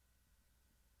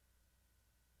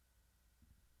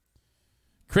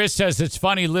 Chris says, it's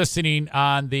funny listening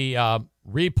on the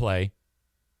replay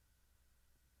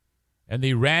and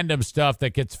the random stuff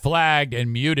that gets flagged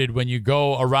and muted when you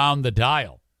go around the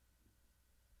dial.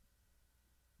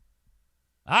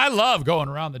 I love going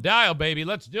around the dial, baby.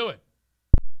 Let's do it.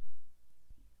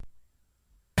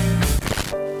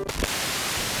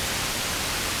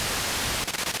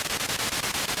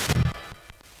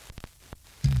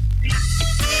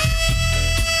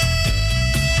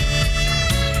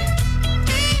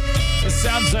 This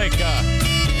sounds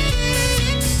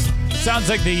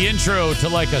like the intro to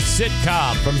like a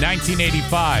sitcom from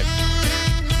 1985.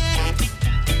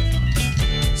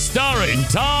 Starring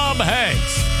Tom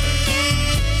Hanks,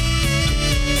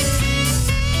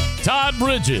 Todd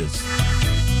Bridges,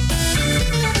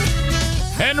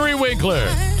 Henry Winkler.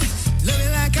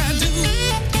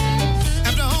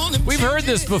 We've heard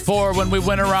this before when we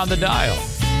went around the dial.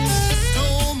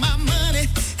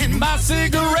 My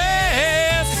cigarettes,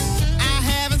 I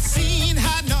haven't seen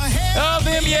hot nor hell of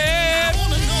them yet. I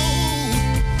wanna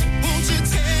know, won't you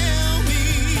tell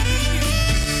me,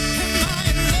 am I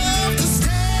in love to stay?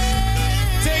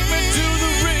 Take me to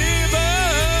the river.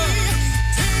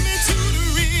 Take me to the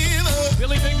river.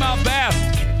 Billy Big Mouth Bass.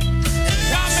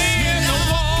 Got me in the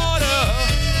water.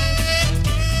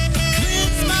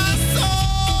 Cleanse my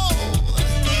soul.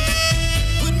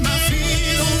 Put my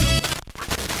feet on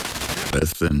the...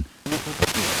 Listen.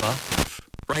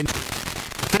 Right.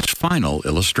 This final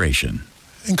illustration.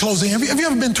 In closing, have you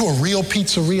ever been to a real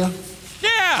pizzeria?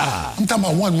 Yeah. I'm talking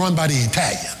about one run by the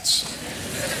Italians.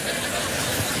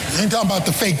 I ain't talking about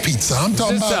the fake pizza. I'm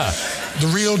talking about the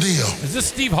real deal. Is this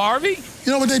Steve Harvey?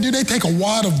 You know what they do? They take a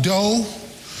wad of dough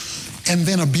and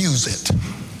then abuse it.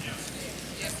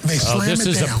 They slam this it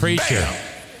is down. a preacher. Bam.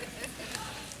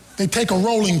 They take a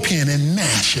rolling pin and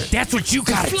mash it. That's what you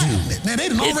gotta do. It. Now, they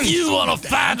done If already you want to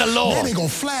find the Lord, then they gonna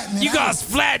flatten it you gotta out.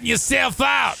 flatten yourself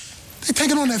out. They take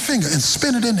it on their finger and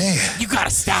spin it in the air. You gotta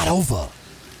start over.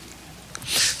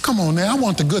 Come on now, I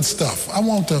want the good stuff. I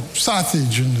want the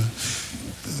sausage and the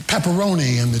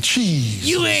pepperoni and the cheese.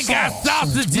 You ain't got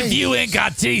sausage if you ain't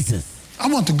got Jesus. I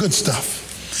want the good stuff.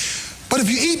 But if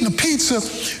you're eating a pizza,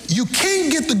 you can't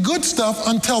get the good stuff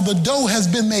until the dough has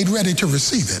been made ready to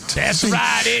receive it. That's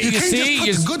right. You can't just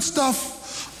put the good stuff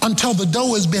until the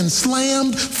dough has been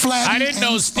slammed, flattened, I didn't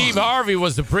know Steve Harvey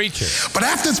was the preacher. But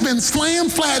after it's been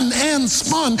slammed, flattened, and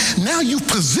spun, now you've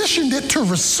positioned it to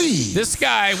receive. This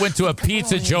guy went to a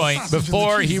pizza joint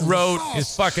before he wrote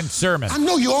his fucking sermon. I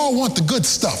know you all want the good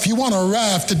stuff. You want to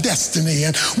arrive to destiny,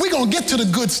 and we're going to get to the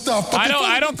good stuff. But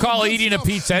I don't call eating a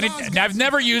pizza. I've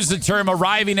never used the term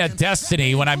arriving at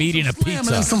destiny when I'm eating a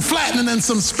pizza. And some flattening and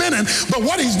some spinning. But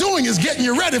what he's doing is getting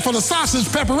you ready for the sausage,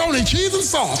 pepperoni, cheese, and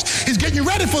sauce. He's getting you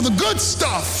ready for the good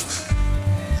stuff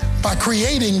by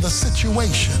creating the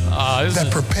situation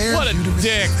that prepares what a you to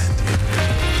dick.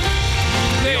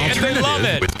 receive it. They love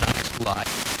it.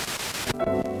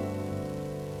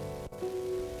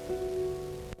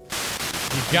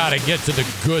 You gotta get to the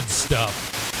good stuff.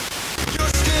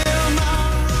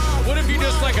 What if you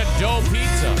just like a dough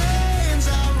pizza?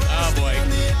 Oh boy.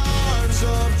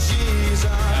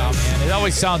 Oh man, it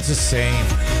always sounds the same.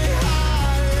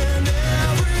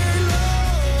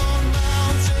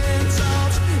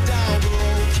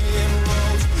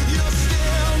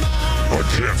 I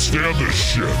can't stand this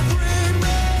shit.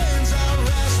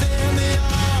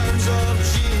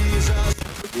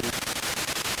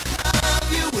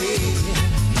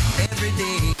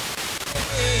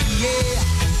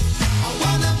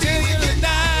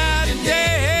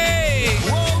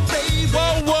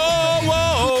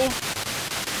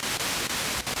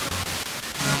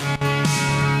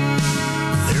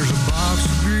 There's a box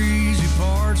of greasy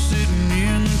parts sitting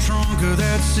in the trunk of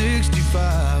that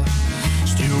 65.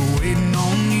 Still waiting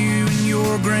on you and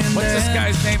your granddad. What's this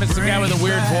guy's name? It's the guy with the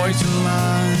weird voice. You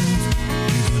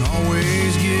can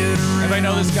always get around. Anybody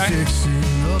know this guy? Fixing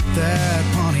up that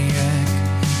Pontiac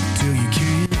till you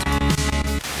can't.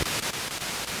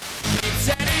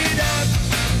 Set it up.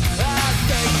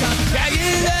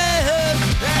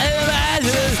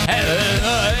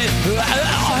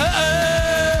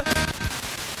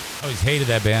 I always hated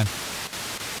that band.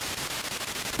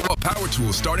 A power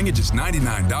tool starting at just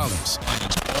 $99.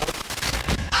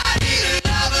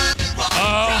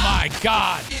 Oh my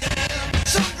God.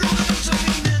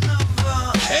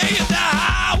 Hey, the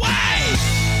highway.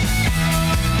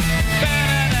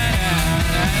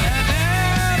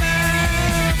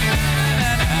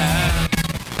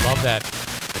 Love that.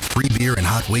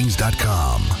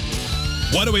 freebeerandhotwings.com.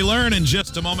 What do we learn in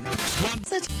just a moment? One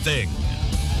thing.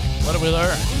 What do we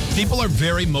learn? People are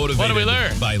very motivated. What do we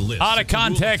learn? By lists. Out of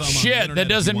context shit that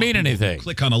doesn't mean anything.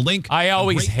 Click on a link. I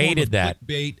always hated that.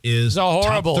 Clickbait is a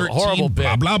horrible, top 13, horrible bit.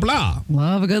 Blah, blah, blah.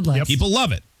 Love a good list. People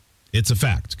love it. It's a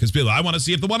fact. Because people, I want to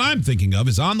see if the one I'm thinking of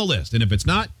is on the list. And if it's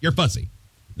not, you're fussy.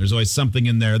 There's always something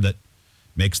in there that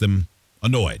makes them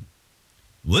annoyed.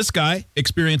 Well, this guy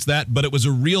experienced that, but it was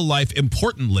a real-life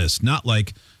important list, not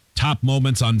like top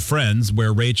moments on Friends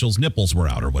where Rachel's nipples were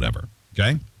out or whatever.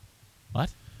 Okay?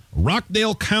 What?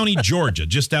 Rockdale County, Georgia,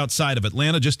 just outside of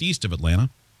Atlanta, just east of Atlanta.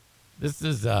 This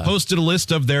is posted a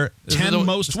list of their 10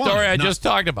 most wanted. Story I just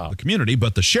talked about. The community,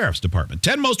 but the sheriff's department.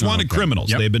 10 most wanted criminals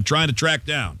they've been trying to track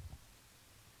down.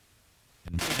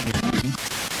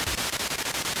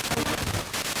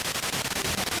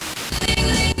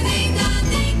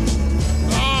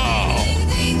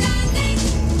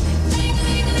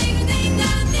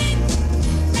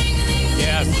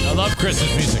 Yes, I love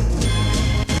Chris's music.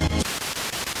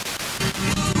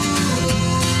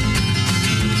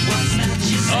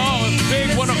 Oh, a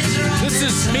big one. This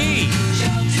is me.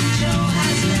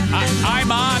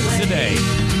 I'm on today.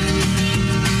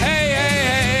 Hey, hey,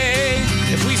 hey.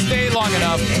 If we stay long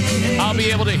enough, I'll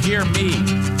be able to hear me.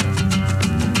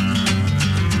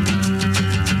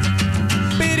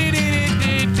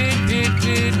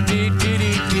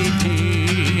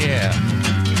 Yeah.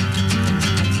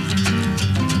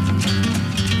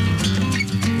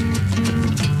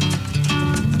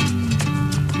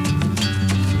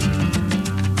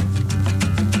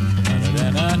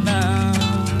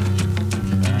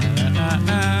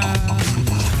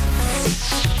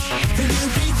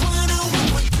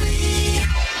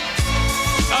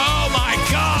 Oh my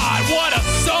God, what a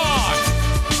song!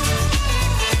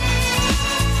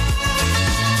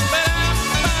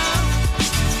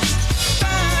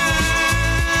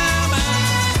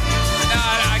 No,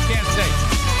 I can't sing.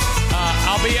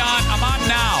 I'll be on. I'm on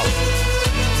now.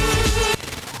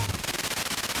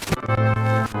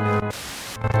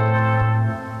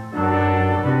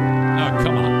 Oh,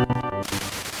 come on.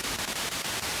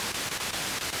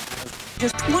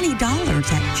 Just $20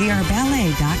 at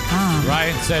grballet.com.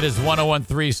 Ryan said, is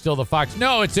 101.3 still the Fox?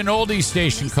 No, it's an oldie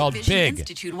station called Big.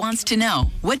 Institute wants to know,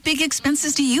 what big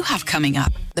expenses do you have coming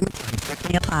up?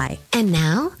 Apply. And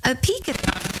now, a peek at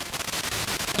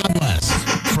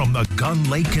From the Gun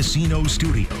Lake Casino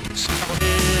Studios.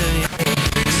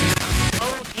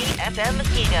 OTFM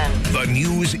Muskegon. The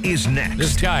news is next.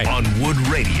 This guy. On Wood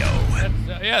Radio.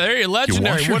 Yeah, there you go.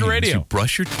 Legendary Wood Radio.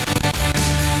 Brush your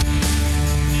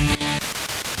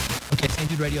Okay, St.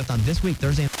 Jude Radiothon this week,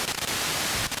 Thursday.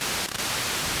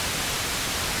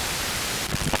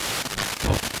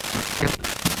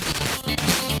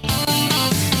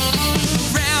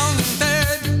 Round the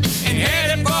third and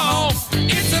headed for home.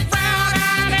 It's a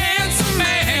brown-eyed handsome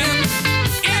man.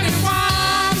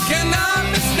 Anyone can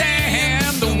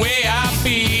understand the way I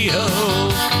feel.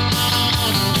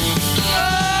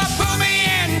 Oh, put me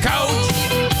in, coach.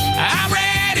 I'm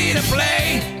ready to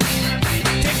play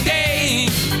today.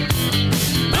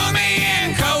 Put me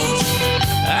in, coach.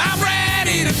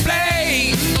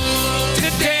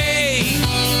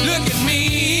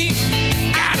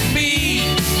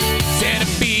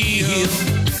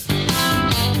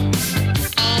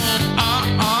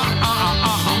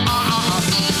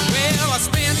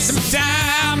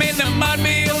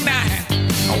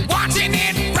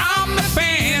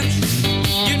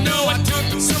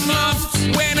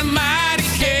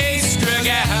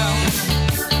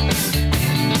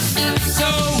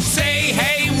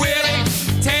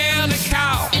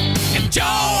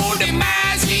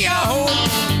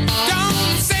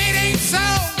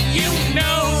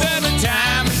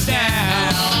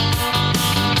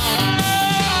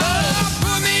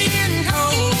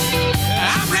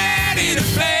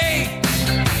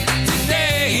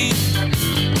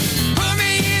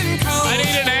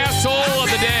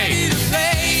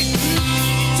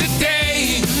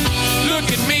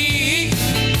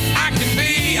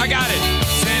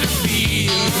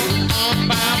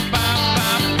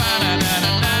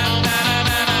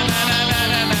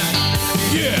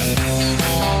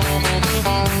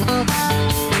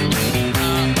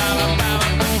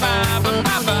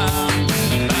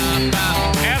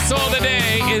 Asshole of the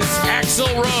Day is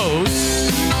Axl Rose.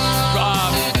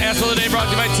 Asshole of the Day brought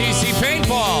to you by TC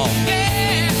Paintball.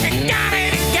 Got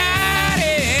it.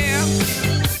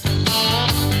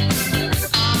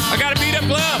 I got a beat-up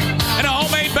glove and a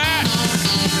homemade bat.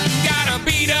 Got a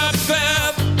beat-up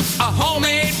glove, a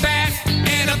homemade bat,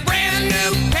 and a brand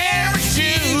new pair of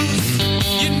shoes.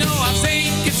 You know, I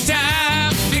think it's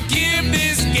time to give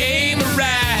this game a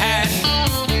ride.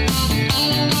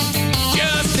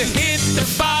 Just to hit the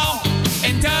ball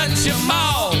and touch them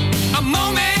all. A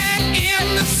moment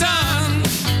in the sun.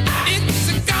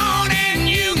 It's gone and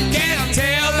you can't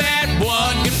tell that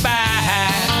one goodbye.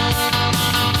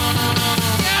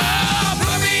 Oh,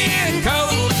 put me in,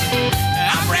 coach.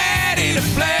 I'm ready to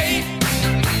play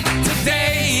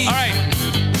today. All right.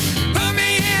 Put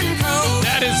me in, coach.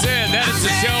 That is it. That is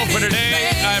the show for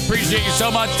today. I appreciate you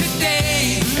so much.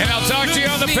 And I'll talk to you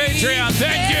on the Patreon.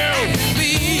 Thank you.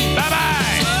 Bye-bye.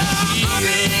 Put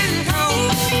me in,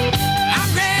 coach.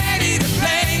 I'm ready to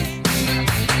play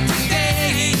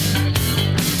today.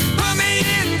 Put me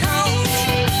in, coach.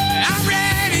 I'm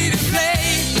ready to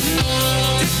play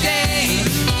today.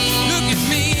 Look at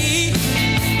me.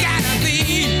 Gotta be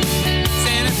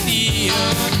Santa Fe.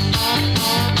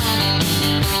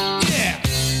 Yeah.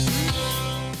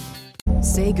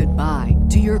 Say goodbye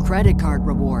to your credit card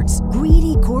rewards.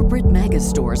 Greedy corporate mega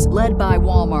stores, led by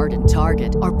Walmart and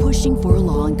Target, are pushing for a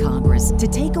law in Congress to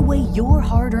take away your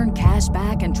hard-earned cash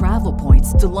back and travel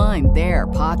points to line their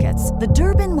pockets. The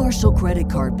Durbin-Marshall credit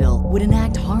card bill would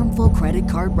enact harmful credit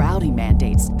card routing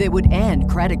mandates that would end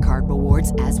credit card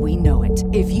rewards as we know it.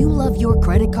 If you love your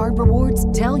credit card rewards,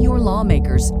 tell your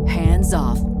lawmakers, hands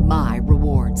off my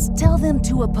rewards. Tell them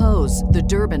to oppose the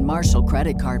Durbin-Marshall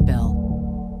credit card bill.